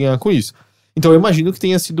deixando de ganhar com isso. Então eu imagino que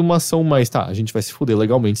tenha sido uma ação mais, a gente vai se fuder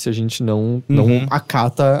legalmente se a gente não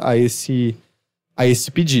acata a esse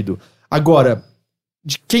pedido. Agora...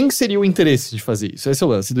 De quem seria o interesse de fazer isso? Esse é o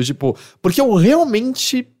lance do tipo... Porque eu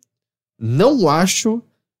realmente não acho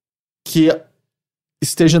que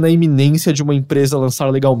esteja na iminência de uma empresa lançar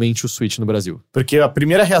legalmente o Switch no Brasil. Porque a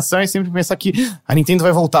primeira reação é sempre pensar que a Nintendo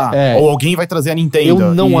vai voltar. Ou alguém vai trazer a Nintendo.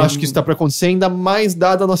 Eu não acho que isso tá pra acontecer, ainda mais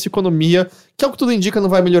dada a nossa economia, que é o que tudo indica não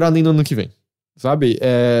vai melhorar nem no ano que vem. Sabe?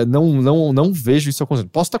 Não vejo isso acontecendo.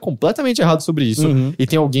 Posso estar completamente errado sobre isso. E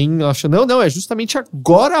tem alguém achando, não, é justamente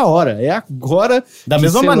agora a hora. É agora. Da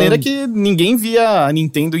mesma maneira que ninguém via a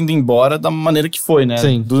Nintendo indo embora da maneira que foi, né?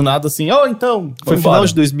 Sim. Do nada assim, então. Foi final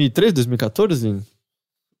de 2013, 2014?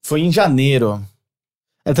 Foi em janeiro.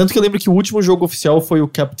 Tanto que eu lembro que o último jogo oficial foi o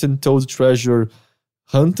Captain Toad Treasure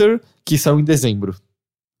Hunter, que saiu em dezembro.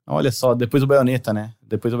 Olha só, depois do Bayonetta, né?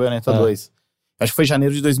 Depois do Bayonetta 2. Acho que foi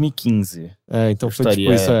janeiro de 2015. Então foi estaria,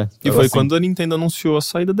 tipo isso, E foi assim. quando a Nintendo anunciou a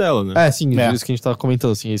saída dela, né? Sim, isso que a gente tava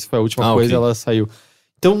comentando, assim, isso foi a última Ah, coisa, ok. ela saiu.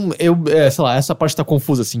 Então, sei lá, essa parte tá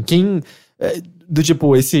confusa, assim, do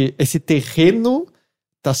tipo, esse terreno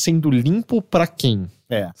tá sendo limpo pra quem?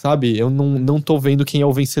 Sabe? Eu não tô vendo quem é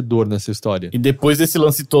o vencedor nessa história. E depois desse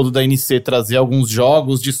lance todo da NC trazer alguns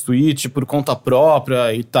jogos de Switch por conta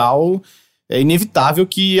própria e tal, é inevitável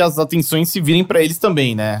que as atenções se virem pra eles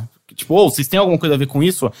também, né? Tipo, vocês têm alguma coisa a ver com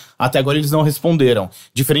isso? Até agora eles não responderam.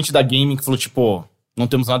 Diferente da Gaming, que falou, tipo, não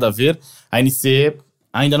temos nada a ver, a NC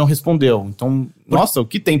ainda não respondeu. Então, nossa, o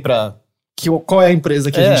que tem pra... Qual é a empresa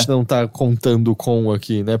que a gente não tá contando com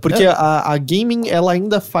aqui, né? Porque a Gaming, ela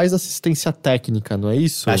ainda faz assistência técnica, não é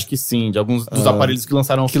isso? Acho que sim, de alguns dos aparelhos que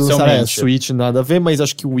lançaram que oficialmente. lançaram Switch, nada a ver, mas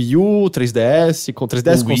acho que o Wii U, 3DS, com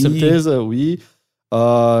 3DS O com Wii. certeza, o Wii.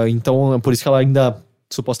 Então, é por isso que ela ainda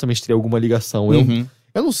supostamente teria alguma ligação. Uhum.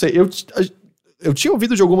 Eu não sei, eu tinha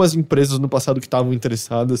ouvido de algumas empresas no passado que estavam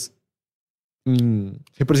interessadas em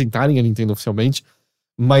representarem a Nintendo oficialmente,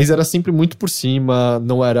 mas era sempre muito por cima,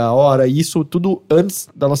 não era a hora, e isso tudo antes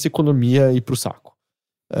da nossa economia ir pro saco.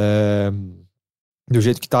 Do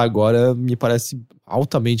jeito que tá agora, me parece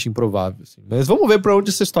altamente improvável. Assim. Mas vamos ver pra onde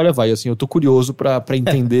essa história vai. Assim, eu tô curioso pra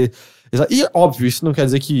entender. E, óbvio, isso não quer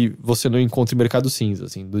dizer que você não encontre mercado cinza.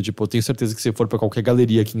 Assim, do tipo, eu tenho certeza que se for pra qualquer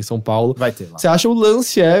galeria aqui em São Paulo, Vai ter lá. você acha o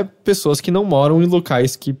lance é pessoas que não moram em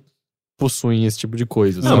locais que possuem esse tipo de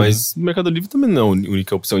coisa. Não, sabe? mas o Mercado Livre também não é a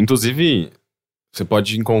única opção. Inclusive, você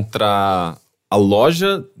pode encontrar a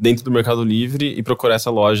loja dentro do Mercado Livre e procurar essa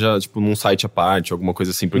loja, tipo, num site à parte, alguma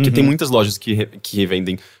coisa assim. Porque tem muitas lojas que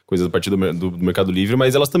revendem coisas a partir do Mercado Livre,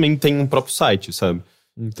 mas elas também têm um próprio site, sabe?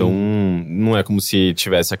 Então, não é como se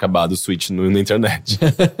tivesse acabado o Switch na internet.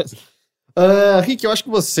 Rick, eu acho que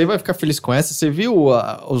você vai ficar feliz com essa. Você viu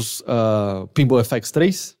os Pinball FX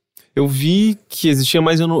 3? Eu vi que existia,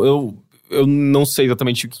 mas eu não sei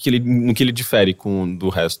exatamente no que ele difere do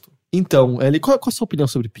resto. Então, qual a sua opinião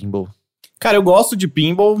sobre Pinball? Cara, eu gosto de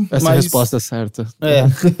pinball, Essa é a resposta certa.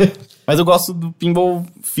 Mas eu gosto do pinball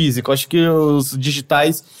físico. Acho que os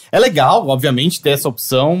digitais... É legal, obviamente, ter essa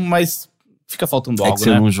opção, mas fica faltando algo, que você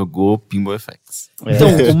né? não jogou Pinball FX. Então,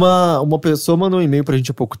 uma pessoa mandou um e-mail pra gente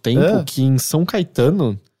há pouco tempo que em São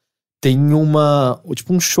Caetano tem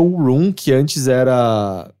um showroom que antes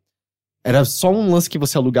era só um lance que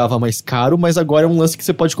você alugava mais caro, mas agora é um lance que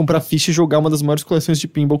você pode comprar ficha e jogar uma das maiores coleções de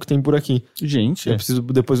pinball que tem por aqui. Gente, Eu preciso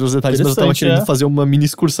depois ver os detalhes, mas eu tava Interessante, querendo fazer uma mini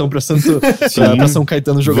excursão pra São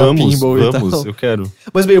Caetano jogar pinball e tal. Eu quero.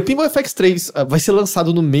 Mas bem, o Pinball FX 3 vai ser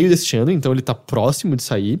lançado no meio deste ano, então ele tá próximo de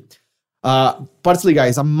sair. Partes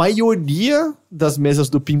legais, a maioria das mesas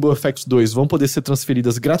do Pinball FX 2 vão poder ser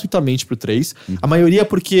transferidas gratuitamente pro 3. A maioria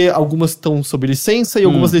porque algumas estão sob licença e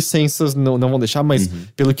algumas licenças não vão deixar, mas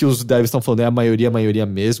pelo que os devs estão falando, é a maioria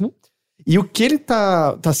mesmo. E o que ele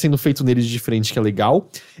tá sendo feito nele de diferente, que é legal,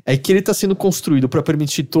 é que ele tá sendo construído para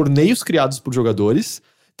permitir torneios criados por jogadores,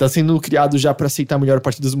 tá sendo criado já para aceitar melhor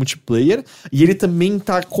partidas multiplayer, e ele também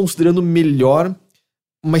tá considerando melhor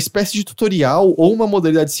uma espécie de tutorial ou uma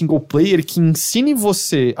modalidade single player que ensine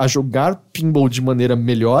você a jogar pinball de maneira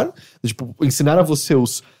melhor, tipo, ensinar a você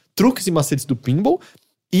os truques e macetes do pinball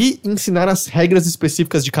e ensinar as regras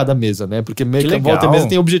específicas de cada mesa, né? Porque volta e mesa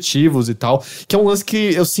tem objetivos e tal, que é um lance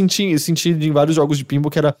que eu senti em vários jogos de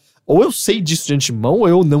pinball que era ou eu sei disso de antemão ou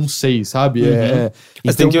eu não sei, sabe?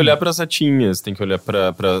 Mas tem que olhar para as setinhas, tem que olhar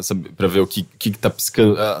para ver o que tá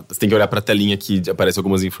piscando. Você tem que olhar para a telinha que aparece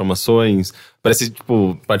algumas informações. Parece,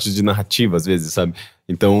 tipo, partes de narrativa, às vezes, sabe?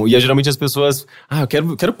 Então, e geralmente as pessoas... eu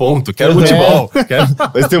quero ponto, quero futebol,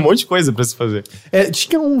 mas tem um monte de coisa pra se fazer.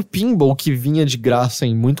 Tinha um pinball que vinha de graça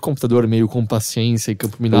em muito computador, meio com paciência e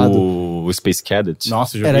campo minado. O Space Cadet.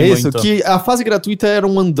 Nossa, joguei Era isso? muito. Que a fase gratuita era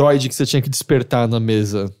um Android que você tinha que despertar na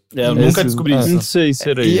mesa. Eu nunca descobri isso. Não sei se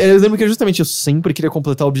era E isso. eu lembro que justamente eu sempre queria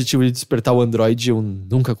completar o objetivo de despertar o Android e eu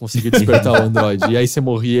nunca consegui despertar o Android. E aí você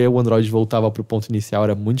morria e o Android voltava pro ponto inicial,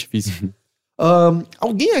 era muito difícil.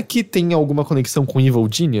 Alguém aqui tem alguma conexão com Evil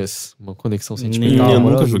Genius? Uma conexão sentimental? Eu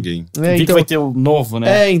amorosa? nunca joguei. Vi que vai ter o novo,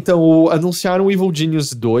 né? Então anunciaram o Evil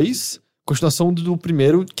Genius 2, continuação do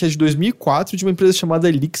primeiro, que é de 2004, de uma empresa chamada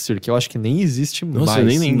Elixir, que eu acho que nem existe mais. Nossa, eu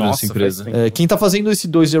nem lembro Nossa, dessa empresa. faz tempo. Quem tá fazendo esse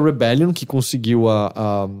 2 é a Rebellion, que conseguiu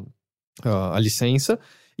a licença.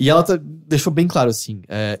 E ela deixou bem claro assim,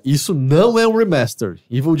 isso não é um remaster.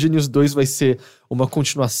 Evil Genius 2 vai ser uma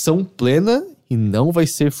continuação plena e não vai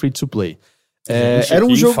ser free to play. Era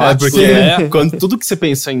um jogo... Porque quando tudo que você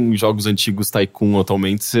pensa em jogos antigos Tycoon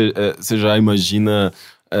atualmente, você já imagina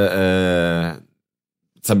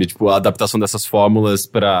sabe, tipo, a adaptação dessas fórmulas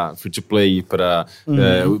pra free-to-play,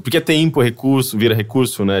 porque é tempo, recurso, vira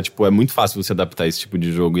recurso, né? Tipo, é muito fácil você adaptar esse tipo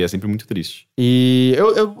de jogo e é sempre muito triste. E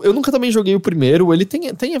eu nunca também joguei o primeiro, ele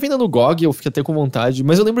tem a venda no GOG, eu fiquei até com vontade,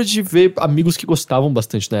 mas eu lembro de ver amigos que gostavam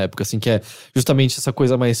bastante na época, assim, que é justamente essa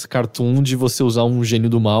coisa mais cartoon de você usar um gênio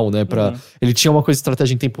do mal, né? Ele tinha uma coisa de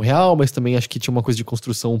estratégia em tempo real, mas também acho que tinha uma coisa de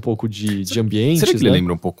construção um pouco de ambientes, Será que né? ele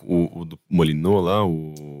lembra um pouco o do Molinô lá,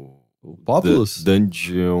 O Populous?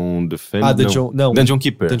 Dungeon Defender? Não. Dungeon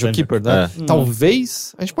Keeper. Dungeon Keeper, né?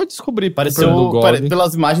 Talvez. A gente pode descobrir.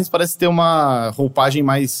 Pelas imagens parece ter uma roupagem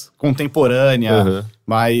mais contemporânea,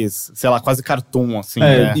 mais, sei lá, quase cartoon, assim.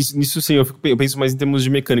 Né? Nisso sim, eu penso mais em termos de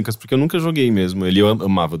mecânicas, porque eu nunca joguei mesmo. Eu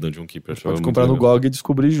amava Dungeon Keeper. Pode comprar no GOG e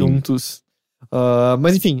descobrir juntos.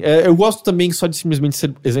 Mas enfim, eu gosto também só de simplesmente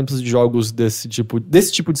ser exemplos de jogos desse tipo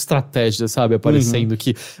de estratégia, sabe? Aparecendo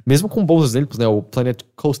que, mesmo com bons exemplos, né? O Planet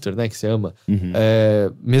Coaster, né? Que você ama.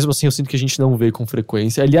 Mesmo assim, eu sinto que a gente não vê com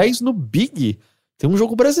frequência. Aliás, no Big, tem um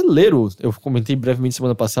jogo brasileiro. Eu comentei brevemente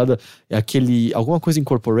semana passada. É aquele... Alguma coisa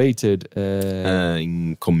Incorporated.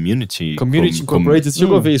 Em Community. Community Incorporated. Você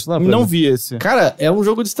chegou a ver isso? Não vi esse. Cara, é um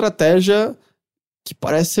jogo de estratégia que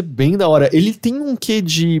parece ser bem da hora. Ele tem um quê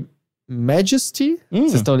de... Majesty,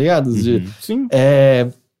 vocês estão ligados? Sim.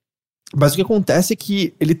 Mas o que acontece é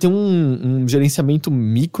que ele tem um gerenciamento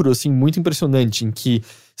micro, assim, muito impressionante, em que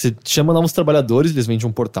você chama novos trabalhadores, eles vendem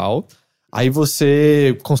um portal, aí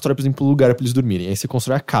você constrói, por exemplo, um lugar pra eles dormirem, aí você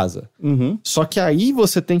constrói a casa. Só que aí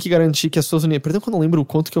você tem que garantir que as suas unidades... Perdão que eu não lembro o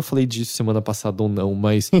quanto que eu falei disso semana passada ou não,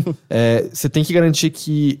 mas você tem que garantir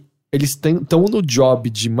que eles estão no job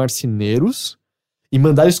de marceneiros e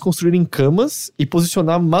mandar eles construírem camas e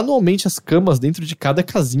posicionar manualmente as camas dentro de cada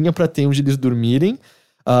casinha pra ter onde eles dormirem.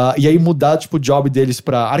 E aí mudar, tipo, o job deles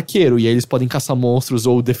pra arqueiro. E aí eles podem caçar monstros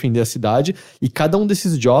ou defender a cidade. E cada um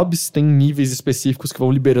desses jobs tem níveis específicos que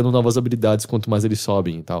vão liberando novas habilidades quanto mais eles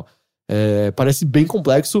sobem e tal. Parece bem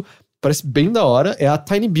complexo, parece bem da hora. É a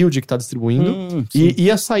Tiny Build que tá distribuindo. E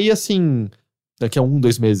ia sair, assim, daqui a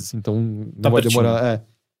 1-2 meses. Então não vai demorar...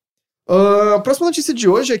 A próxima notícia de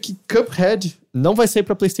hoje é que Cuphead não vai sair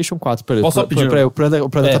pra PlayStation 4. Peraí, o Pranda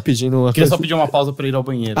tá pedindo uma Queria só pedir uma pausa pra ir ao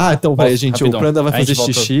banheiro. Então peraí, gente. Rapidão. O Pranda vai fazer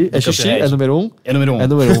xixi. É xixi? É número 1? É número 1. É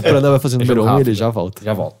número 1. O Pranda vai fazer número 1 e ele já volta.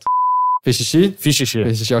 Fez xixi? Fiz xixi.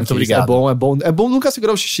 Okay. Muito obrigado. É bom nunca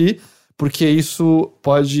segurar o xixi, porque isso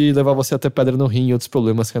pode levar você a ter pedra no rim e outros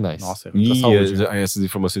problemas renais. Nossa, é muita saúde. Essas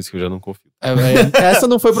informações que eu já não confio. Essa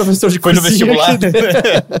não foi professor de Foi no vestibular.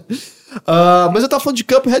 Mas eu tava falando de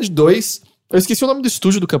Cuphead 2. Eu esqueci o nome do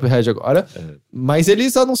estúdio do Cuphead agora. Mas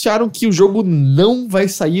eles anunciaram que o jogo não vai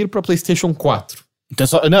sair pra PlayStation 4. Então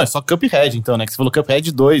é só Cuphead, então, né? Que você falou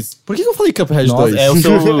Cuphead 2. Por que eu falei Cuphead 2? É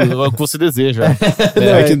o que você deseja.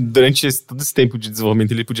 É que durante todo esse tempo de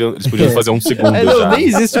desenvolvimento eles podiam fazer um segundo já. Nem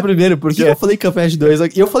existe o primeiro. Por que eu falei Cuphead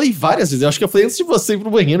 2? E eu falei várias vezes. Eu acho que eu falei antes de você ir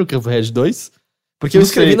pro banheiro Cuphead 2. Porque eu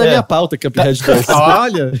escrevi na minha pauta Cuphead 2.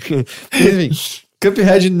 Olha! Enfim...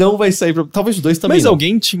 Cuphead não vai sair pra... Talvez o 2 também. Mas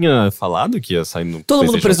alguém tinha falado que ia sair no Todo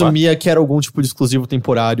mundo presumia que era algum tipo de exclusivo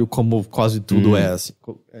temporário, como quase tudo é, assim.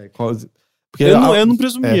 Quase... Porque eu não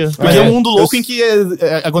presumia. Porque é um mundo louco em que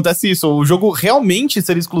acontece isso. O jogo realmente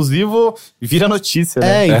ser exclusivo vira notícia,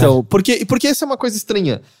 né? Então. Porque essa é uma coisa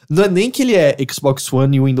estranha. Não é nem que ele é Xbox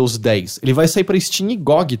One e Windows 10. Ele vai sair pra Steam e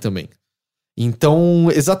GOG também. Então,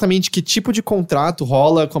 exatamente que tipo de contrato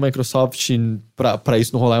rola com a Microsoft pra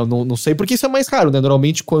isso não rolar, eu não sei. Porque isso é mais raro, né?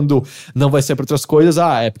 Normalmente, quando não vai ser pra outras coisas,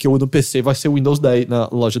 é porque no PC vai ser o Windows 10, na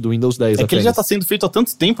loja do Windows 10. É que ele já tá sendo feito há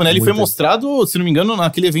tanto tempo, né? Ele foi mostrado, se não me engano,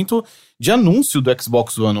 naquele evento de anúncio do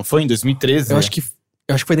Xbox One, não foi? Em 2013. Eu acho que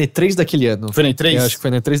foi na E3 daquele ano. Foi na E3? Eu acho que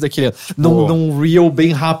foi na E3 daquele ano. Num reel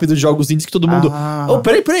bem rápido de jogos indies que todo mundo...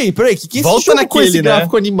 Peraí. Que esse volta jogo naquele, com esse né?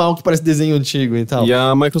 gráfico animal que parece desenho antigo e tal? E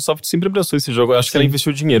a Microsoft sempre abraçou esse jogo. Eu acho que ela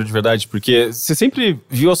investiu dinheiro, de verdade. Porque você sempre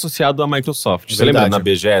viu associado à Microsoft. Você lembra na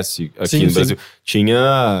BGS aqui no Brasil?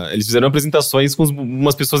 Eles fizeram apresentações com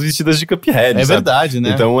umas pessoas vestidas de Cuphead, sabe? Verdade, né?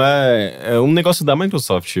 Então é um negócio da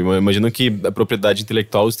Microsoft. Eu imagino que a propriedade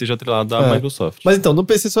intelectual esteja atrelada à Microsoft. Mas então, no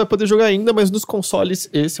PC você vai poder jogar ainda, mas nos consoles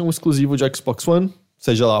esse é um exclusivo de Xbox One,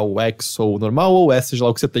 seja lá o X ou o normal, ou S, seja lá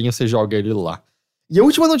o que você tenha, você joga ele lá. E a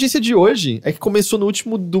última notícia de hoje é que começou no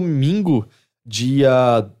último domingo,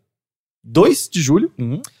 dia 2 de julho,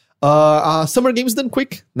 a Summer Games Done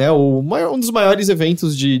Quick, né? Um dos maiores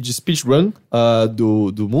eventos de speedrun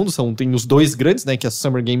do mundo. Tem os dois grandes, né? Que é a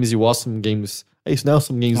Summer Games e o Awesome Games. É isso, né?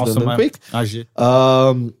 Awesome Games Done Quick. AG.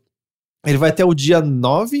 Ele vai até o dia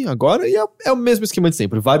 9 agora e é o mesmo esquema de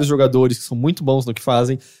sempre. Vários jogadores que são muito bons no que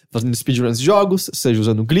fazem, fazendo speedruns de jogos, seja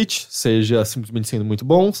usando glitch, seja simplesmente sendo muito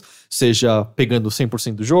bons, seja pegando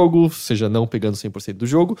 100% do jogo, seja não pegando 100% do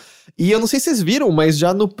jogo. E eu não sei se vocês viram, mas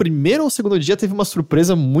já no primeiro ou segundo dia teve uma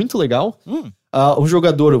surpresa muito legal. O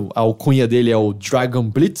jogador, a alcunha dele é o Dragon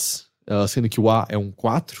Blitz, sendo que o A é um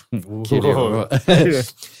 4. Você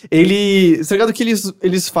tá ligado que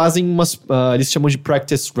eles fazem umas... eles chamam de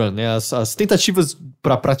practice run, né? As tentativas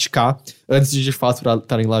pra praticar antes de fato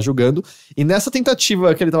estarem lá jogando. E nessa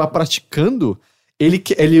tentativa que ele tava praticando, ele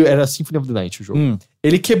era Symphony of the Night o jogo.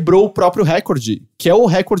 Ele quebrou o próprio recorde, que é o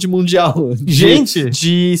recorde mundial. Gente!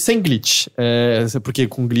 De sem glitch. Porque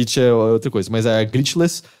com glitch é outra coisa, mas é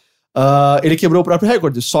glitchless. Ele quebrou o próprio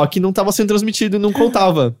recorde, só que não tava sendo transmitido e não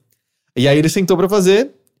contava. E aí ele sentou pra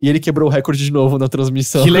fazer, e ele quebrou o recorde de novo na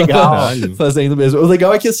transmissão. Que legal! Fazendo mesmo. O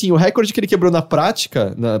legal é que, assim, o recorde que ele quebrou na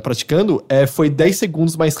prática, praticando, foi 10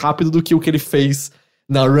 segundos mais rápido do que o que ele fez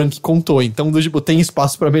na run que contou. Então, tipo, tem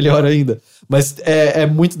espaço pra melhor ainda. Mas é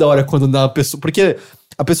muito da hora quando na pessoa... Porque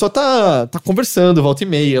a pessoa tá conversando, volta e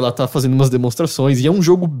meia, ela tá fazendo umas demonstrações, e é um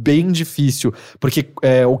jogo bem difícil. Porque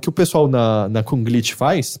o que o pessoal na Conglitch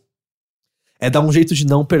faz... é dar um jeito de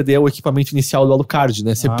não perder o equipamento inicial do Alucard,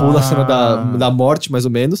 né? Você pula a cena da morte, mais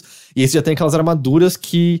ou menos, e aí você já tem aquelas armaduras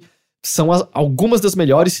que são algumas das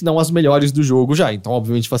melhores, se não as melhores do jogo já. Então,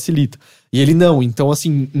 obviamente, facilita. E ele não. Então,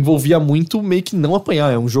 assim, envolvia muito meio que não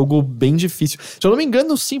apanhar. É um jogo bem difícil. Se eu não me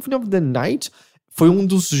engano, o Symphony of the Night foi um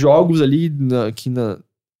dos jogos ali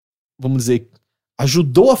vamos dizer,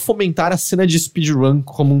 ajudou a fomentar a cena de speedrun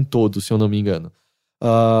como um todo, se eu não me engano.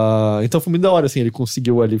 Então foi muito da hora, assim, ele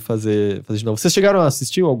conseguiu ali fazer de novo. Vocês chegaram a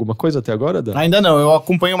assistir alguma coisa até agora, Dan? Ainda não, eu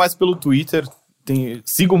acompanho mais pelo Twitter,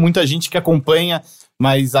 sigo muita gente que acompanha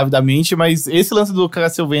mais avidamente, mas esse lance do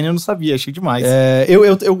Castlevania eu não sabia, achei demais.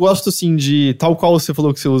 Eu gosto, assim, de, tal qual você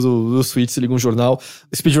falou que você usa o Switch, você liga um jornal,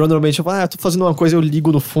 speedrun normalmente eu falo, tô fazendo uma coisa, eu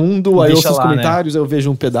ligo no fundo, aí eu ouço os comentários, né? Eu vejo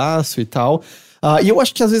um pedaço e tal. E eu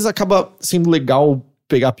acho que às vezes acaba sendo legal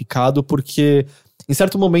pegar picado, porque... em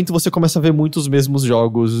certo momento você começa a ver muitos mesmos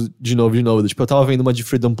jogos de novo. Tipo, eu tava vendo uma de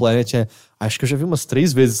Freedom Planet, acho que eu já vi umas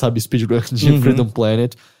 3 vezes, sabe, speedrun de Freedom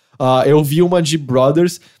Planet. Eu vi uma de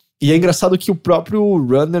Brothers, e é engraçado que o próprio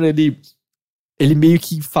runner, ele meio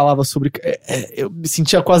que falava sobre... eu me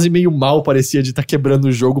sentia quase meio mal, parecia, de estar quebrando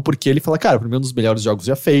o jogo, porque ele fala, cara, pra mim é um dos melhores jogos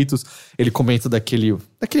já feitos. Ele comenta daquele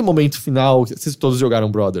momento final. Vocês todos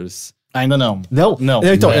jogaram Brothers? Ainda não. Não? Não.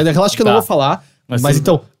 Então, relaxa que eu não vou falar, mas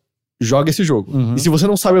então... joga esse jogo. Uhum. E se você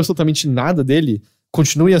não sabe absolutamente nada dele,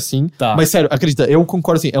 continue assim. Tá. Mas sério, acredita, eu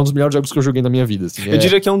concordo, assim, é um dos melhores jogos que eu joguei na minha vida. Assim, eu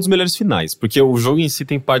diria que é um dos melhores finais, porque o jogo em si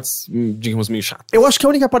tem partes, digamos, meio chatas. Eu acho que a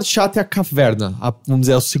única parte chata é a caverna, vamos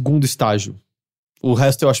dizer, é o segundo estágio. O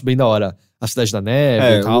resto eu acho bem da hora. A Cidade da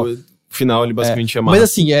Neve e tal. O final, ele basicamente é massa. Mas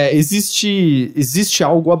assim, existe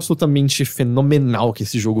algo absolutamente fenomenal que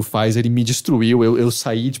esse jogo faz. Ele me destruiu, eu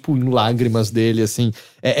saí, tipo, em lágrimas dele, assim.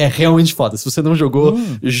 É realmente foda. Se você não jogou,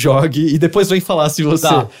 jogue e depois vem falar se você...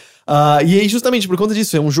 Tá. E aí, justamente por conta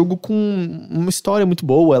disso, é um jogo com uma história muito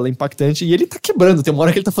boa, ela é impactante, e ele tá quebrando. Tem uma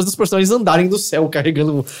hora que ele tá fazendo os personagens andarem no céu,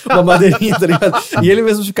 carregando uma madeirinha, tá ligado? E ele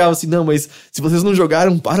mesmo ficava assim, não, mas se vocês não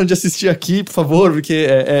jogaram, param de assistir aqui, por favor, porque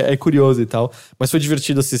é curioso e tal. Mas foi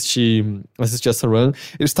divertido assistir essa run.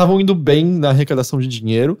 Eles estavam indo bem na arrecadação de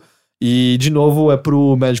dinheiro, e, de novo, é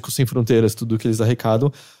pro Médicos Sem Fronteiras, tudo que eles arrecadam.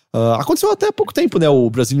 Aconteceu até há pouco tempo, né? O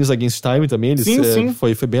Brazilians Against Time também, Sim.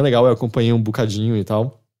 Foi bem legal, eu acompanhei um bocadinho e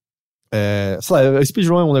tal. Sei lá,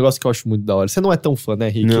 speedrun é um negócio que eu acho muito da hora. Você não é tão fã, né,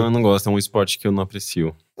 Rick? Não, eu não gosto, é um esporte que eu não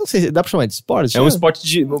aprecio. Não sei, dá pra chamar de esporte? É um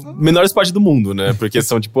esporte menor esporte do mundo, né? Porque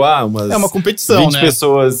são tipo, umas... é uma competição, 20 né?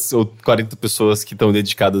 pessoas ou 40 pessoas que estão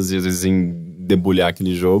dedicadas, às vezes, em debulhar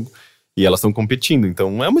aquele jogo. E elas estão competindo,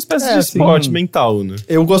 então é uma espécie de esporte mental, né?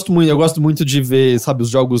 Eu gosto muito de ver, sabe, os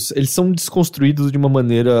jogos, eles são desconstruídos de uma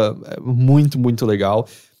maneira muito, muito legal.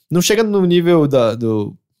 Não chega no nível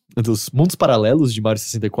dos mundos paralelos de Mario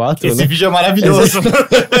 64, Esse né? vídeo é maravilhoso.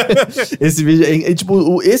 Esse vídeo,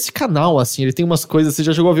 tipo, esse canal, assim, ele tem umas coisas, você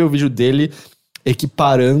já chegou a ver o vídeo dele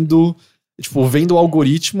equiparando, tipo, vendo o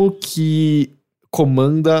algoritmo que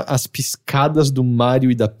comanda as piscadas do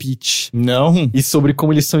Mario e da Peach. Não. E sobre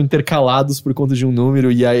como eles são intercalados por conta de um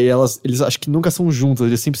número, e aí eles acho que nunca são juntas,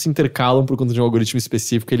 eles sempre se intercalam por conta de um algoritmo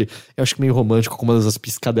específico. Eu acho que meio romântico, como as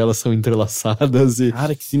piscadelas são entrelaçadas.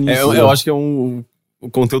 Cara, que sinistro. Eu acho que é o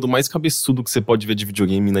conteúdo mais cabeçudo que você pode ver de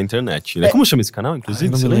videogame na internet. Né? Como chama esse canal,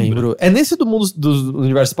 inclusive? Não me lembro. É nesse do mundo dos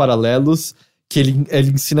universos paralelos que ele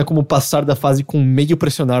ensina como passar da fase com meio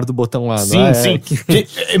pressionar do botão lá, sim, não é? Sim.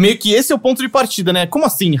 Meio que esse é o ponto de partida, né? Como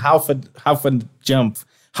assim? Half a jump,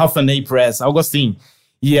 half an A press, algo assim.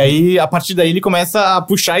 E aí, a partir daí, ele começa a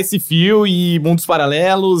puxar esse fio e mundos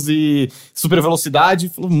paralelos e super velocidade.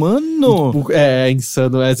 Falou, mano... É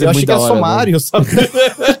insano. Eu achei que era só Mario, sabe?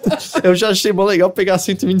 Eu já achei mó legal pegar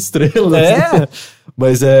 120 estrelas. É.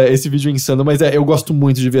 Mas esse vídeo é insano. Mas eu gosto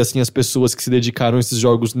muito de ver, assim, as pessoas que se dedicaram a esses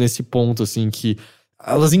jogos nesse ponto, assim, que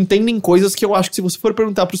elas entendem coisas que eu acho que se você for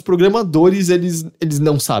perguntar pros programadores, eles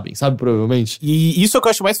não sabem, sabe? Provavelmente. E isso é o que eu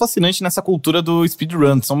acho mais fascinante nessa cultura do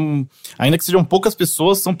speedrun. Ainda que sejam poucas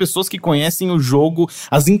pessoas, são pessoas que conhecem o jogo,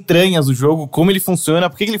 as entranhas do jogo, como ele funciona,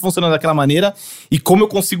 por que ele funciona daquela maneira e como eu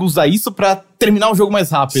consigo usar isso pra terminar o jogo mais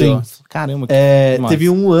rápido. Sim. Caramba, que teve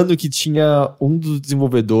um ano que tinha um dos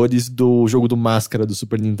desenvolvedores do jogo do Máscara do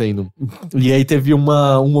Super Nintendo. E aí teve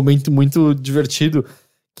um momento muito divertido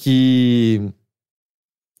que...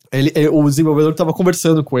 o desenvolvedor tava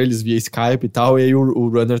conversando com eles via Skype e tal, e aí o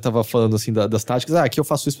runner tava falando assim das táticas, aqui eu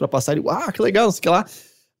faço isso pra passar, ele, que legal, não sei o que lá.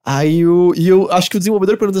 Aí eu acho que o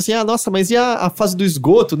desenvolvedor pergunta assim, nossa, mas e a fase do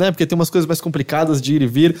esgoto, né? Porque tem umas coisas mais complicadas de ir e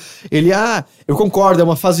vir. Ele, eu concordo, é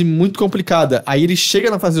uma fase muito complicada. Aí ele chega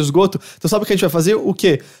na fase do esgoto, então sabe o que a gente vai fazer? O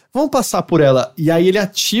quê? Vamos passar por ela. E aí ele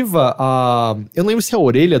ativa eu não lembro se é a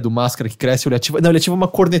orelha do Máscara que cresce, ele ativa uma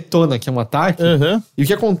cornetona, que é um ataque. Uhum. E o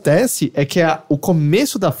que acontece é que o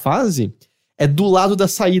começo da fase é do lado da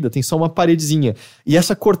saída, tem só uma paredezinha. E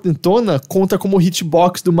essa cornetona conta como o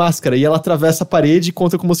hitbox do Máscara. E ela atravessa a parede e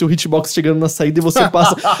conta como seu hitbox chegando na saída e você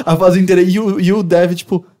passa a fase inteira. E o dev,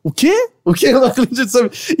 tipo, o quê? O quê? Eu não acredito,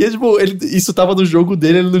 sabe? E isso tava no jogo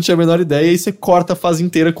dele, ele não tinha a menor ideia. E aí você corta a fase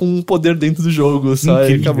inteira com um poder dentro do jogo,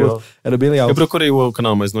 sabe? Acabou. Era bem legal. Eu procurei o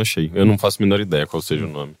canal, mas não achei. Eu não faço a menor ideia qual seja o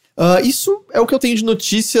nome. Isso é o que eu tenho de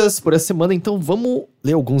notícias por essa semana, então vamos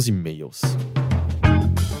ler alguns e-mails.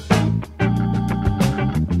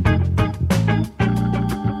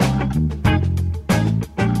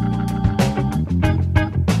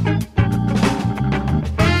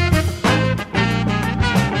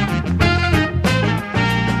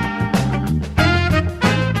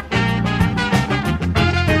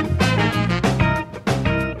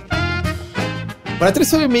 Para ter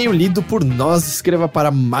seu e-mail lido por nós, escreva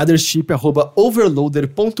para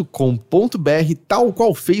mothership@overloader.com.br, tal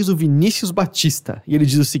qual fez o Vinícius Batista. E ele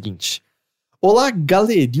diz o seguinte: Olá,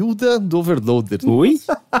 galerilda do Overloader. Oi?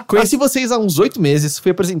 Conheci vocês há uns 8 meses,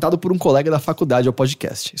 fui apresentado por um colega da faculdade ao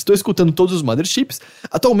podcast. Estou escutando todos os Motherships,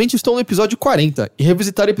 atualmente estou no episódio 40, e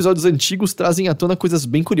revisitar episódios antigos trazem à tona coisas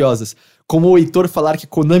bem curiosas, como o Heitor falar que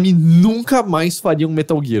Konami nunca mais faria um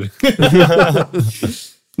Metal Gear.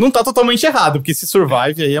 Não tá totalmente errado, porque esse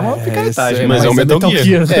Survive aí é uma picaretagem. Mas é um Metal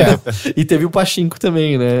Gear. E teve o Pachinko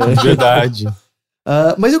também, né? Verdade.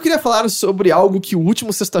 Mas eu queria falar sobre algo que o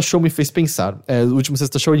último Sexta Show me fez pensar. O último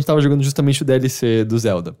Sexta Show a gente tava jogando justamente o DLC do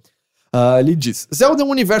Zelda. Ele diz: Zelda é um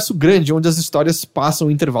universo grande onde as histórias passam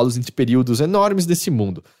em intervalos entre períodos enormes desse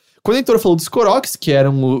mundo. Quando o Heitor falou dos Koroks, que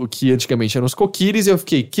antigamente eram os Kokiris, eu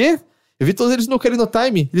fiquei, quê? Eu vi todos eles no Ocarina of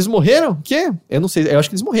Time. Eles morreram? O quê? Eu não sei. Eu acho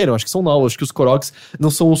que eles morreram. Acho que são novos. Acho que os Koroks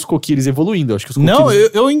não são os Kokiris evoluindo. Acho que os Kokiris... Não,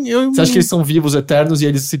 eu... Você acha que eles são vivos, eternos e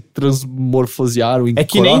eles se transmorfosearam em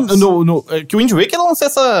que Koroks? Nem... que o Wind Waker lançou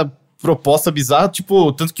essa proposta bizarra,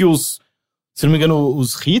 tipo... Tanto que se não me engano,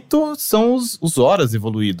 os Rito são os Horas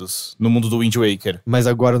evoluídos no mundo do Wind Waker. Mas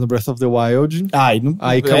agora no Breath of the Wild... Aí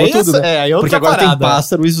acabou tudo, né? aí Porque agora tem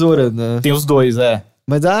Pássaro e Zora, né? Tem os dois,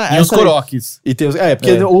 Mas, e os Koroks. E tem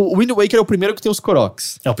porque o Wind Waker é o primeiro que tem os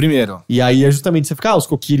Koroks. É o primeiro. E aí é justamente você fica, os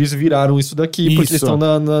Kokiris viraram isso daqui porque eles estão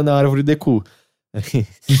na árvore Deku.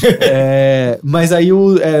 Mas aí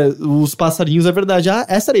os passarinhos, é verdade.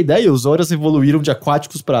 Essa era a ideia, os Horas evoluíram de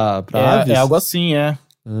aquáticos pra aves. É algo assim,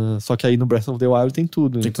 só que aí no Breath of the Wild tem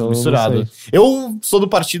tudo. Tem então tudo misturado. Eu sou do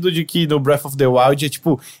partido de que no Breath of the Wild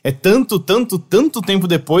é tanto tempo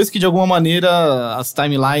depois que de alguma maneira as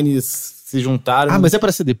timelines se juntaram. Mas é pra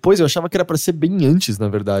ser depois? Eu achava que era pra ser bem antes, na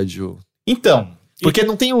verdade. Então... Porque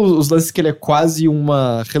não tem os lances que ele é quase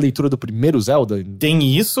uma releitura do primeiro Zelda?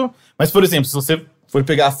 Tem isso, mas por exemplo, se você for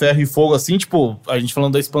pegar Ferro e Fogo assim, tipo, a gente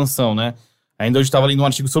falando da expansão, né? Ainda hoje tava lendo um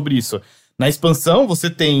artigo sobre isso. Na expansão, você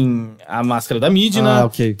tem a máscara da Midna,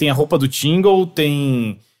 tem a roupa do Tingle,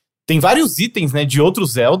 tem vários itens, né, de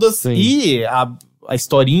outros Zeldas. Sim. E a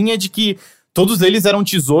historinha de que todos eles eram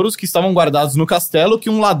tesouros que estavam guardados no castelo que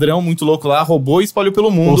um ladrão muito louco lá roubou e espalhou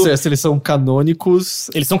pelo mundo. Ou seja, se eles são canônicos...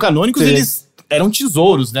 Eles são canônicos, eles eram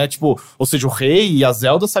tesouros, né? Tipo, ou seja, o rei e a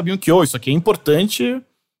Zelda sabiam que, isso aqui é importante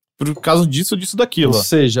por causa disso, daquilo. Ou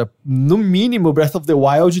seja, no mínimo, Breath of the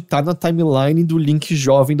Wild tá na timeline do Link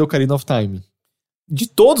jovem do Ocarina of Time. De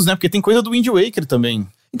todos, né? Porque tem coisa do Wind Waker também.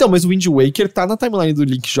 Então, mas o Wind Waker tá na timeline do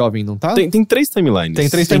Link jovem, não tá? Tem 3 timelines. Tem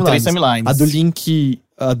três timelines. A do Link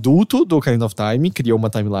adulto do Ocarina of Time criou uma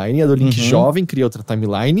timeline, a do Link jovem cria outra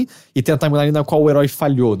timeline, e tem a timeline na qual o herói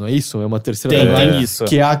falhou, não é isso? É uma terceira timeline. Tem isso.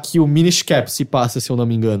 Que é a que o Minish Cap se passa, se eu não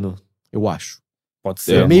me engano. Eu acho. Pode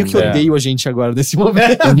ser. Eu meio que odeio a gente agora nesse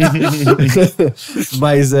momento.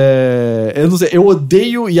 Mas eu não sei, eu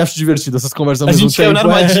odeio e acho divertido essas conversas ao A mesmo gente caiu tempo.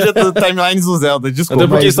 na armadilha do timelines do Zelda, desculpa.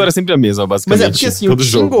 Até porque a história é sempre a mesma, basicamente. Mas é porque assim, todo o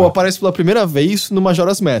jogo, Tingle né? aparece pela primeira vez no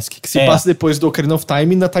Majora's Mask, que se passa depois do Ocarina of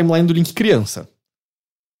Time na timeline do Link criança.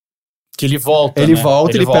 Que ele volta, Ele né?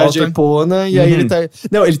 volta, ele perde a Epona, e aí ele tá...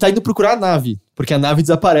 Não, ele tá indo procurar a nave, porque a nave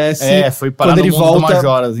desaparece. Foi parar quando no ele mundo volta, do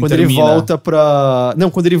Majora's, quando ele volta pra...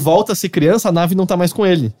 Não, quando ele volta a ser criança, a nave não tá mais com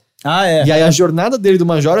ele. Ah, é. E aí a jornada dele do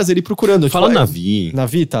Majora's, ele procurando. Fala tipo, Navi.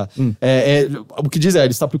 Navi, tá. O que diz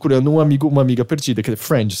ele está procurando um amigo, uma amiga perdida, que é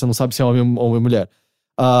friend, você não sabe se é homem ou mulher.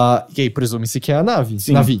 E aí presume-se que é a Navi.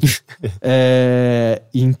 Sim. Navi.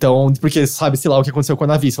 Então, porque sabe, sei lá, o que aconteceu com a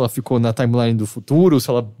Navi, se ela ficou na timeline do futuro, se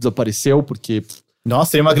ela desapareceu, porque...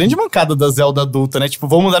 Nossa, é uma grande mancada da Zelda adulta, né? Tipo,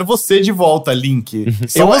 vamos mandar você de volta, Link.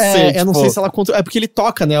 Só você, eu não sei se ela conta... É porque ele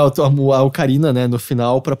toca, né, a Ocarina, né, no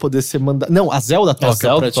final, pra poder ser mandado... Não, a Zelda toca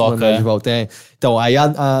Zelda pra te mandar de volta. Então, aí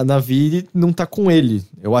a Navi não tá com ele.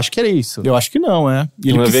 Eu acho que era isso. Eu acho que não, é.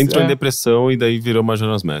 E ele entrou em depressão e daí virou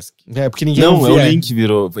Majora's Mask. Porque ninguém Não, o Link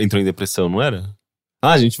entrou em depressão, não era?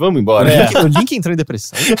 Gente, vamos embora. O Link entrou em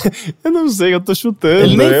depressão. Eu não sei, eu tô chutando.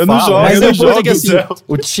 Ele nem eu fala, não jogo, Mas eu não o ponto é jogo. que assim,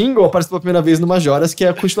 o Tingle aparece pela primeira vez no Majora's, que é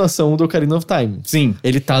a continuação do Ocarina of Time. Sim.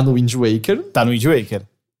 Ele tá no Wind Waker. Tá no Wind Waker.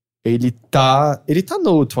 Ele tá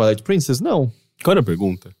no Twilight Princess? Não. Qual era a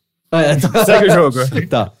pergunta? Segue o jogo.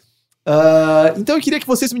 Tá. Então eu queria que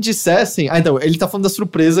vocês me dissessem... então, ele tá falando da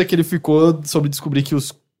surpresa que ele ficou sobre descobrir que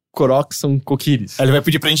os Koroks são Kokiris. Ele vai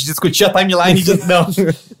pedir pra gente discutir a timeline de... Não.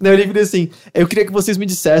 Não, ele queria assim... Eu queria que vocês me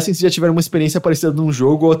dissessem se já tiveram uma experiência parecida num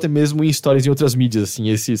jogo ou até mesmo em histórias em outras mídias, assim.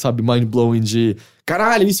 Esse, sabe, mind-blowing de...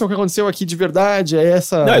 Caralho, isso é o que aconteceu aqui de verdade, é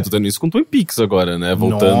essa... Não, eu tô tendo isso com Twin Peaks agora, né?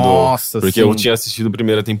 Voltando... Nossa, porque sim. eu tinha assistido a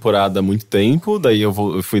primeira temporada há muito tempo, daí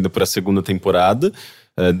eu fui indo pra segunda temporada.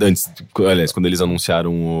 Aliás, quando eles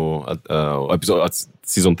anunciaram o episódio, a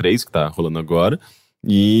Season 3, que tá rolando agora.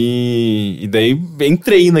 E daí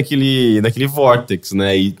entrei naquele vortex,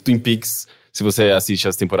 né? E Twin Peaks, se você assiste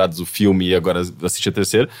as temporadas do filme e agora assiste a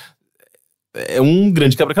terceira, é um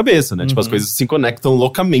grande quebra-cabeça, né? Tipo, as coisas se conectam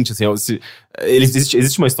loucamente, assim.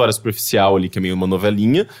 Existe uma história superficial ali, que é meio uma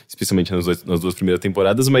novelinha, especialmente nas duas primeiras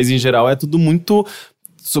temporadas, mas em geral é tudo muito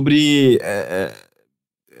sobre...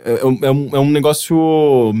 É um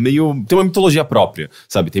negócio meio... Tem uma mitologia própria,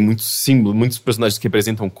 sabe? Tem muitos símbolos, muitos personagens que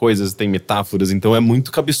representam coisas, tem metáforas, então é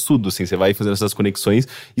muito cabeçudo, assim. Você vai fazendo essas conexões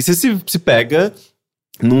e você se pega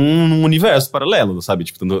num universo paralelo, sabe?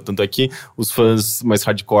 Tipo, tanto é que os fãs mais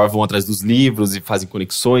hardcore vão atrás dos livros e fazem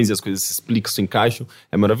conexões e as coisas se explicam, se encaixam.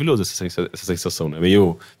 É maravilhoso essa sensação, né?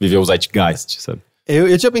 Meio viver o Zeitgeist, sabe?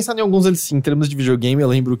 Eu tinha pensado em alguns antes, em termos de videogame, eu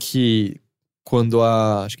lembro que quando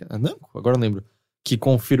acho que Namco, agora eu lembro, que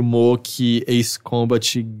confirmou que Ace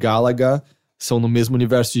Combat e Galaga são no mesmo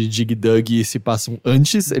universo de Dig Dug e se passam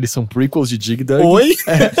antes, eles são prequels de Dig Dug. Oi?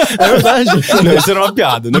 É verdade. Não, isso era uma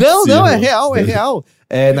piada, Não, é real.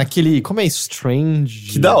 É naquele, como é?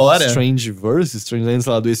 Strange... Que da hora. Strangeverse, Strangelands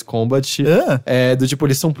lá do Ace Combat. Do tipo,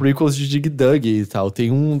 eles são prequels de Dig Dug e tal. Se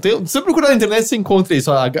você procurar na internet, você encontra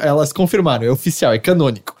isso. Elas confirmaram, é oficial, é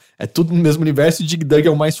canônico. É tudo no mesmo universo e Dig Dug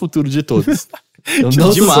é o mais futuro de todos.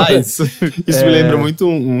 Demais. Isso me lembra muito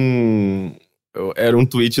era um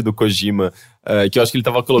tweet do Kojima, que eu acho que ele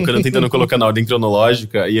tava tentando colocar na ordem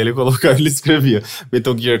cronológica, e ele escrevia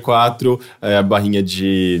Metal Gear 4, a barrinha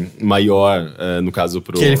de maior, no caso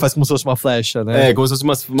pro... Que ele faz como se fosse uma flecha, né? Como se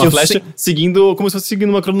fosse uma flecha como se fosse seguindo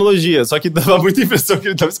uma cronologia, só que dava muita impressão que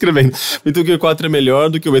ele tava escrevendo. Metal Gear 4 é melhor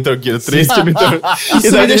do que o Metal Gear 3.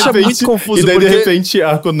 Isso me deixa muito confuso. E daí, de repente,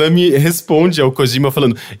 a Konami responde ao Kojima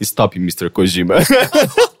falando, Stop, Mr. Kojima.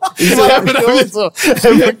 Isso é maravilhoso.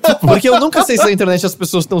 Porque eu nunca sei se na internet as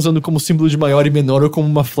pessoas estão usando como símbolo de maior e menor ou como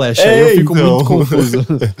uma flecha. Eu fico muito confuso.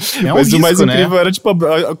 Mas o mais incrível era, tipo,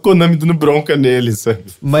 a Konami dando bronca nele, sabe?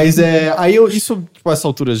 Mas isso, tipo, a essa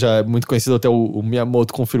altura já é muito conhecido, até o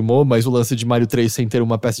Miyamoto confirmou, mas o lance de Mario 3 sem ter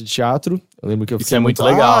uma peça de teatro, eu lembro que eu fiquei muito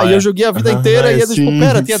legal. E eu joguei a vida inteira, e eu tipo,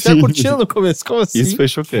 pera, tem até a cortina no começo, como assim? Isso foi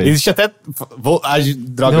chocante. Existe até...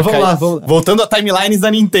 Droga, não, vamos lá. Voltando a timelines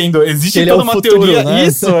da Nintendo, existe toda uma futuro, teoria... né?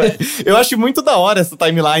 Isso, eu acho muito da hora essa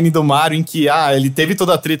timeline do Mario, em que, ele teve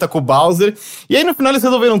toda a treta com o Bowser, e aí no final eles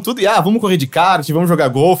resolveram tudo, e vamos correr de kart, vamos jogar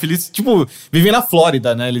golfe, eles, tipo, vivem na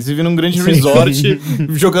Flórida, né? Eles vivem num grande resort,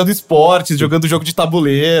 jogando esportes, jogando jogo de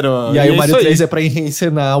tabuleiro. E aí o Mario 3 é pra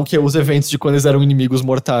encenar o que é os eventos de quando eles eram inimigos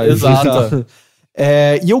mortais. Exato.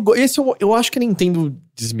 Esse eu acho que a Nintendo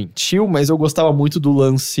desmentiu, mas eu gostava muito do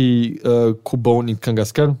lance Cubone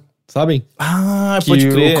Kangaskhan, sabem? Pode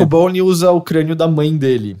crer. O Cubone usa o crânio da mãe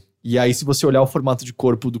dele. E aí, se você olhar o formato de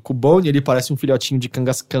corpo do Cubone, ele parece um filhotinho de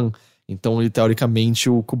Kangaskhan. Então, ele, teoricamente,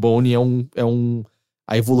 o Cubone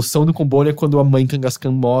a evolução do Cubone é quando a mãe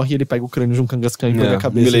Kangaskhan morre, ele pega o crânio de um Kangaskhan e põe a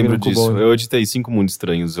cabeça. Me lembro disso. disso. Eu editei 5 mundos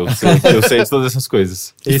estranhos. Eu sei de todas essas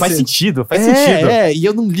coisas. Faz sentido, faz sentido. E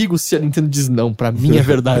eu não ligo se a Nintendo diz não. Pra mim é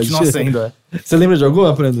verdade. Continua sendo, Você lembra de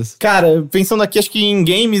alguma, Prandas? Cara, pensando aqui, acho que em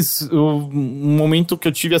games, um momento que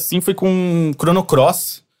eu tive assim foi com Chrono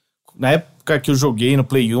Cross. Na época que eu joguei no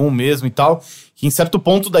Play 1 mesmo e tal. Que em certo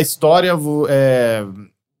ponto da história,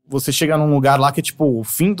 você chega num lugar lá que é tipo o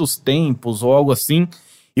fim dos tempos ou algo assim.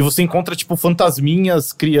 E você encontra, tipo,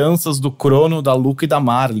 fantasminhas, crianças do Crono, da Luca e da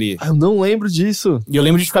Marley. Eu não lembro disso. E eu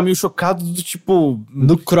lembro de ficar meio chocado do tipo...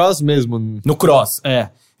 No Cross mesmo. No Cross,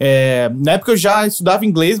 na época eu já estudava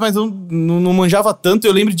inglês, mas eu não manjava tanto.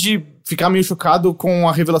 Eu lembro de ficar meio chocado com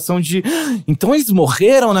a revelação de... Então eles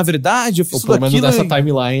morreram, na verdade? Eu fiz tudo aquilo. Pelo menos dessa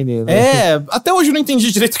timeline, né? Até hoje eu não entendi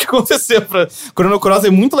direito o que aconteceu. Chrono Cross é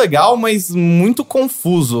muito legal, mas muito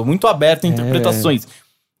confuso. Muito aberto a interpretações.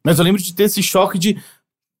 Mas eu lembro de ter esse choque de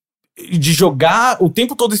jogar o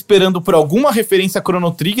tempo todo esperando por alguma referência a Chrono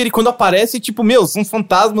Trigger, e quando aparece, tipo, são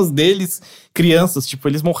fantasmas deles, crianças, tipo,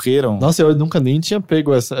 eles morreram. Nossa, eu nunca nem tinha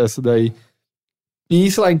pego essa daí. E,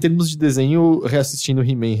 sei lá, em termos de desenho, reassistindo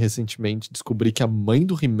He-Man recentemente, descobri que a mãe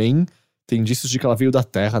do He-Man tem indícios de que ela veio da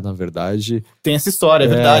Terra, na verdade. Tem essa história, é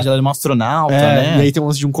verdade, ela é uma astronauta, né? E aí tem um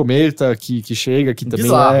lance de um cometa que chega, que também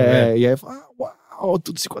bizarro, e aí, uau,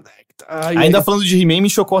 tudo se conecta. Ainda falando de He-Man, me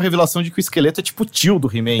chocou a revelação de que o esqueleto é tipo o tio do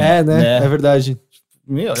He-Man. É verdade.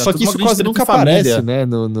 Só que isso quase nunca aparece, né,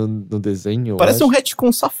 no desenho. Parece um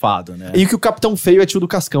retcon safado, né? E que o Capitão Feio é tio do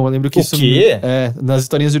Cascão. Eu lembro que isso... O quê? Nas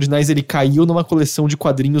historinhas originais ele caiu numa coleção de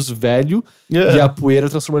quadrinhos velho e a poeira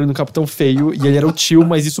transformou ele no Capitão Feio. E ele era o tio,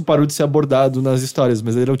 mas isso parou de ser abordado nas histórias.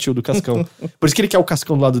 Mas ele era o tio do Cascão. Por isso que ele quer o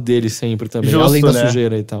Cascão do lado dele sempre também. Justo, além da né?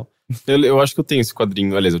 sujeira e tal. Eu acho que eu tenho esse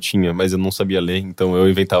quadrinho. Aliás, eu tinha, mas eu não sabia ler. Então eu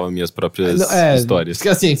inventava minhas próprias histórias. Porque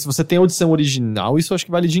assim, se você tem a edição original, isso eu acho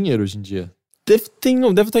que vale dinheiro hoje em dia. Deve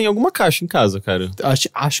estar em alguma caixa em casa, cara.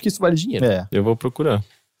 Acho que isso vale dinheiro. Eu vou procurar.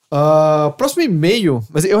 Próximo e-mail,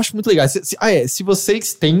 mas eu acho muito legal. Se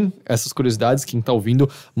vocês têm essas curiosidades, quem tá ouvindo,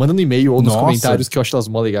 manda no e-mail ou nos comentários, que eu acho elas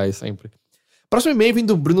mó legais sempre. Próximo e-mail vem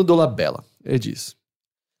do Bruno Dolabella. Ele diz: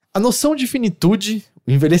 a noção de finitude,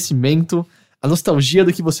 o envelhecimento, a nostalgia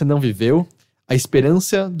do que você não viveu, a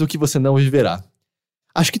esperança do que você não viverá.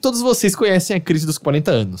 Acho que todos vocês conhecem a crise dos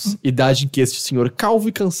 40 anos, idade em que este senhor calvo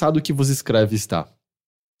e cansado que vos escreve está.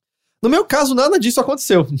 No meu caso, nada disso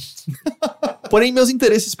aconteceu. Porém, meus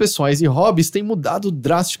interesses pessoais e hobbies têm mudado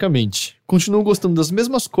drasticamente. Continuo gostando das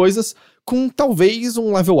mesmas coisas, com talvez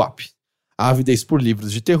um level up. A avidez por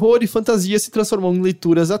livros de terror e fantasia se transformou em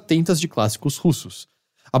leituras atentas de clássicos russos.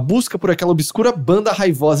 A busca por aquela obscura banda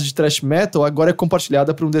raivosa de thrash metal agora é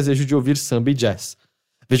compartilhada por um desejo de ouvir samba e jazz.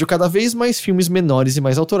 Vejo cada vez mais filmes menores e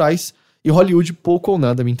mais autorais, e Hollywood pouco ou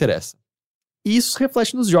nada me interessa. E isso se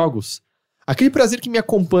reflete nos jogos. Aquele prazer que me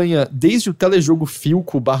acompanha desde o telejogo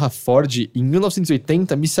Philco/Ford em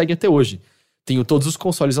 1980 me segue até hoje. Tenho todos os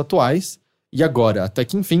consoles atuais, e agora, até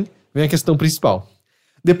que enfim, vem a questão principal.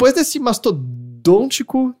 Depois desse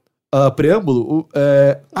mastodôntico preâmbulo,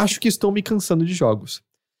 acho que estou me cansando de jogos.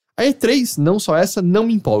 A E3, não só essa, não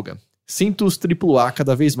me empolga. Sinto os AAA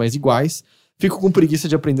cada vez mais iguais, fico com preguiça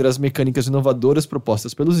de aprender as mecânicas inovadoras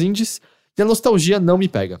propostas pelos indies, e a nostalgia não me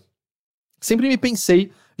pega. Sempre me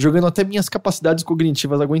pensei jogando até minhas capacidades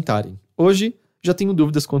cognitivas aguentarem. Hoje, já tenho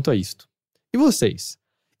dúvidas quanto a isto. E vocês?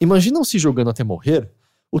 Imaginam-se jogando até morrer?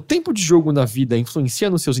 O tempo de jogo na vida influencia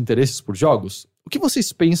nos seus interesses por jogos? O que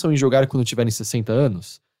vocês pensam em jogar quando tiverem 60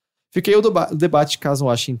 anos? Fiquei o debate caso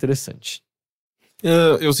achem interessante.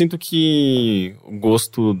 Eu sinto que o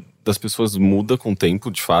gosto das pessoas muda com o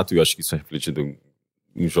tempo, de fato, e eu acho que isso é refletido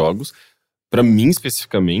em jogos. Pra mim,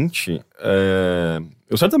 especificamente,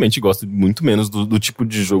 eu certamente gosto muito menos do tipo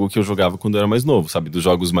de jogo que eu jogava quando eu era mais novo, sabe? Dos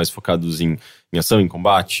jogos mais focados em ação, em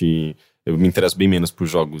combate. Eu me interesso bem menos por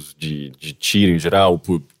jogos de tiro em geral,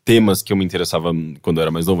 por temas que eu me interessava quando eu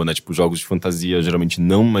era mais novo, né? Tipo, jogos de fantasia, geralmente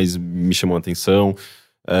não, mas me chamam a atenção.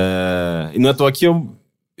 E não é à toa que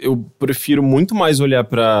eu prefiro muito mais olhar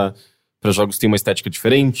pra jogos que têm uma estética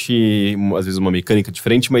diferente, às vezes uma mecânica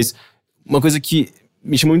diferente, mas uma coisa que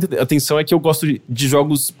me chama muita atenção é que eu gosto de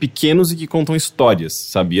jogos pequenos e que contam histórias,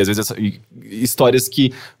 sabe? E às vezes histórias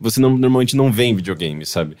que você normalmente não vê em videogame,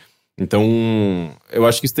 sabe? Então, eu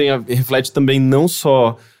acho que isso reflete também não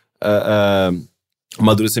só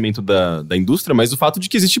amadurecimento da indústria, mas o fato de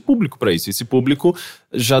que existe público para isso. Esse público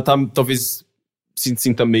já tá, talvez, se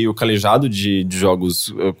sinta meio calejado de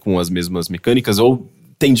jogos com as mesmas mecânicas, ou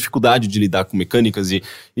tem dificuldade de lidar com mecânicas e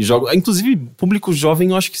joga. Inclusive, público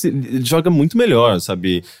jovem, eu acho que joga muito melhor,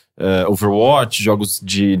 sabe? Overwatch, jogos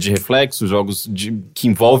de reflexo, jogos que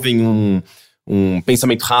envolvem um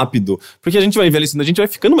pensamento rápido, porque a gente vai envelhecendo, a gente vai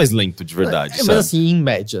ficando mais lento, de verdade, sabe? Mas assim, em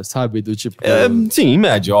média, sabe? Do tipo... sim, em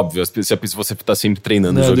média, óbvio. Se você tá sempre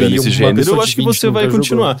treinando, Não, jogando e esse uma gênero, pessoa eu de acho que 20 você vai nunca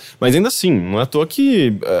continuar. jogou. Mas ainda assim, não é à toa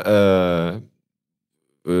que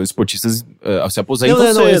esportistas se aposentam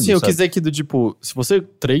Não, cedo, assim, eu sabe? quis dizer que do tipo, se você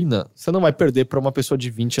treina, você não vai perder pra uma pessoa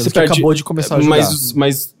de 20 anos Você que perde- acabou de começar a jogar.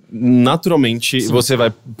 Mas naturalmente você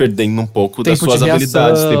vai perdendo um pouco das Tempo suas de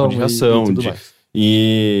habilidades, reação tempo de reação. e tudo mais.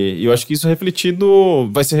 E eu acho que isso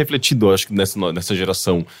vai ser refletido, eu acho que nessa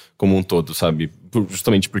geração como um todo, sabe?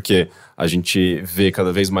 Justamente porque a gente vê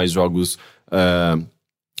cada vez mais jogos,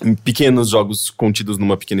 pequenos jogos contidos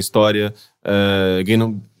numa pequena história,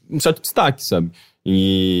 ganhando um certo destaque, sabe?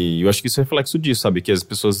 E eu acho que isso é reflexo disso, sabe? Que as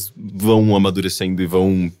pessoas vão amadurecendo e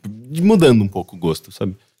vão mudando um pouco o gosto,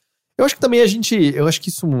 sabe? Eu acho que também eu acho que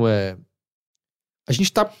isso a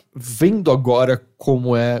gente tá vendo agora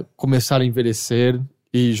como é começar a envelhecer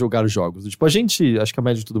e jogar jogos. Tipo, acho que a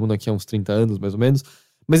média de todo mundo aqui é uns 30 anos, mais ou menos.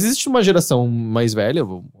 Mas existe uma geração mais velha,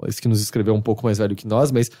 esse que nos escreveu um pouco mais velho que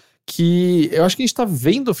nós, mas que eu acho que a gente tá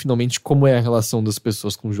vendo finalmente como é a relação das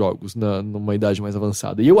pessoas com jogos numa idade mais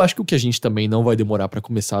avançada. E eu acho que o que a gente também não vai demorar pra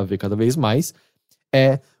começar a ver cada vez mais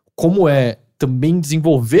é como é também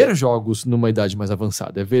desenvolver jogos numa idade mais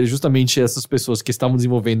avançada. É ver justamente essas pessoas que estavam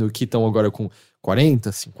desenvolvendo, que estão agora com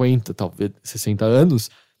 40, 50, talvez 60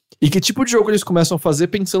 anos, e que tipo de jogo eles começam a fazer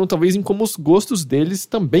pensando talvez em como os gostos deles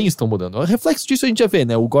também estão mudando. O reflexo disso a gente já vê,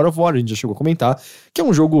 né? O God of War, a gente já chegou a comentar, que é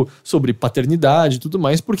um jogo sobre paternidade e tudo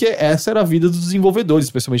mais, porque essa era a vida dos desenvolvedores,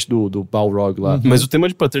 especialmente do Balrog lá. Mas o tema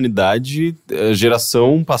de paternidade,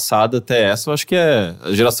 geração passada até essa, eu acho que é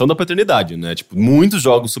a geração da paternidade, né? Tipo, muitos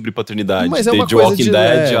jogos sobre paternidade. Mas é uma The coisa Walking de Dead,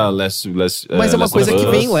 leve. a Mas é uma Last coisa of que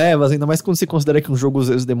Us. vem em levas, ainda mais quando você considera que um jogo às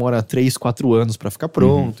vezes demora 3, 4 anos pra ficar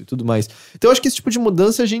pronto e tudo mais. Então eu acho que esse tipo de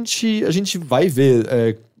mudança a gente vai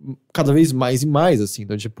ver cada vez mais e mais, assim.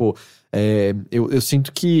 Então, tipo, eu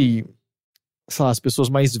sinto que, sei lá, as pessoas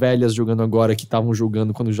mais velhas jogando agora, que estavam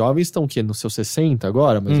jogando quando jovens, estão o quê? Nos seus 60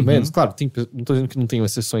 agora, mais ou menos? Claro, não tô dizendo que não tenham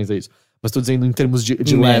exceções a isso, mas tô dizendo em termos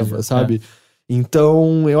de leva, sabe?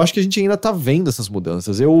 Então, eu acho que a gente ainda tá vendo essas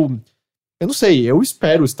mudanças. Eu não sei, eu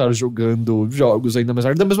espero estar jogando jogos ainda mais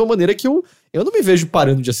tarde, da mesma maneira que eu não me vejo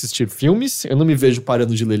parando de assistir filmes, eu não me vejo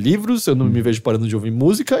parando de ler livros, eu não me vejo parando de ouvir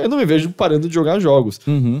música, eu não me vejo parando de jogar jogos.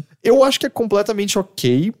 Eu acho que é completamente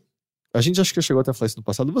ok. A gente acho que chegou até a falar isso no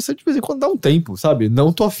passado, você de vez em quando dá um tempo, sabe?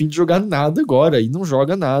 Não tô afim de jogar nada agora, e não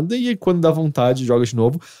joga nada, e quando dá vontade, joga de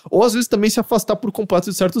novo. Ou às vezes também se afastar por completo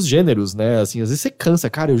de certos gêneros, né? Assim, às vezes você cansa,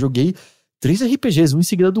 cara, eu joguei 3 RPGs, um em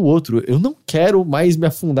seguida do outro. Eu não quero mais me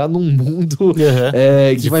afundar num mundo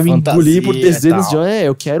que De vai me fantasia engolir por dezenas de e tal. anos.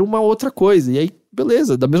 Eu quero uma outra coisa. E aí,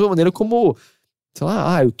 beleza. Da mesma maneira como, sei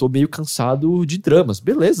lá, eu tô meio cansado de dramas.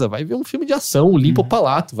 Beleza, vai ver um filme de ação, limpa o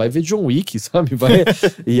palato, vai ver John Wick, sabe?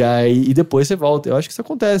 E depois você volta. Eu acho que isso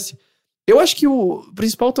acontece. Eu acho que o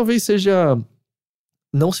principal talvez seja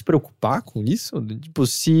não se preocupar com isso. Tipo,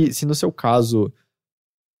 se no seu caso,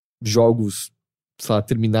 jogos, sei lá,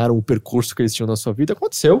 terminaram o percurso que eles tinham na sua vida,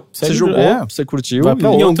 aconteceu. Você Segue, jogou, é. você curtiu. Vai pra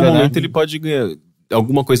Em algum outra, né? momento ele pode ganhar.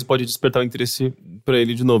 Alguma coisa pode despertar o interesse pra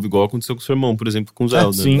ele de novo, igual aconteceu com o seu irmão, por exemplo, com o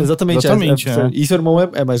Zelda. sim. Exatamente. Exatamente, é. E seu irmão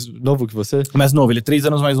é mais novo que você? Mais novo, ele é 3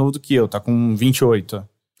 anos mais novo do que eu, tá com 28.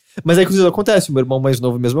 Mas aí, inclusive, acontece. O meu irmão mais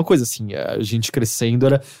novo, mesma coisa. Assim, a gente crescendo,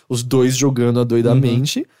 era os dois jogando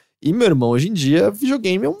adoidamente. E meu irmão, hoje em dia,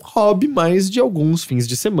 videogame é um hobby mais de alguns fins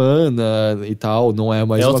de semana e tal. Não é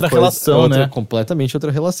mais É uma outra coisa... relação, né? Completamente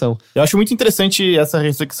outra relação. Eu acho muito interessante essa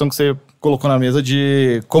reflexão que você colocou na mesa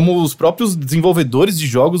de como os próprios desenvolvedores de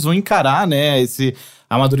jogos vão encarar, né, esse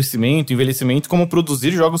amadurecimento, envelhecimento, como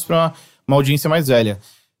produzir jogos para uma audiência mais velha.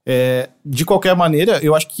 De qualquer maneira,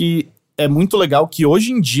 eu acho que é muito legal que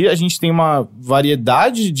hoje em dia a gente tem uma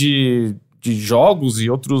variedade de jogos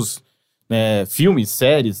e outros filmes,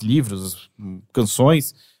 séries, livros,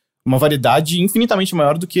 canções, uma variedade infinitamente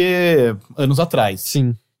maior do que anos atrás.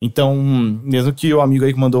 Sim. Então, mesmo que o amigo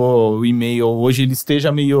aí que mandou o e-mail hoje ele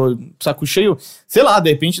esteja meio saco cheio, sei lá, de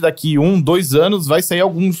repente daqui 1, 2 anos vai sair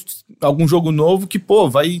algum jogo novo que, pô,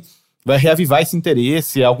 vai reavivar esse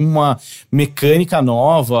interesse, alguma mecânica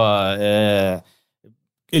nova.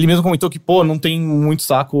 Ele mesmo comentou que, pô, não tem muito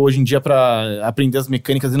saco hoje em dia pra aprender as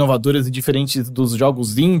mecânicas inovadoras e diferentes dos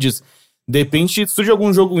jogos indies. De repente surge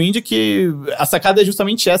algum jogo indie que a sacada é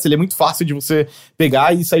justamente essa, ele é muito fácil de você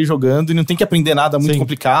pegar e sair jogando e não tem que aprender nada muito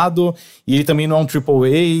complicado, e ele também não é um AAA,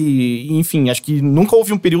 e, enfim, acho que nunca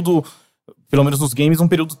houve um período, pelo menos nos games, um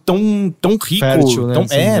período tão rico, fértil, né?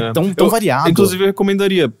 tão variado. Inclusive, eu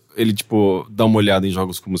recomendaria ele, tipo, dar uma olhada em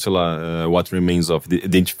jogos como, sei lá, What Remains of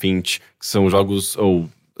Edith Finch, que são jogos, ou,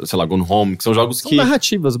 sei lá, Gone Home, que são jogos são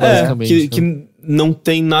narrativas, basicamente. Que não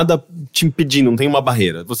tem nada te impedindo, não tem uma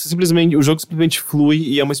barreira. O jogo simplesmente flui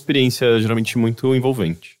e é uma experiência geralmente muito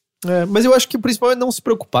envolvente. Mas eu acho que o principal é não se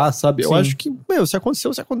preocupar, sabe? Sim. Eu acho que, se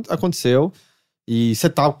aconteceu, aconteceu. E você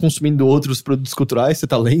tá consumindo outros produtos culturais, você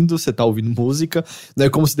tá lendo, você tá ouvindo música. Não é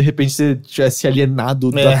como se de repente você tivesse alienado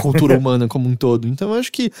da cultura humana como um todo. Então eu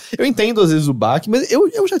acho que, eu entendo às vezes o baque, mas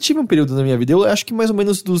eu já tive um período na minha vida, eu acho que mais ou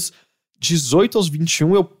menos dos 18 aos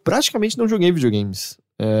 21, eu praticamente não joguei videogames.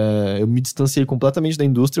 Eu me distanciei completamente da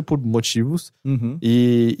indústria por motivos.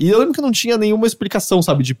 E eu lembro que eu não tinha nenhuma explicação,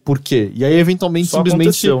 sabe, de porquê. E aí, eventualmente,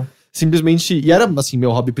 simplesmente... E era, assim,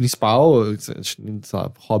 meu hobby principal... Sei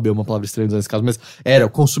lá, hobby é uma palavra estranha nesse caso, mas eu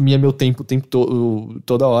consumia meu tempo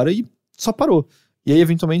toda hora e só parou. E aí,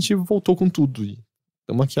 eventualmente, voltou com tudo. E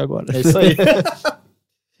estamos aqui agora. É isso aí.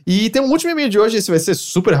 E tem um último e-mail de hoje, esse vai ser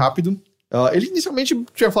super rápido. Ele inicialmente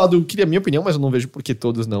tinha falado, queria a minha opinião, mas eu não vejo por que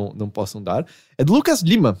todos não possam dar. É do Lucas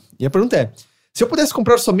Lima. E a pergunta é: se eu pudesse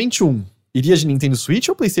comprar somente iria de Nintendo Switch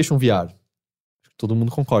ou PlayStation VR? Todo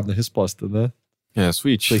mundo concorda na resposta, né?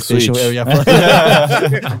 Switch. PlayStation, Switch. eu ia falar.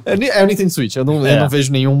 É o Nintendo Switch. Eu não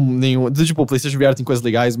vejo nenhum. Tipo, o PlayStation VR tem coisas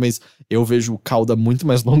legais, mas eu vejo cauda muito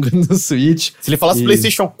mais longa no Switch. Se ele falasse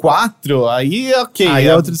PlayStation 4, aí ok. Aí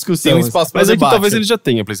é outra discussão. Tem um espaço pra mas debate. Aqui talvez ele já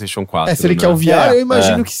tenha PlayStation 4. Se ele quer o VR, eu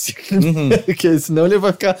imagino que sim. Porque senão ele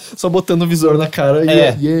vai ficar só botando o visor na cara.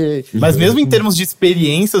 Mas mesmo em termos de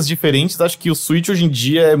experiências diferentes, acho que o Switch hoje em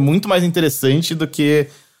dia é muito mais interessante do que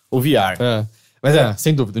o VR. Mas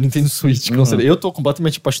sem dúvida, o Nintendo Switch, com certeza. Eu tô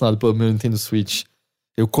completamente apaixonado pelo meu Nintendo Switch.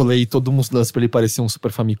 Eu colei todo um lance pra ele parecer um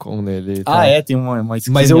Super Famicom nele. Tem uma skin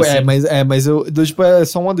mas assim. Tipo, é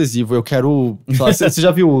só um adesivo. Eu quero... Você já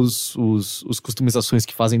viu os customizações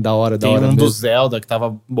que fazem da hora Tem um mesmo? do Zelda que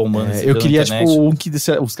tava bombando. Eu queria, tipo, um que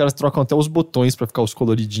os caras trocam até os botões pra ficar os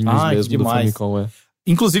coloridinhos mesmo do Famicom,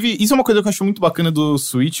 Inclusive, isso é uma coisa que eu acho muito bacana do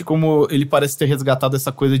Switch, como ele parece ter resgatado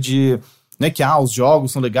essa coisa de... Né, que os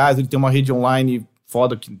jogos são legais, ele tem uma rede online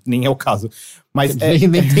foda, que nem é o caso. Mas nem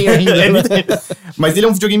tem ainda. Mas ele é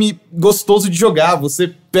um videogame gostoso de jogar.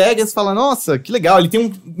 Você pega e fala, nossa, que legal. Ele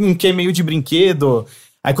tem um que é meio de brinquedo.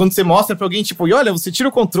 Aí quando você mostra pra alguém, tipo, e olha, você tira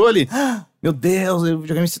o controle. Meu Deus, o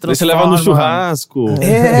videogame se transforma. Aí você leva no churrasco.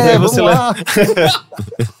 Aí você leva.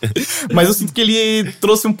 Mas eu sinto que ele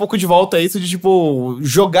trouxe um pouco de volta isso de, tipo,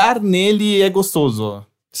 jogar nele é gostoso.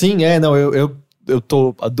 Sim, não, eu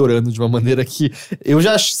tô adorando de uma maneira que eu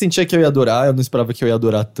já sentia que eu ia adorar, eu não esperava que eu ia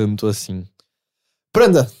adorar tanto assim.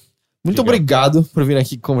 Pranda, muito obrigado por vir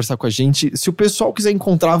aqui conversar com a gente. Se o pessoal quiser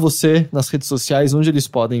encontrar você nas redes sociais, onde eles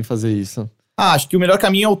podem fazer isso? Acho que o melhor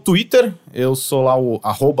caminho é o Twitter. Eu sou lá o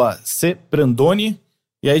 @cprandoni.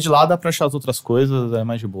 E aí de lá dá pra achar as outras coisas, é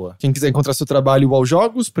mais de boa. Quem quiser encontrar seu trabalho ao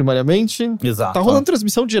Jogos, primariamente. Exato. Tá rolando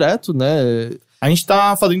transmissão direto, né? A gente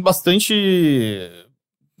tá fazendo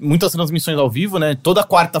muitas transmissões ao vivo, né? Toda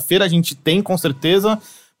quarta-feira a gente tem, com certeza.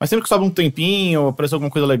 Mas sempre que sobe um tempinho, aparece alguma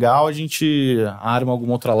coisa legal, a gente arma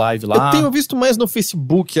alguma outra live lá. Eu tenho visto mais no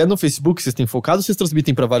Facebook. É no Facebook que vocês têm focado ou vocês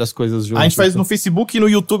transmitem pra várias coisas juntos? A gente faz no Facebook e no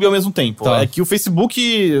YouTube ao mesmo tempo. É que o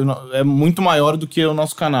Facebook é muito maior do que o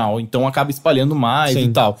nosso canal, então acaba espalhando mais e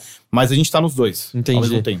tal. Mas a gente tá nos dois ao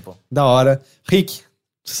mesmo tempo. Da hora. Rick,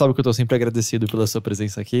 você sabe que eu tô sempre agradecido pela sua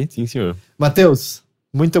presença aqui. Sim, senhor. Matheus,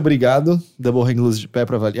 muito obrigado. Double Hang Loose de pé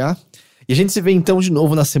pra avaliar. E a gente se vê então de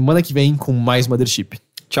novo na semana que vem com mais Mothership.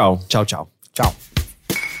 Tchau. Tchau, tchau. Tchau.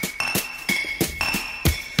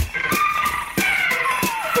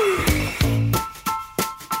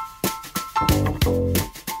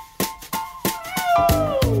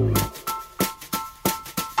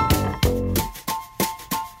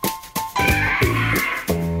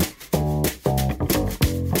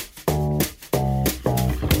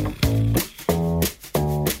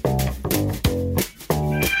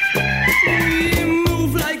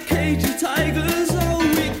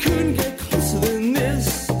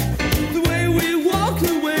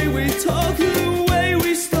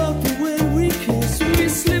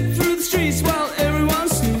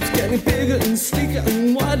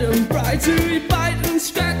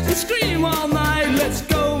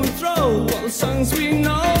 songs we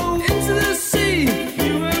know. Into the sea,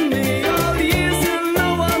 you and me, all the years that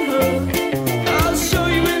no one heard. I'll show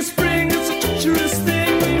you in spring, it's a treacherous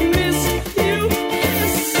thing. We miss you,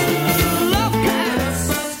 yes. Love cats.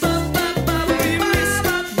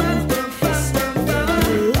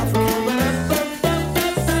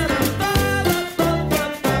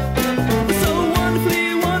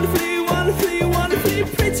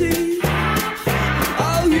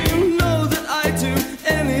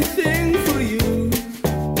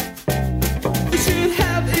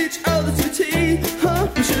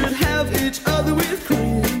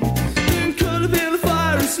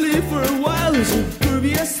 for a while as a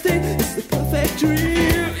groovy state.